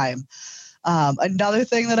the time. Another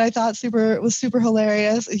thing that I thought was super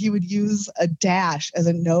hilarious, he would use a dash as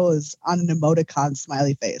a nose on an emoticon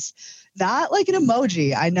smiley face. Not like an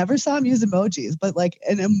emoji. I never saw him use emojis, but like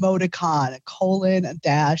an emoticon, a colon, a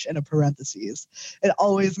dash, and a parentheses. It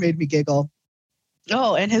always made me giggle.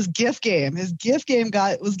 Oh, and his GIF game. His GIF game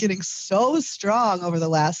was getting so strong over the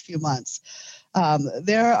last few months.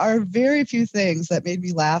 There are very few things that made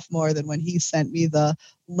me laugh more than when he sent me the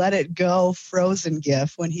Let It Go Frozen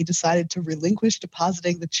GIF when he decided to relinquish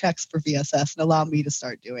depositing the checks for VSS and allow me to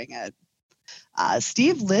start doing it.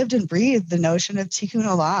 Steve lived and breathed the notion of tikkun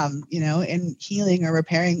olam, in healing or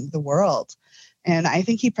repairing the world. And I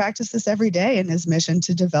think he practiced this every day in his mission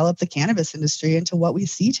to develop the cannabis industry into what we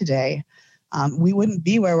see today. We wouldn't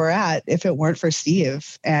be where we're at if it weren't for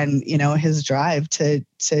Steve and, his drive to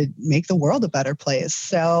make the world a better place.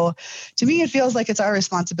 So to me, it feels like it's our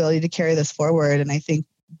responsibility to carry this forward. And I think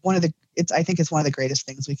it's one of the greatest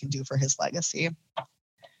things we can do for his legacy.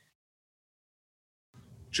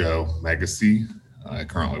 Joe Megacy. I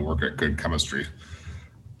currently work at Good Chemistry.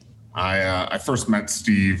 I first met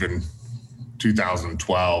Steve in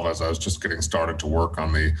 2012 as I was just getting started to work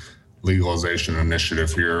on the legalization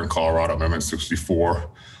initiative here in Colorado, Amendment 64.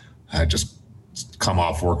 I had just come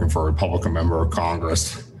off working for a Republican member of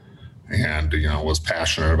Congress and, was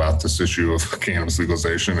passionate about this issue of cannabis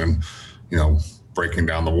legalization and, breaking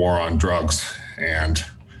down the war on drugs. And,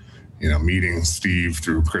 meeting Steve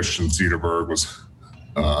through Christian Cederberg was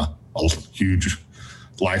a huge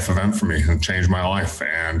life event for me and changed my life.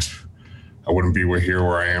 And I wouldn't be here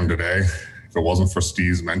where I am today if it wasn't for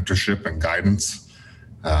Steve's mentorship and guidance.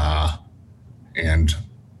 And,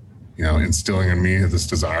 instilling in me this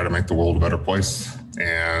desire to make the world a better place.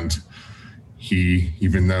 And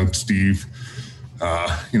even though Steve,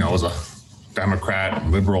 was a Democrat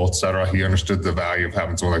and liberal, et cetera, he understood the value of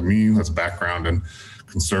having someone like me who has a background in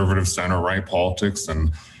conservative center-right politics.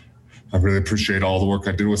 And I really appreciate all the work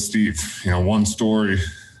I did with Steve. One story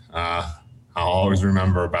I'll always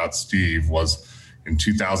remember about Steve was in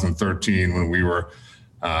 2013 when we were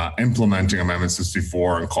implementing Amendment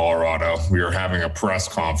 64 in Colorado. We were having a press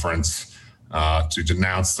conference to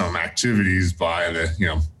denounce some activities by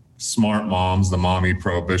the smart moms, the mommy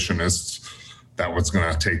prohibitionists, that was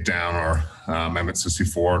going to take down our Amendment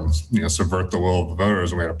 64 and subvert the will of the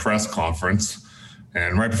voters. And we had a press conference,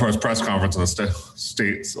 and right before this press conference in the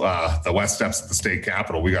west steps of the state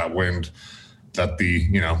capitol, we got wind that the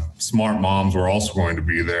smart moms were also going to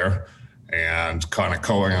be there and kind of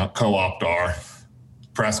co-opt our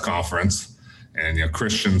press conference. And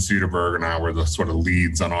Christian Cederberg and I were the sort of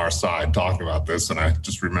leads on our side talking about this. And I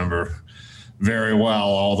just remember very well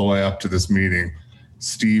all the way up to this meeting,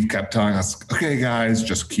 Steve kept telling us, okay, guys,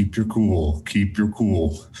 just keep your cool.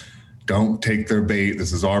 Don't take their bait.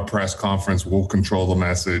 This is our press conference. We'll control the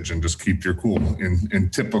message and just keep your cool. In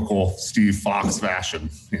typical Steve Fox fashion,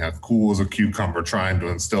 cool as a cucumber, trying to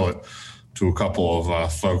instill it to a couple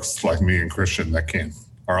of folks like me and Christian that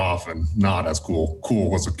are often not as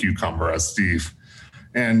cool as a cucumber as Steve.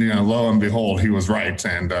 And, lo and behold, he was right.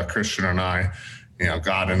 And Christian and I,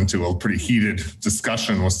 got into a pretty heated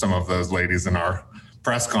discussion with some of those ladies in our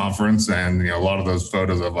press conference. And, a lot of those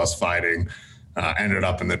photos of us fighting ended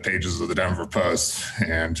up in the pages of the Denver Post.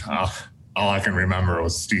 And all I can remember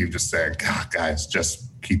was Steve just saying, God, guys, just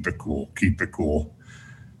keep it cool.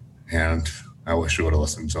 And I wish you would have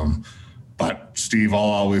listened to him. But Steve, I'll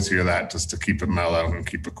always hear that, just to keep it mellow and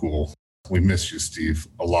keep it cool. We miss you, Steve,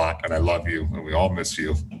 a lot, and I love you, and we all miss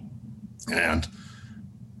you. And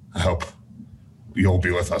I hope you'll be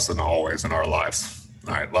with us always in our lives.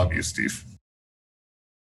 All right, love you, Steve.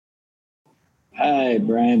 Hi,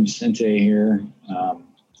 Brian Vicente here.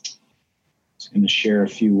 Just going to share a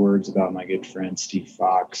few words about my good friend, Steve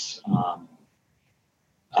Fox.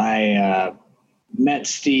 I met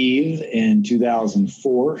Steve in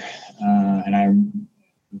 2004, and I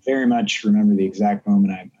very much remember the exact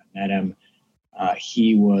moment I met him.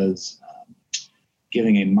 He was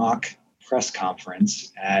giving a mock press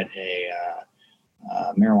conference at a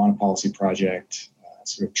marijuana policy project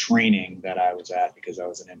sort of training that I was at because I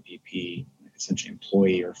was an MPP, essentially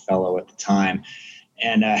employee or fellow at the time.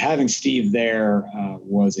 And having Steve there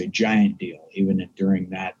was a giant deal. Even during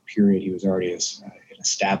that period, he was already an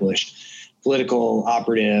established political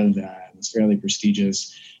operative. It was fairly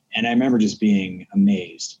prestigious. And I remember just being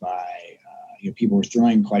amazed by, people were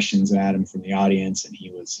throwing questions at him from the audience, and he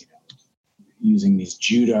was, using these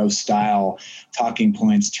judo style talking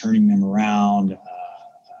points, turning them around,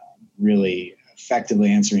 really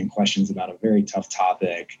effectively answering questions about a very tough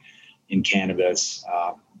topic in cannabis.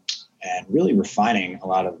 and really refining a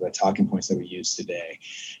lot of the talking points that we use today.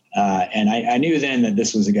 And I knew then that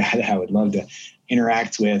this was a guy that I would love to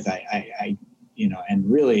interact with. I and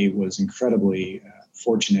really was incredibly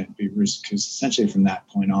fortunate because essentially from that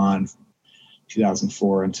point on,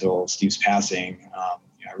 2004 until Steve's passing,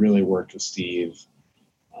 I really worked with Steve,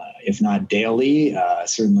 if not daily,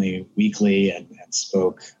 certainly weekly, and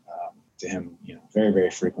spoke to him, very, very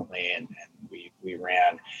frequently. And we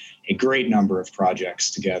ran a great number of projects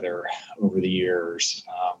together over the years.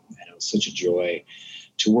 And it was such a joy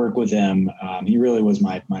to work with him. He really was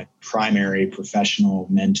my primary professional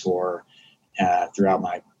mentor throughout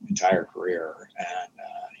my entire career. And,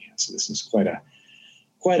 so this is quite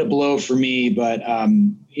a blow for me, but,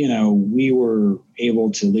 we were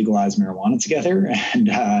able to legalize marijuana together. And,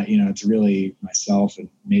 it's really myself and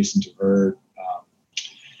Mason DeVert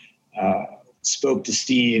spoke to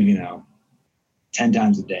Steve, 10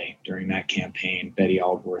 times a day during that campaign. Betty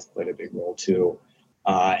Aldworth played a big role too.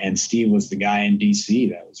 And Steve was the guy in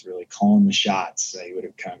DC that was really calling the shots. He would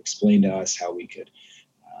have kind of explained to us how we could,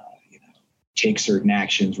 take certain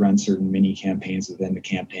actions, run certain mini campaigns within the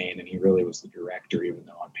campaign. And he really was the director, even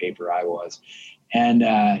though on paper I was. And,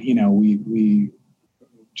 we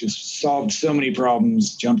just solved so many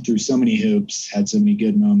problems, jumped through so many hoops, had so many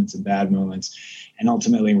good moments and bad moments, and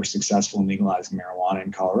ultimately were successful in legalizing marijuana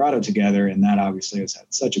in Colorado together. And that obviously has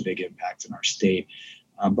had such a big impact in our state,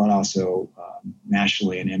 but also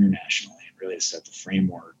nationally and internationally. It really has set the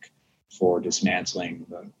framework for dismantling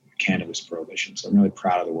the cannabis prohibition. So I'm really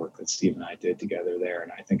proud of the work that Steve and I did together there.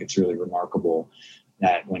 And I think it's really remarkable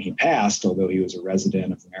that when he passed, although he was a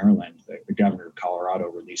resident of Maryland, the governor of Colorado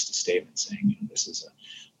released a statement saying, this is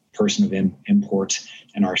a person of import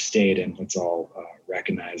in our state, and let's all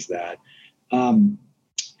recognize that.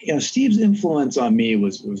 Steve's influence on me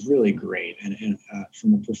was really great. And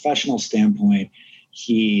from a professional standpoint,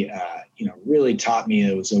 he, really taught me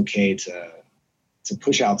it was okay to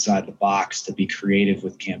push outside the box, to be creative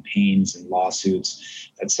with campaigns and lawsuits,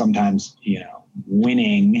 that sometimes,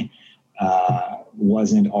 winning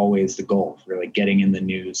wasn't always the goal. Really getting in the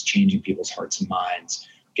news, changing people's hearts and minds,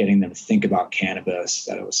 getting them to think about cannabis,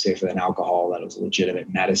 that it was safer than alcohol, that it was a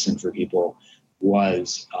legitimate medicine for people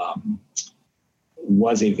was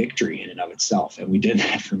a victory in and of itself. And we did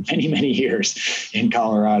that for many, many years in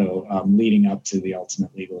Colorado, leading up to the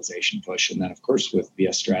ultimate legalization push. And then, of course, with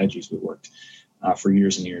BS Strategies, we worked for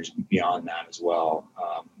years and years beyond that as well.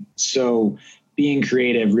 So being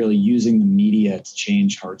creative, really using the media to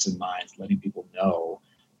change hearts and minds, letting people know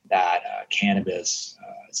that cannabis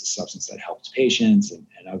is a substance that helps patients and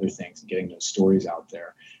other things, and getting those stories out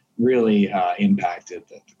there really impacted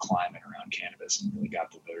the climate around cannabis and really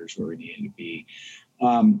got the voters where we needed to be.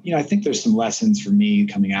 I think there's some lessons for me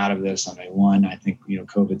coming out of this. One, I think,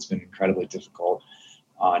 COVID's been incredibly difficult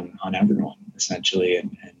on everyone, essentially.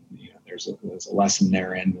 And there's a lesson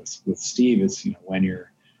therein with Steve is, when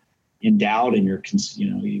you're in doubt and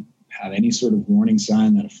you have any sort of warning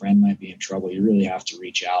sign that a friend might be in trouble, you really have to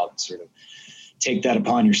reach out and sort of take that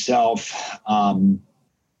upon yourself.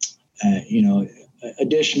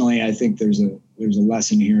 Additionally, I think there's a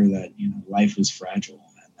lesson here that, life is fragile,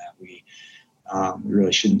 and that we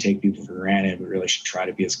really shouldn't take people for granted. We really should try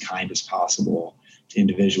to be as kind as possible to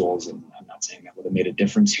individuals. And I'm not saying that would have made a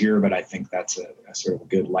difference here, but I think that's a sort of a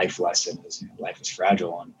good life lesson is, life is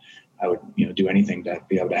fragile. And I would, do anything to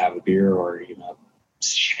be able to have a beer or,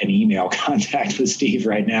 an email contact with Steve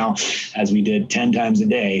right now, as we did 10 times a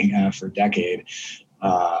day for a decade.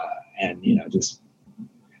 And, just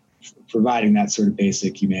providing that sort of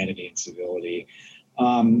basic humanity and civility.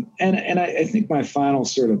 And I think my final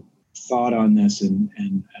sort of thought on this, and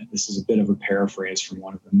this is a bit of a paraphrase from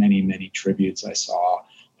one of the many, many tributes I saw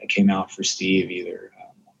that came out for Steve, either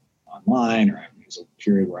online, or it was a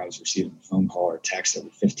period where I was receiving a phone call or text every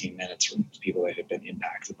 15 minutes from people that had been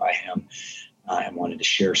impacted by him and wanted to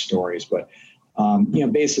share stories. But,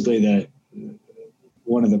 basically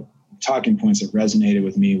one of the talking points that resonated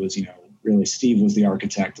with me was, really Steve was the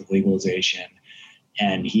architect of legalization.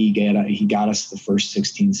 And he got us the first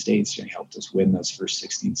 16 states, and he helped us win those first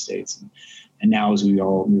 16 states. And now, as we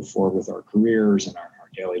all move forward with our careers and our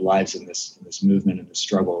daily lives in this movement and this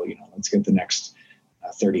struggle, let's get the next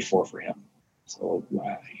 34 for him. So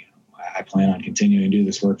I plan on continuing to do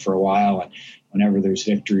this work for a while. And whenever there's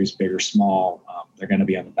victories, big or small, they're going to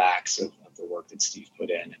be on the backs of the work that Steve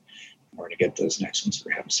put in. And we're going to get those next ones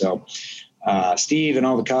for him. So Steve and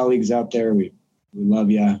all the colleagues out there, we love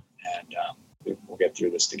you. And we'll get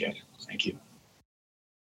through this together. Thank you.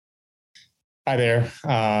 Hi there.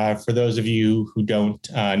 For those of you who don't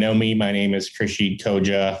know me, my name is Krishid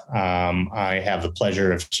Koja. I have the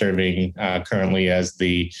pleasure of serving currently as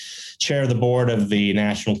the chair of the board of the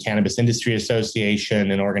National Cannabis Industry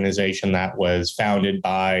Association, an organization that was founded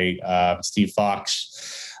by Steve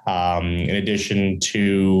Fox. In addition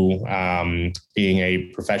to being a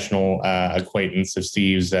professional acquaintance of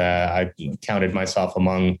Steve's, I counted myself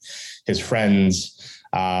among his friends.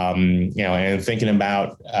 And thinking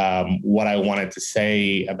about what I wanted to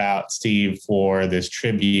say about Steve for this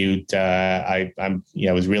tribute, I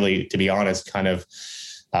was really, to be honest, kind of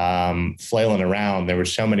flailing around. There were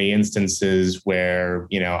so many instances where,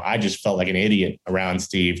 I just felt like an idiot around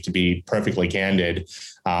Steve, to be perfectly candid.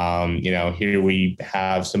 Here we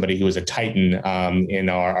have somebody who is a titan in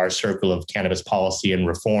our circle of cannabis policy and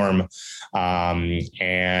reform. I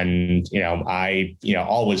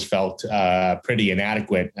always felt pretty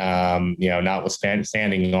inadequate,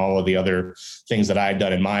 notwithstanding all of the other things that I'd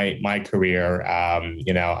done in my career.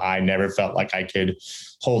 I never felt like I could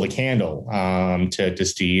hold a candle to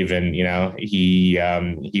Steve, and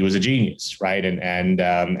he was a genius, right? And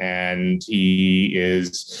he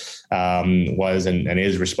was and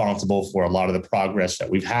is responsible for a lot of the progress that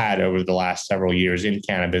we've had over the last several years in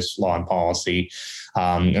cannabis law and policy.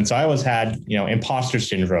 And so I always had, imposter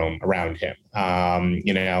syndrome around him,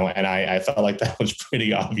 and I felt like that was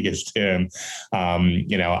pretty obvious to him.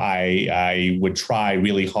 I would try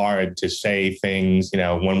really hard to say things,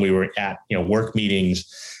 when we were at, work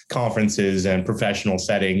meetings, conferences and professional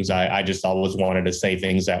settings. I just always wanted to say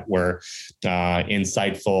things that were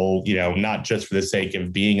insightful, not just for the sake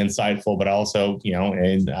of being insightful, but also,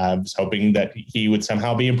 and I was hoping that he would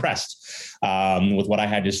somehow be impressed with what I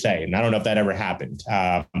had to say. And I don't know if that ever happened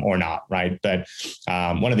or not, right? But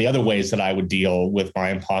one of the other ways that I would deal with my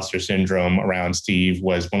imposter syndrome around Steve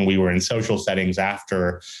was when we were in social settings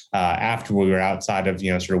after we were outside of,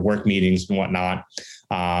 sort of work meetings and whatnot.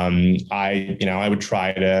 I would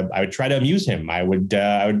try to amuse him. I would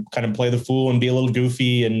kind of play the fool and be a little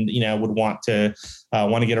goofy, and would want to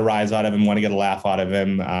get a rise out of him, want to get a laugh out of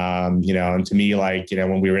him. And to me,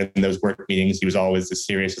 when we were in those work meetings, he was always as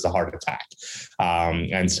serious as a heart attack.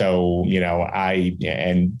 And so,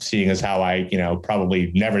 seeing as how I,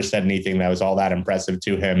 probably never said anything that was all that impressive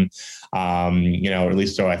to him, or at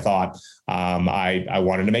least so I thought. I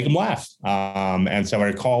wanted to make him laugh. And so I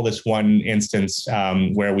recall this one instance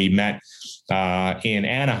where we met in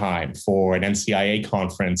Anaheim for an NCIA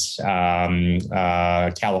conference,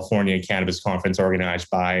 California Cannabis Conference organized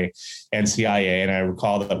by NCIA. And I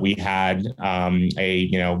recall that we had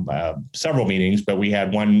several meetings, but we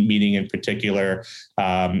had one meeting in particular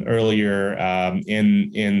earlier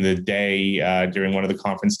in the day during one of the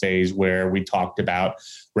conference days where we talked about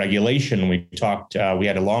regulation. We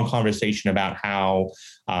had a long conversation about how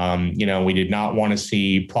we did not want to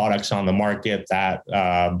see products on the market that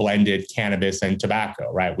blended cannabis and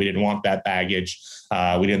tobacco, right? We didn't want that baggage.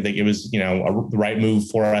 We didn't think it was, the right move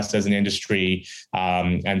for us as an industry.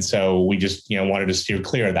 And so we just, wanted to steer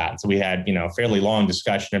clear of that. So we had, a fairly long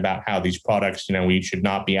discussion about how these products, we should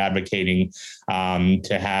not be advocating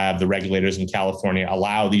to have the regulators in California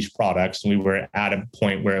allow these products. And we were at a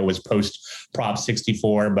point where it was post Prop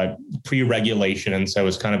 64, but pre-regulation. And so it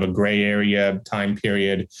was kind of a gray area time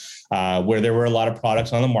period where there were a lot of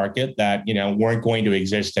products on the market that, weren't going to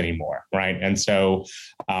exist anymore. Right. And so,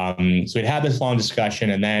 we'd had this long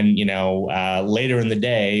discussion, and then, later in the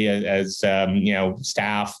day as,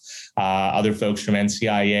 staff, other folks from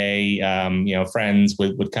NCIA, friends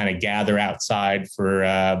would kind of gather outside for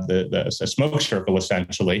the smoke circle,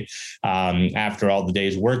 essentially, after all the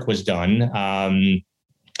day's work was done.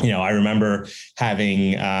 I remember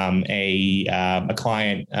having a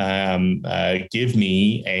client give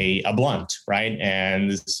me a blunt, right? And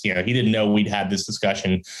this, he didn't know we'd had this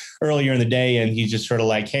discussion earlier in the day, and he's just sort of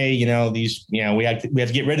like, hey, these, we have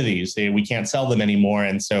to get rid of these. We can't sell them anymore,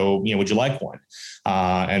 and so, would you like one?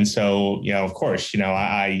 And so, of course,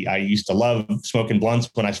 I used to love smoking blunts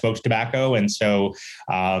when I smoked tobacco. And so,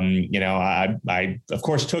 I of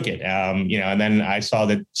course took it, and then I saw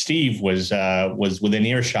that Steve was within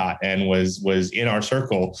earshot and was in our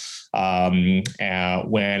circle when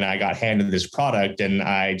I got handed this product. And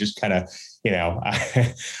I just kind of,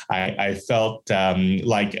 I felt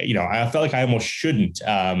I felt like I almost shouldn't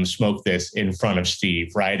smoke this in front of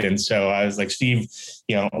Steve. Right. And so I was like, Steve,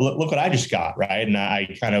 look what I just got. Right. And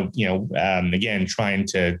I kind of, again, trying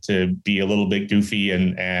to be a little bit goofy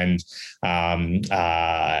and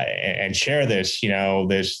share this,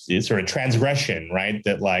 this sort of transgression, right.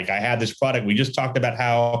 That I had this product. We just talked about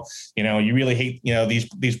how, you really hate,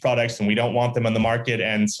 these products, and we don't want them on the market.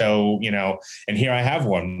 And so, and here I have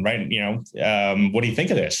one, right. what do you think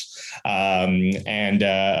of this?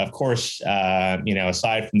 Of course,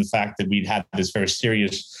 aside from the fact that we'd had this very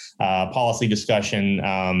serious policy discussion,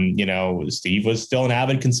 Steve was still an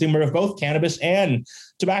avid consumer of both cannabis and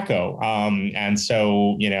tobacco. I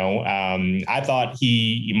thought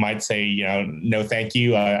he might say, no, thank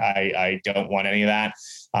you. I don't want any of that.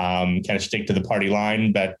 Kind of stick to the party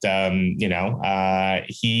line, but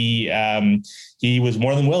he was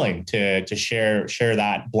more than willing to share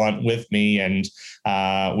that blunt with me, and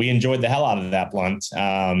we enjoyed the hell out of that blunt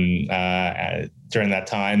during that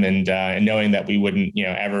time, and knowing that we wouldn't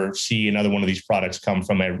ever see another one of these products come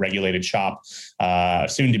from a regulated shop,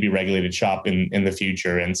 soon to be regulated shop in the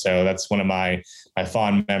future. And so that's one of my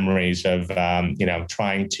fond memories of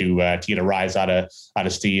trying to get a rise out of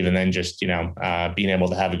Steve, and then just being able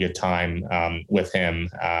to have a good time with him.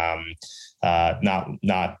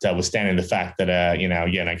 Notwithstanding the fact that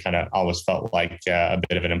again, I kind of always felt like a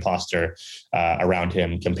bit of an imposter around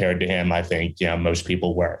him. Compared to him, I think most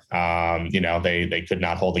people were. They could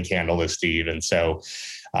not hold a candle to Steve, and so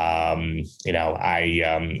I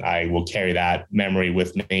will carry that memory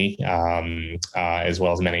with me, as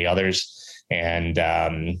well as many others. And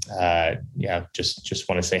just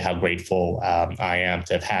want to say how grateful I am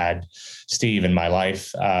to have had Steve in my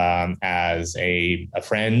life, as a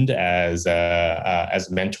friend, as a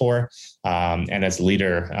mentor, and as a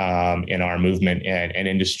leader in our movement and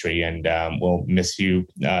industry. And we'll miss you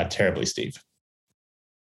terribly, Steve.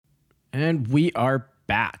 And we are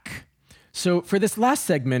back. So for this last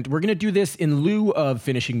segment, we're going to do this in lieu of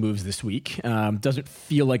finishing moves this week. Doesn't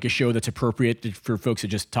feel like a show that's appropriate for folks to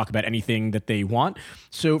just talk about anything that they want.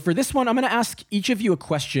 So for this one, I'm going to ask each of you a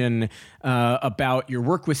question about your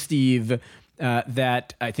work with Steve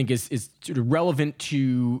that I think is sort of relevant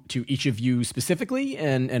to each of you specifically,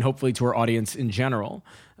 and hopefully to our audience in general.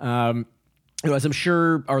 As I'm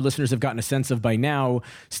sure our listeners have gotten a sense of by now,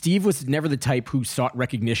 Steve was never the type who sought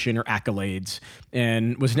recognition or accolades,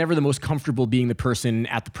 and was never the most comfortable being the person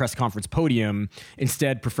at the press conference podium,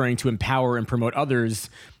 instead preferring to empower and promote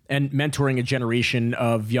others and mentoring a generation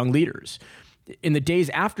of young leaders. In the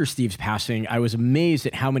days after Steve's passing, I was amazed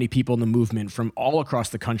at how many people in the movement from all across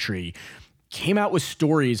the country came out with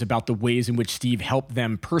stories about the ways in which Steve helped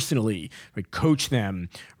them personally, coached them,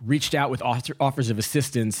 reached out with offers of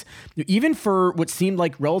assistance, even for what seemed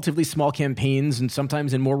like relatively small campaigns and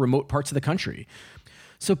sometimes in more remote parts of the country.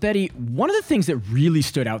 So Betty, one of the things that really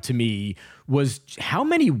stood out to me was how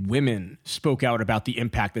many women spoke out about the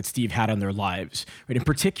impact that Steve had on their lives, right? In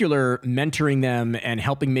particular, mentoring them and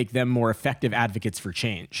helping make them more effective advocates for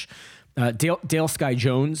change. Dale Sky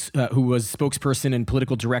Jones, who was spokesperson and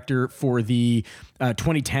political director for the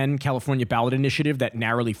 2010 California ballot initiative that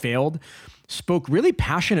narrowly failed, spoke really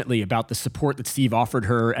passionately about the support that Steve offered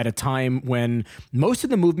her at a time when most of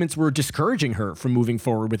the movements were discouraging her from moving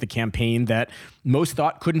forward with a campaign that most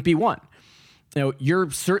thought couldn't be won. Now, you're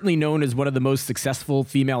certainly known as one of the most successful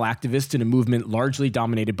female activists in a movement largely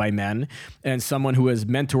dominated by men, and someone who has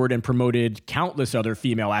mentored and promoted countless other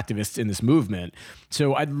female activists in this movement.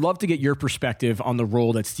 So I'd love to get your perspective on the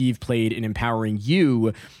role that Steve played in empowering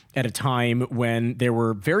you at a time when there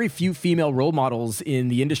were very few female role models in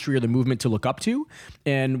the industry or the movement to look up to,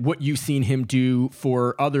 and what you've seen him do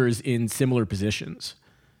for others in similar positions.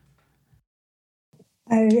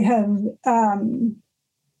 I have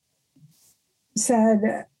said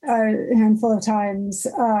a handful of times,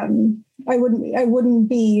 I wouldn't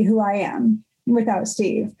be who I am without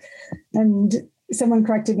Steve. And someone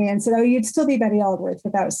corrected me and said, "Oh, you'd still be Betty Aldworth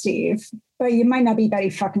without Steve, but you might not be Betty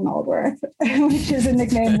fucking Aldworth," which is a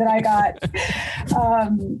nickname that I got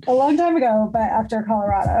a long time ago, but after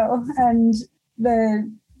Colorado. And the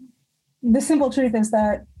simple truth is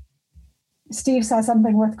that Steve saw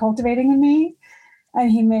something worth cultivating in me, and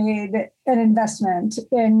he made an investment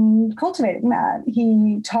in cultivating that.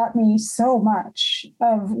 He taught me so much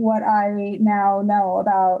of what I now know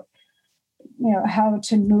about, how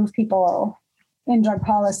to move people in drug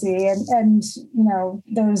policy and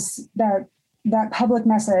that public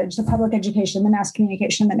message, the public education, the mass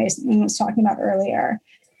communication that Mason was talking about earlier.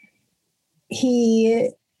 He,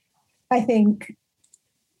 I think,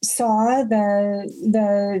 saw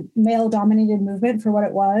the male-dominated movement for what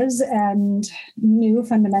it was and knew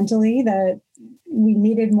fundamentally that we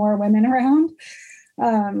needed more women around.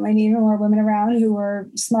 I needed more women around who were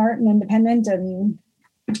smart and independent and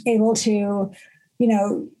able to,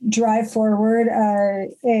 drive forward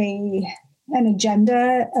an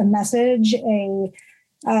agenda, a message, a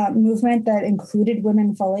movement that included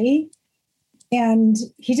women fully. And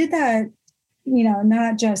he did that,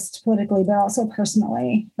 not just politically, but also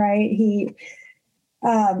personally, right?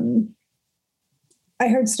 I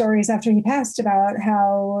heard stories after he passed about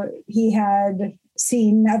how he had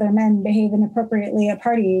seen other men behave inappropriately at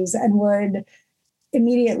parties and would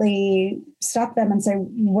immediately stop them and say,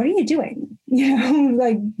 "What are you doing?"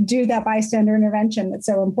 Like do that bystander intervention that's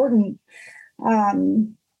so important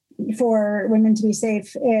for women to be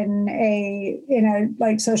safe in a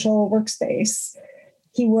like social workspace.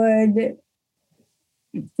 He would,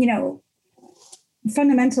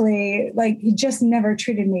 fundamentally, like, he just never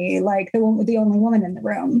treated me like the only woman in the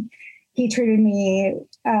room. He treated me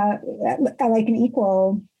like an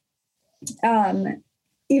equal,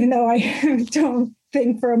 even though I don't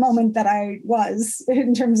think for a moment that I was,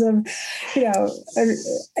 in terms of,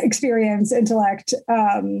 experience, intellect,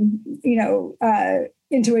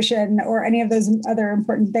 intuition, or any of those other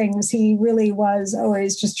important things. He really was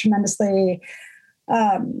always just tremendously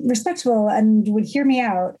respectful and would hear me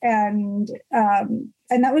out. And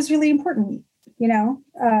that was really important,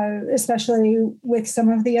 especially with some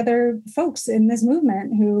of the other folks in this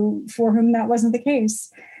movement for whom that wasn't the case.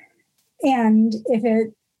 And if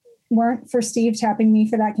it weren't for Steve tapping me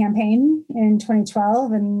for that campaign in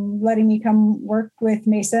 2012 and letting me come work with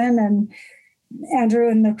Mason and Andrew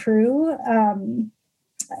and the crew,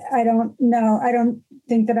 I don't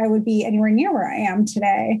think that I would be anywhere near where I am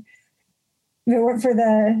today. If it weren't for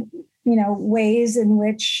the, ways in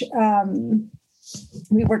which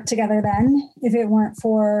we worked together then, if it weren't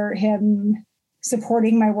for him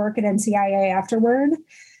supporting my work at NCIA afterward,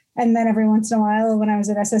 and then every once in a while when I was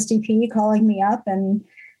at SSDP calling me up and,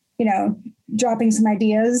 dropping some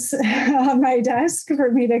ideas on my desk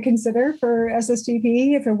for me to consider for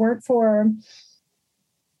SSDP, if it weren't for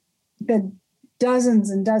the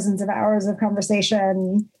dozens and dozens of hours of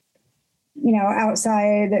conversation,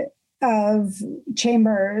 outside of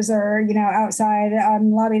chambers or, outside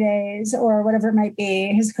on lobby days or whatever it might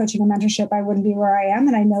be, his coaching and mentorship, I wouldn't be where I am.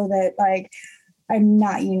 And I know that, like, I'm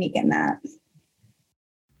not unique in that.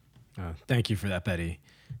 Thank you for that, Betty.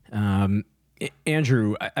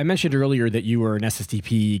 Andrew, I mentioned earlier that you were an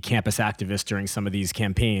SSDP campus activist during some of these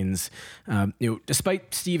campaigns.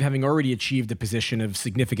 Despite Steve having already achieved a position of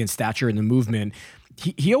significant stature in the movement,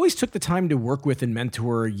 he always took the time to work with and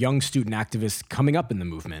mentor young student activists coming up in the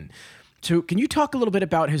movement. So can you talk a little bit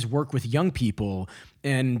about his work with young people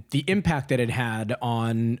and the impact that it had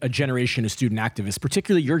on a generation of student activists,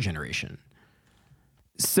 particularly your generation?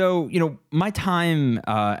 So, my time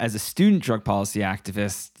as a student drug policy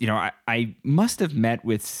activist, I must have met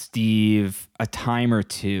with Steve a time or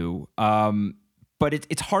two, but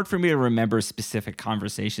it's hard for me to remember specific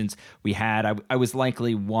conversations we had. I was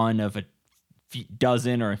likely one of a few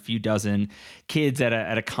dozen kids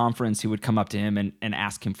at a conference who would come up to him and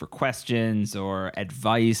ask him for questions or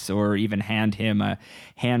advice or even hand him a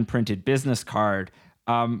hand-printed business card.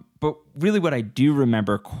 But really what I do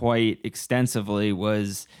remember quite extensively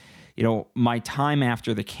was, my time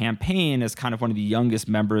after the campaign as kind of one of the youngest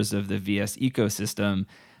members of the VS ecosystem.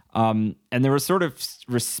 And there was sort of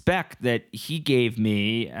respect that he gave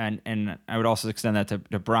me, and I would also extend that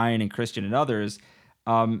to Brian and Christian and others,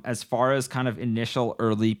 as far as kind of initial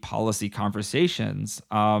early policy conversations.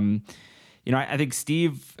 I think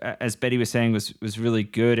Steve, as Betty was saying, was really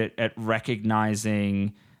good at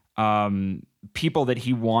recognizing people that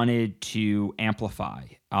he wanted to amplify,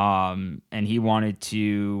 and he wanted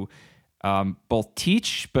to both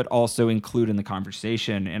teach but also include in the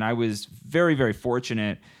conversation. And I was very, very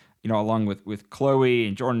fortunate, along with Chloe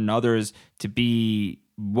and Jordan and others, to be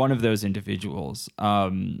one of those individuals.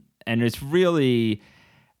 And it's really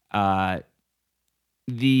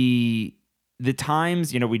the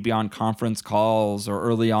times, we'd be on conference calls or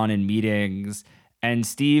early on in meetings, and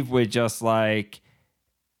Steve would just like,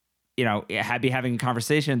 be having a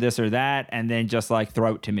conversation, this or that, and then just like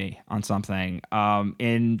throw it to me on something.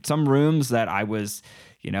 In some rooms that I was,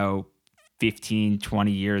 15,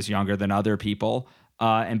 20 years younger than other people,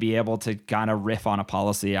 and be able to kind of riff on a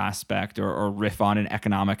policy aspect or riff on an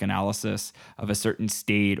economic analysis of a certain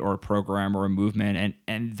state or a program or a movement.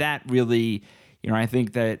 And that really, I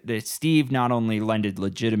think that Steve not only lended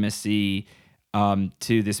legitimacy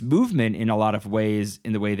to this movement in a lot of ways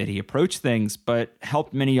in the way that he approached things, but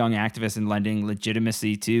helped many young activists in lending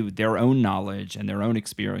legitimacy to their own knowledge and their own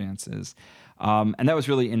experiences. And that was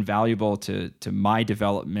really invaluable to my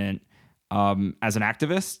development as an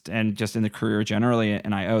activist and just in the career generally.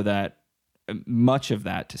 And I owe that much of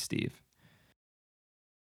that to Steve.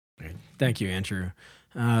 Thank you, Andrew.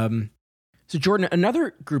 So Jordan,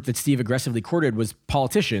 another group that Steve aggressively courted was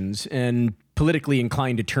politicians and politically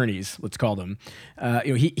inclined attorneys, let's call them.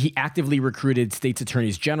 He actively recruited states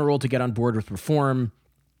attorneys general to get on board with reform.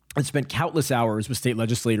 and spent countless hours with state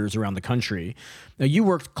legislators around the country. Now, you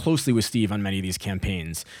worked closely with Steve on many of these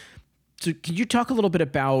campaigns. So can you talk a little bit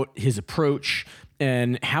about his approach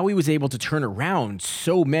and how he was able to turn around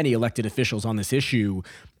so many elected officials on this issue,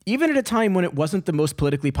 even at a time when it wasn't the most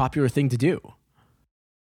politically popular thing to do?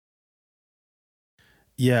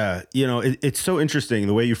 Yeah, it's so interesting.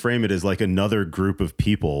 The way you frame it is like another group of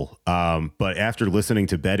people. But after listening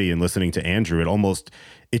to Betty and listening to Andrew,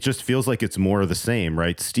 it just feels like it's more of the same,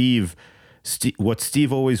 right? What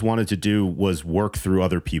Steve always wanted to do was work through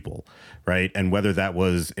other people, right? And whether that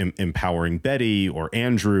was empowering Betty or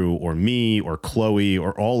Andrew or me or Chloe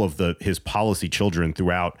or all of his policy children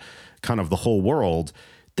throughout kind of the whole world,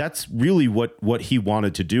 that's really what he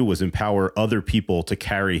wanted to do, was empower other people to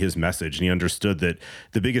carry his message. And he understood that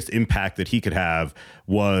the biggest impact that he could have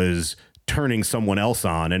was turning someone else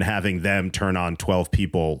on and having them turn on 12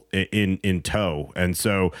 people in tow. And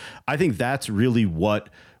so I think that's really what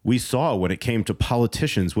we saw when it came to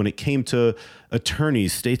politicians, when it came to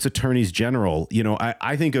attorneys, states attorneys general.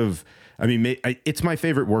 I think of, it's my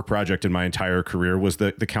favorite work project in my entire career was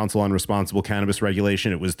the Council on Responsible Cannabis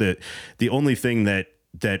Regulation. It was the only thing that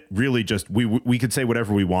really just, we could say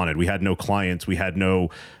whatever we wanted. We had no clients. We had no,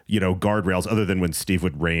 guardrails, other than when Steve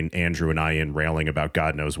would rein Andrew and I in railing about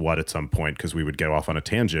God knows what at some point, because we would go off on a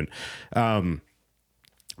tangent.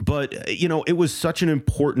 But, it was such an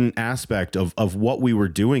important aspect of what we were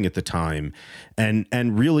doing at the time. And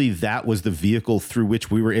really that was the vehicle through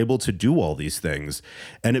which we were able to do all these things.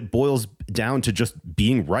 And it boils down to just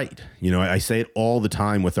being right. I say it all the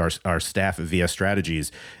time with our staff at VS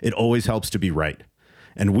Strategies. It always helps to be right.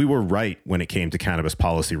 And we were right when it came to cannabis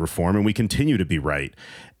policy reform, and we continue to be right.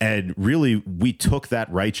 And really, we took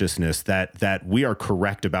that righteousness that we are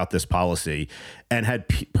correct about this policy, and had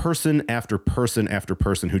person after person after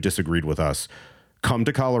person who disagreed with us come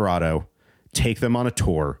to Colorado, take them on a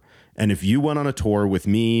tour. And if you went on a tour with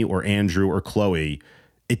me or Andrew or Chloe,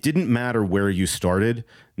 it didn't matter where you started.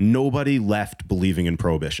 Nobody left believing in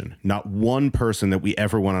prohibition. Not one person that we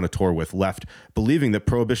ever went on a tour with left believing that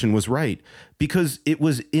prohibition was right, because it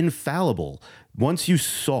was infallible. Once you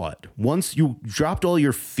saw it, once you dropped all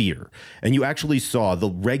your fear and you actually saw the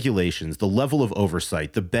regulations, the level of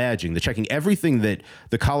oversight, the badging, the checking, everything that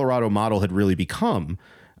the Colorado model had really become,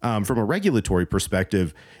 from a regulatory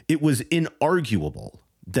perspective, it was inarguable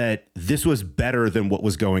that this was better than what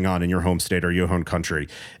was going on in your home state or your home country.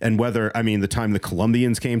 And the time the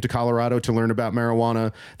Colombians came to Colorado to learn about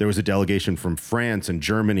marijuana, there was a delegation from France and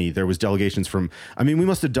Germany. There was delegations from, we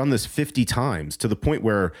must have done this 50 times, to the point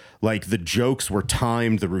where the jokes were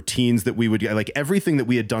timed, the routines that we would get, everything that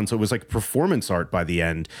we had done. So it was like performance art by the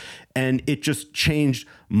end. And it just changed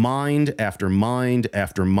mind after mind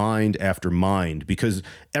after mind after mind, because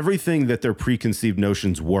everything that their preconceived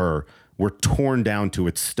notions were torn down to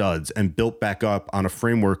its studs and built back up on a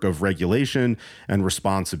framework of regulation and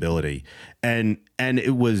responsibility. And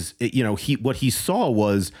it was, what he saw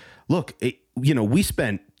was, look, we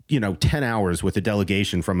spent, 10 hours with a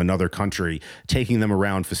delegation from another country, taking them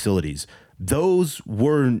around facilities. Those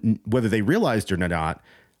were, whether they realized it or not,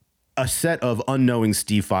 a set of unknowing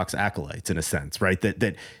Steve Fox acolytes, in a sense, right?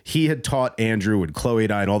 That he had taught Andrew and Chloe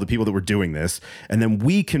and I and all the people that were doing this. And then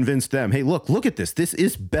we convinced them, hey, look at this. This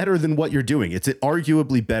is better than what you're doing. It's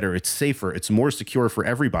arguably better. It's safer. It's more secure for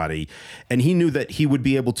everybody. And he knew that he would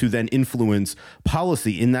be able to then influence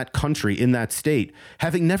policy in that country, in that state,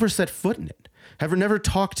 having never set foot in it, having never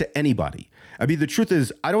talked to anybody. The truth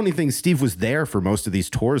is, I don't even think Steve was there for most of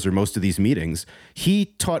these tours or most of these meetings. He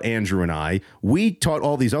taught Andrew and I. We taught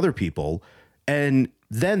all these other people. And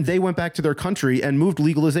then they went back to their country and moved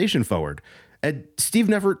legalization forward. And Steve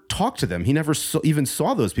never talked to them. He never even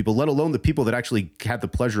saw those people, let alone the people that actually had the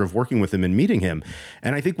pleasure of working with him and meeting him.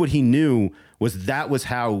 And I think what he knew was that was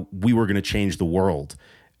how we were going to change the world.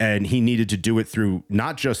 And he needed to do it through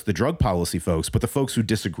not just the drug policy folks, but the folks who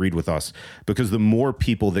disagreed with us. Because the more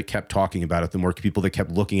people that kept talking about it, the more people that kept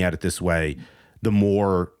looking at it this way, the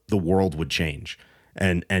more the world would change.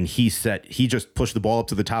 And he just pushed the ball up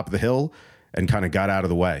to the top of the hill and kind of got out of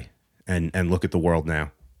the way. And look at the world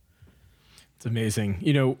now. It's amazing.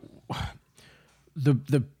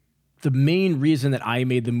 The main reason that I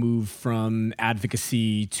made the move from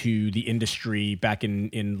advocacy to the industry back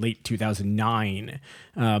in late 2009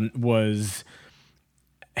 was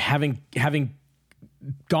having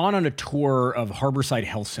gone on a tour of Harborside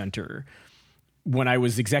Health Center when I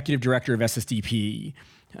was executive director of SSDP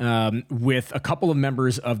with a couple of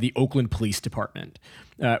members of the Oakland Police Department,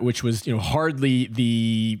 which was hardly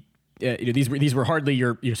the these were hardly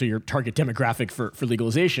your target demographic for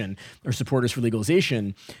legalization or supporters for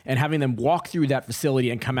legalization, and having them walk through that facility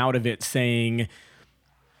and come out of it saying,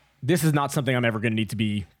 this is not something I'm ever going to need to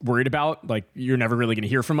be worried about. Like, you're never really going to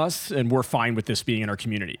hear from us, and we're fine with this being in our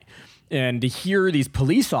community. And to hear these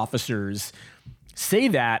police officers say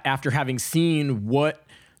that after having seen what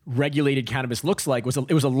regulated cannabis looks like was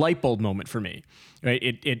a light bulb moment for me. Right?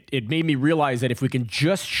 It made me realize that if we can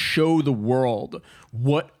just show the world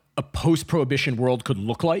what a post-prohibition world could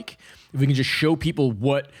look like, if we can just show people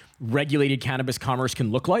what regulated cannabis commerce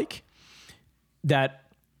can look like, that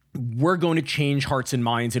we're going to change hearts and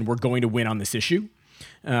minds, and we're going to win on this issue.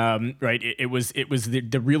 Right? It was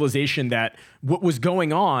the realization that what was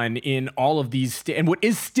going on in all of these and what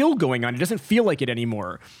is still going on, it doesn't feel like it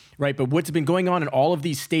anymore, right? But what's been going on in all of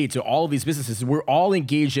these states or all of these businesses, we're all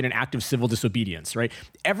engaged in an act of civil disobedience, right?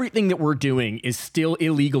 Everything that we're doing is still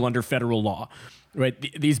illegal under federal law.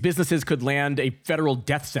 Right, these businesses could land a federal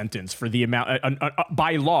death sentence for the amount,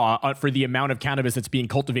 by law, for the amount of cannabis that's being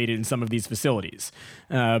cultivated in some of these facilities.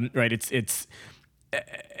 Right,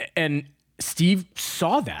 and Steve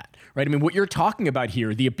saw that. Right, I mean, what you're talking about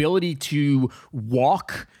here, the ability to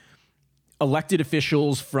walk elected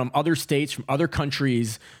officials from other states, from other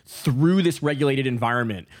countries through this regulated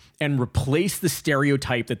environment and replace the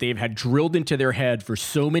stereotype that they've had drilled into their head for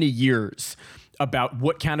so many years about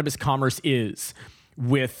what cannabis commerce is,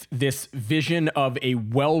 with this vision of a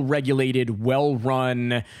well-regulated,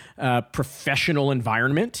 well-run, professional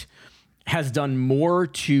environment, has done more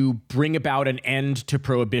to bring about an end to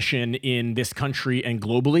prohibition in this country and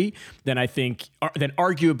globally than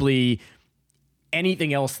arguably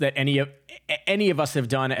anything else that any of us have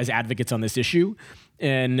done as advocates on this issue.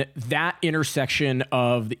 And that intersection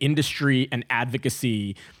of the industry and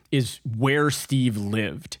advocacy is where Steve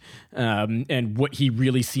lived, and what he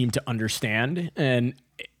really seemed to understand. And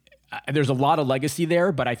there's a lot of legacy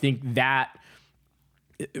there, but I think that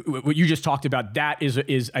what you just talked about, that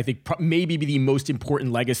is I think maybe the most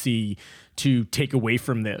important legacy to take away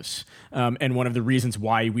from this, and one of the reasons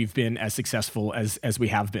why we've been as successful as we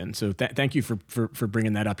have been. So thank you for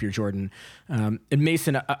bringing that up here, Jordan. And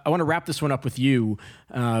Mason, I want to wrap this one up with you.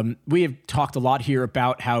 We have talked a lot here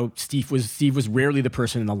about how Steve was rarely the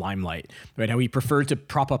person in the limelight, right? How he preferred to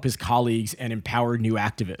prop up his colleagues and empower new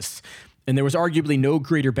activists. And there was arguably no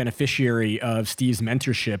greater beneficiary of Steve's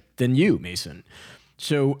mentorship than you, Mason.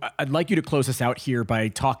 So I'd like you to close us out here by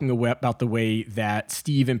talking about the way that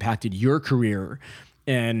Steve impacted your career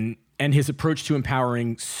and his approach to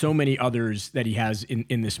empowering so many others that he has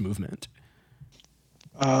in this movement.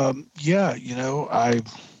 Yeah, I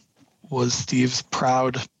was Steve's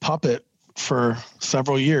proud puppet for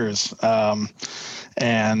several years. I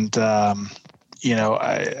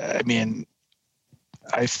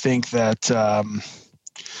think that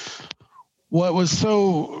what was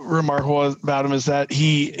so remarkable about him is that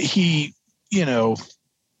he knew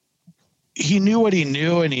what he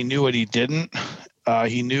knew and he knew what he didn't.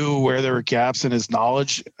 He knew where there were gaps in his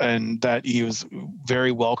knowledge, and that he was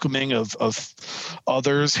very welcoming of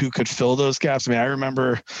others who could fill those gaps. I mean, I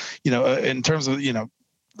remember, in terms of,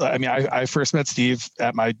 I first met Steve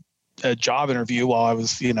at my job interview while I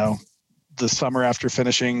was, the summer after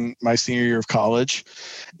finishing my senior year of college.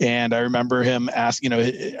 And I remember him asking,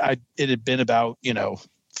 it had been about,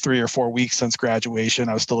 3 or 4 weeks since graduation.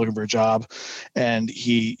 I was still looking for a job. And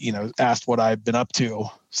he, asked what I've been up to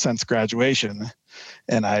since graduation.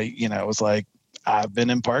 And I, was like, I've been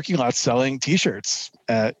in parking lots selling t-shirts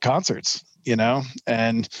at concerts,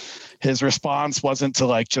 and his response wasn't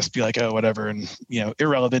to just be like, oh, whatever. And,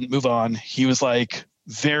 irrelevant, move on. He was like,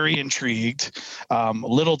 very intrigued.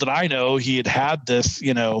 Little did I know he had this,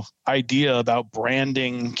 idea about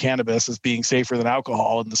branding cannabis as being safer than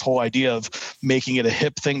alcohol, and this whole idea of making it a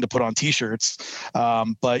hip thing to put on t-shirts.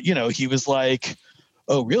 But he was like,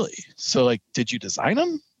 oh, really? So did you design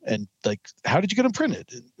them? And how did you get them printed?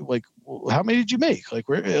 And, how many did you make?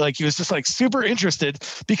 He was just super interested,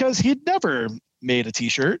 because he'd never made a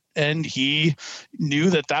t-shirt, and he knew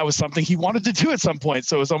that was something he wanted to do at some point.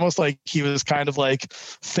 So it was almost like he was kind of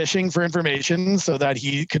fishing for information so that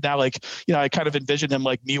he could now I kind of envisioned him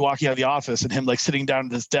me walking out of the office and him sitting down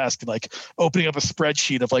at his desk and opening up a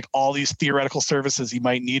spreadsheet of all these theoretical services he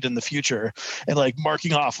might need in the future, and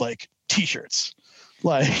marking off t-shirts,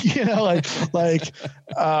 but he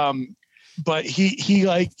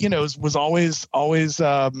was always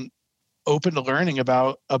open to learning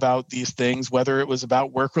about these things, whether it was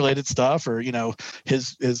about work-related stuff or,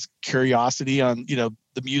 his curiosity on,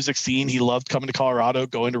 the music scene. He loved coming to Colorado,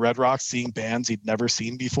 going to Red Rocks, seeing bands he'd never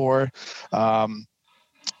seen before.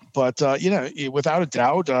 But without a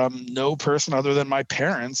doubt, no person other than my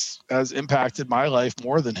parents has impacted my life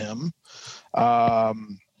more than him.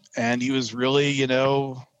 And he was really,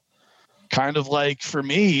 kind of like, for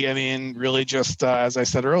me, I mean, really just as I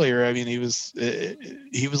said earlier, I mean, he was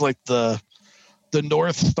like the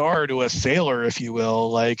North Star to a sailor, if you will.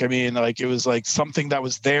 Like, I mean, like, it was like something that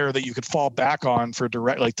was there that you could fall back on for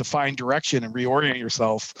to find direction and reorient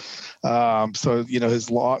yourself. So, you know, his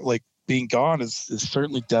being gone is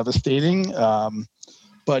certainly devastating.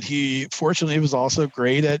 But he fortunately was also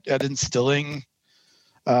great at instilling,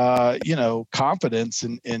 you know, confidence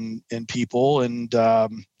in people. And,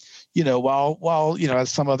 you know, while, you know, as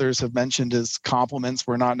some others have mentioned, his compliments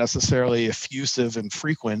were not necessarily effusive and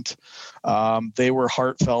frequent, they were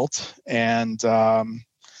heartfelt and,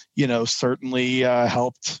 you know, certainly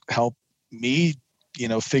helped me, you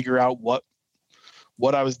know, figure out what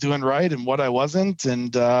I was doing right and what I wasn't.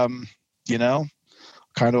 And, you know,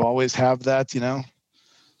 kind of always have that, you know,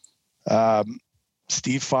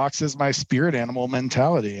 Steve Fox is my spirit animal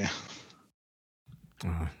mentality.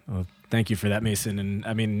 Well, thank you for that, Mason. And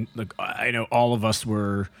I mean, look, I know all of us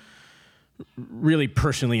were really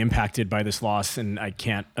personally impacted by this loss, and I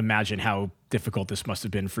can't imagine how difficult this must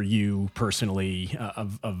have been for you personally,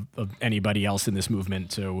 of anybody else in this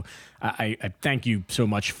movement. So I thank you so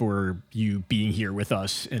much for you being here with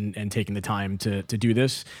us and taking the time to do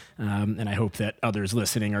this. And I hope that others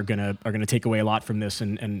listening are gonna take away a lot from this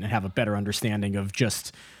and have a better understanding of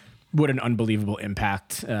just what an unbelievable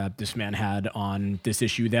impact this man had on this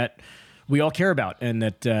issue that we all care about, and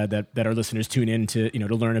that our listeners tune in to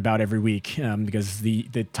learn about every week, because the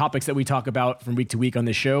topics that we talk about from week to week on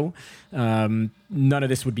this show, none of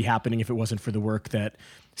this would be happening if it wasn't for the work that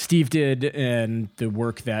Steve did and the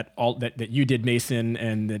work that you did, Mason,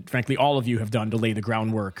 and that frankly all of you have done to lay the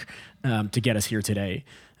groundwork to get us here today.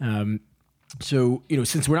 So,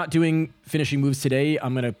 since we're not doing finishing moves today,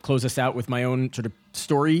 I'm going to close us out with my own sort of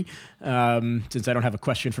story. Since I don't have a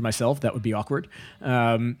question for myself, that would be awkward.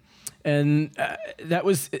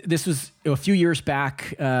 This was a few years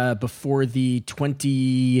back, before the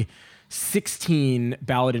 2016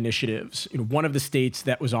 ballot initiatives. One of the states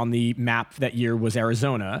that was on the map that year was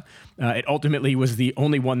Arizona. It ultimately was the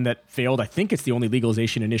only one that failed. I think it's the only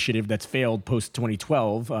legalization initiative that's failed post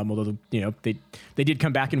 2012. Although they did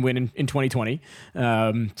come back and win in 2020.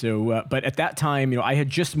 But at that time, I had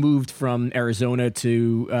just moved from Arizona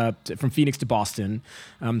from Phoenix to Boston.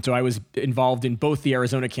 So I was involved in both the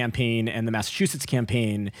Arizona campaign and the Massachusetts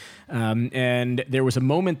campaign. And there was a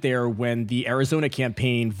moment there when the Arizona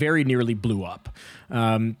campaign very nearly blew up.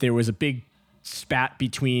 There was a big spat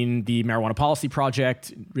between the Marijuana Policy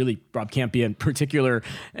Project, really Rob Kampia in particular,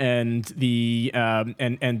 and the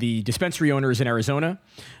dispensary owners in Arizona,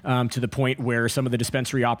 to the point where some of the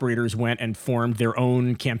dispensary operators went and formed their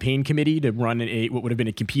own campaign committee to run what would have been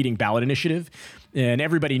a competing ballot initiative. And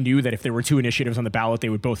everybody knew that if there were two initiatives on the ballot, they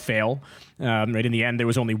would both fail. Right in the end, there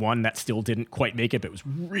was only one that still didn't quite make it, but it was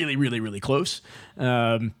really, really, really close.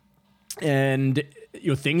 And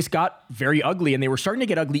things got very ugly, and they were starting to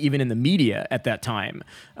get ugly even in the media at that time,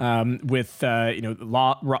 with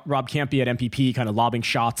Rob Kampia at MPP kind of lobbing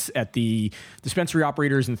shots at the dispensary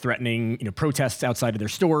operators and threatening protests outside of their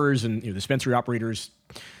stores, and dispensary operators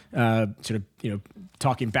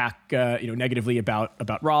talking back negatively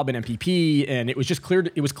about Rob and MPP, and it was just clear.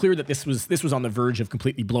 It was clear that this was on the verge of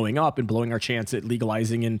completely blowing up and blowing our chance at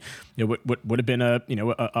legalizing in what would have been a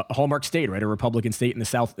hallmark state, right? A Republican state in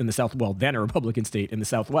the South. Well, then a Republican state in the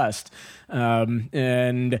Southwest,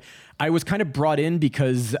 and I was kind of brought in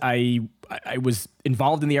because I was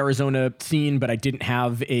involved in the Arizona scene, but I didn't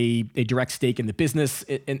have a direct stake in the business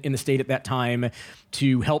in the state at that time,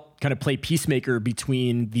 to help kind of play peacemaker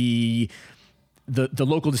between the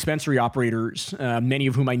local dispensary operators, many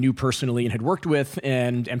of whom I knew personally and had worked with,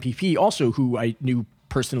 and MPP also, who I knew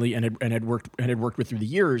personally and had worked with through the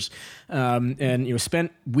years, and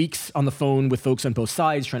spent weeks on the phone with folks on both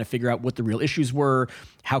sides trying to figure out what the real issues were,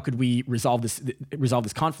 how could we resolve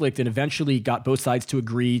this conflict, and eventually got both sides to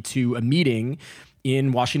agree to a meeting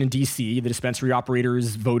in Washington, D.C. The dispensary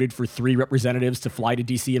operators voted for 3 representatives to fly to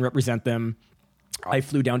D.C. and represent them. I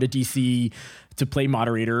flew down to D.C. to play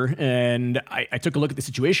moderator, and I took a look at the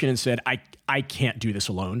situation and said, I can't do this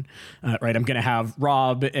alone, right? I'm going to have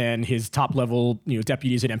Rob and his top level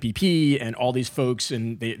deputies at MPP and all these folks,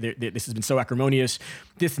 and this has been so acrimonious.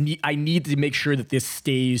 I need to make sure that this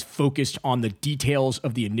stays focused on the details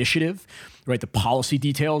of the initiative, right? The policy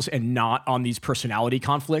details, and not on these personality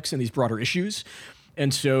conflicts and these broader issues.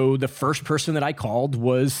 And so the first person that I called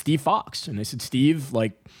was Steve Fox, and I said, Steve,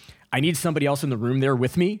 I need somebody else in the room there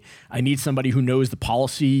with me. I need somebody who knows the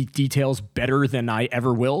policy details better than I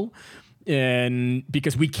ever will. And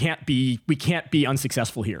because we can't be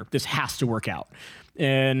unsuccessful here. This has to work out.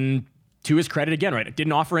 And to his credit, again, right,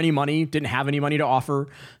 didn't offer any money, didn't have any money to offer.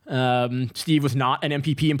 Steve was not an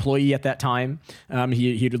MPP employee at that time.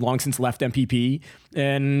 He had long since left MPP.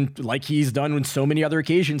 And like he's done on so many other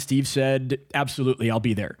occasions, Steve said, absolutely, I'll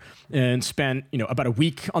be there. And spent, about a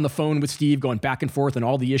week on the phone with Steve, going back and forth on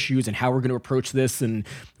all the issues and how we're going to approach this and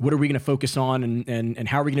what are we going to focus on and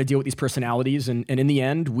how are we going to deal with these personalities. And in the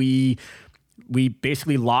end, we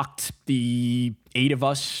basically locked the 8 of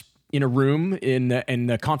us in a room in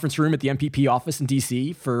the conference room at the MPP office in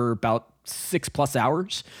DC for about 6+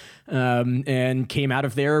 hours, and came out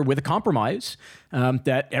of there with a compromise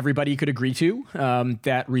that everybody could agree to,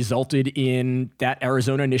 that resulted in that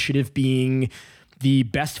Arizona initiative being the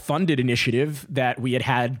best funded initiative that we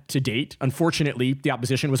had to date. Unfortunately, the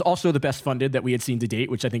opposition was also the best funded that we had seen to date,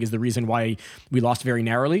 which I think is the reason why we lost very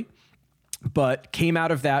narrowly. But came out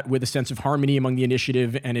of that with a sense of harmony among the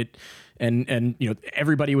initiative, and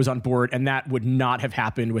everybody was on board, and that would not have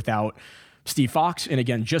happened without Steve Fox. And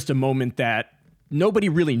again, just a moment that nobody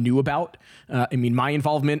really knew about. My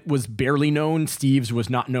involvement was barely known. Steve's was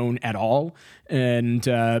not known at all. And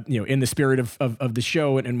in the spirit of the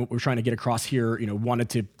show and what we're trying to get across here, wanted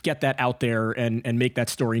to get that out there and make that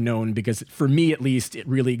story known, because for me at least, it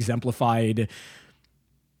really exemplified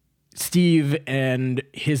Steve and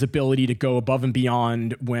his ability to go above and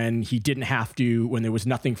beyond when he didn't have to, when there was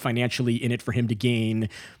nothing financially in it for him to gain,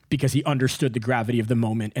 because he understood the gravity of the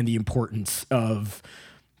moment and the importance of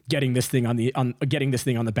getting this thing on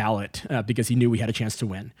the ballot, because he knew we had a chance to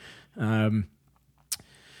win. All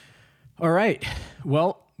right.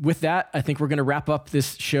 Well, with that, I think we're going to wrap up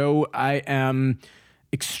this show. I am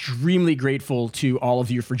extremely grateful to all of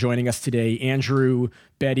you for joining us today. Andrew,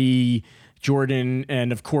 Betty, Jordan,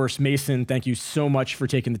 and of course, Mason, thank you so much for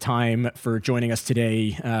taking the time for joining us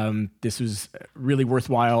today. This was really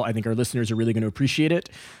worthwhile. I think our listeners are really going to appreciate it.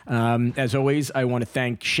 As always, I want to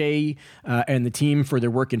thank Shay and the team for their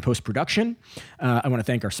work in post-production. I want to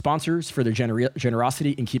thank our sponsors for their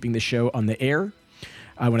generosity in keeping the show on the air.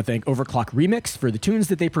 I want to thank Overclock Remix for the tunes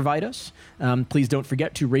that they provide us. Please don't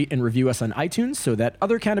forget to rate and review us on iTunes so that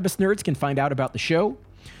other cannabis nerds can find out about the show.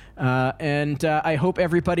 And I hope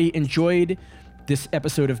everybody enjoyed this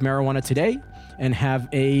episode of Marijuana Today and have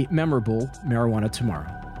a memorable marijuana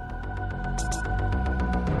tomorrow.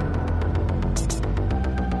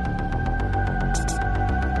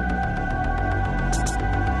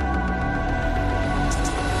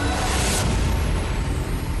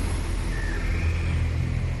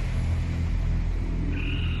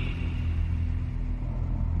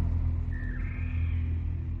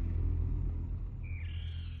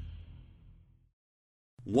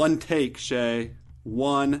 One take, Shay.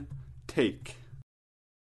 One take.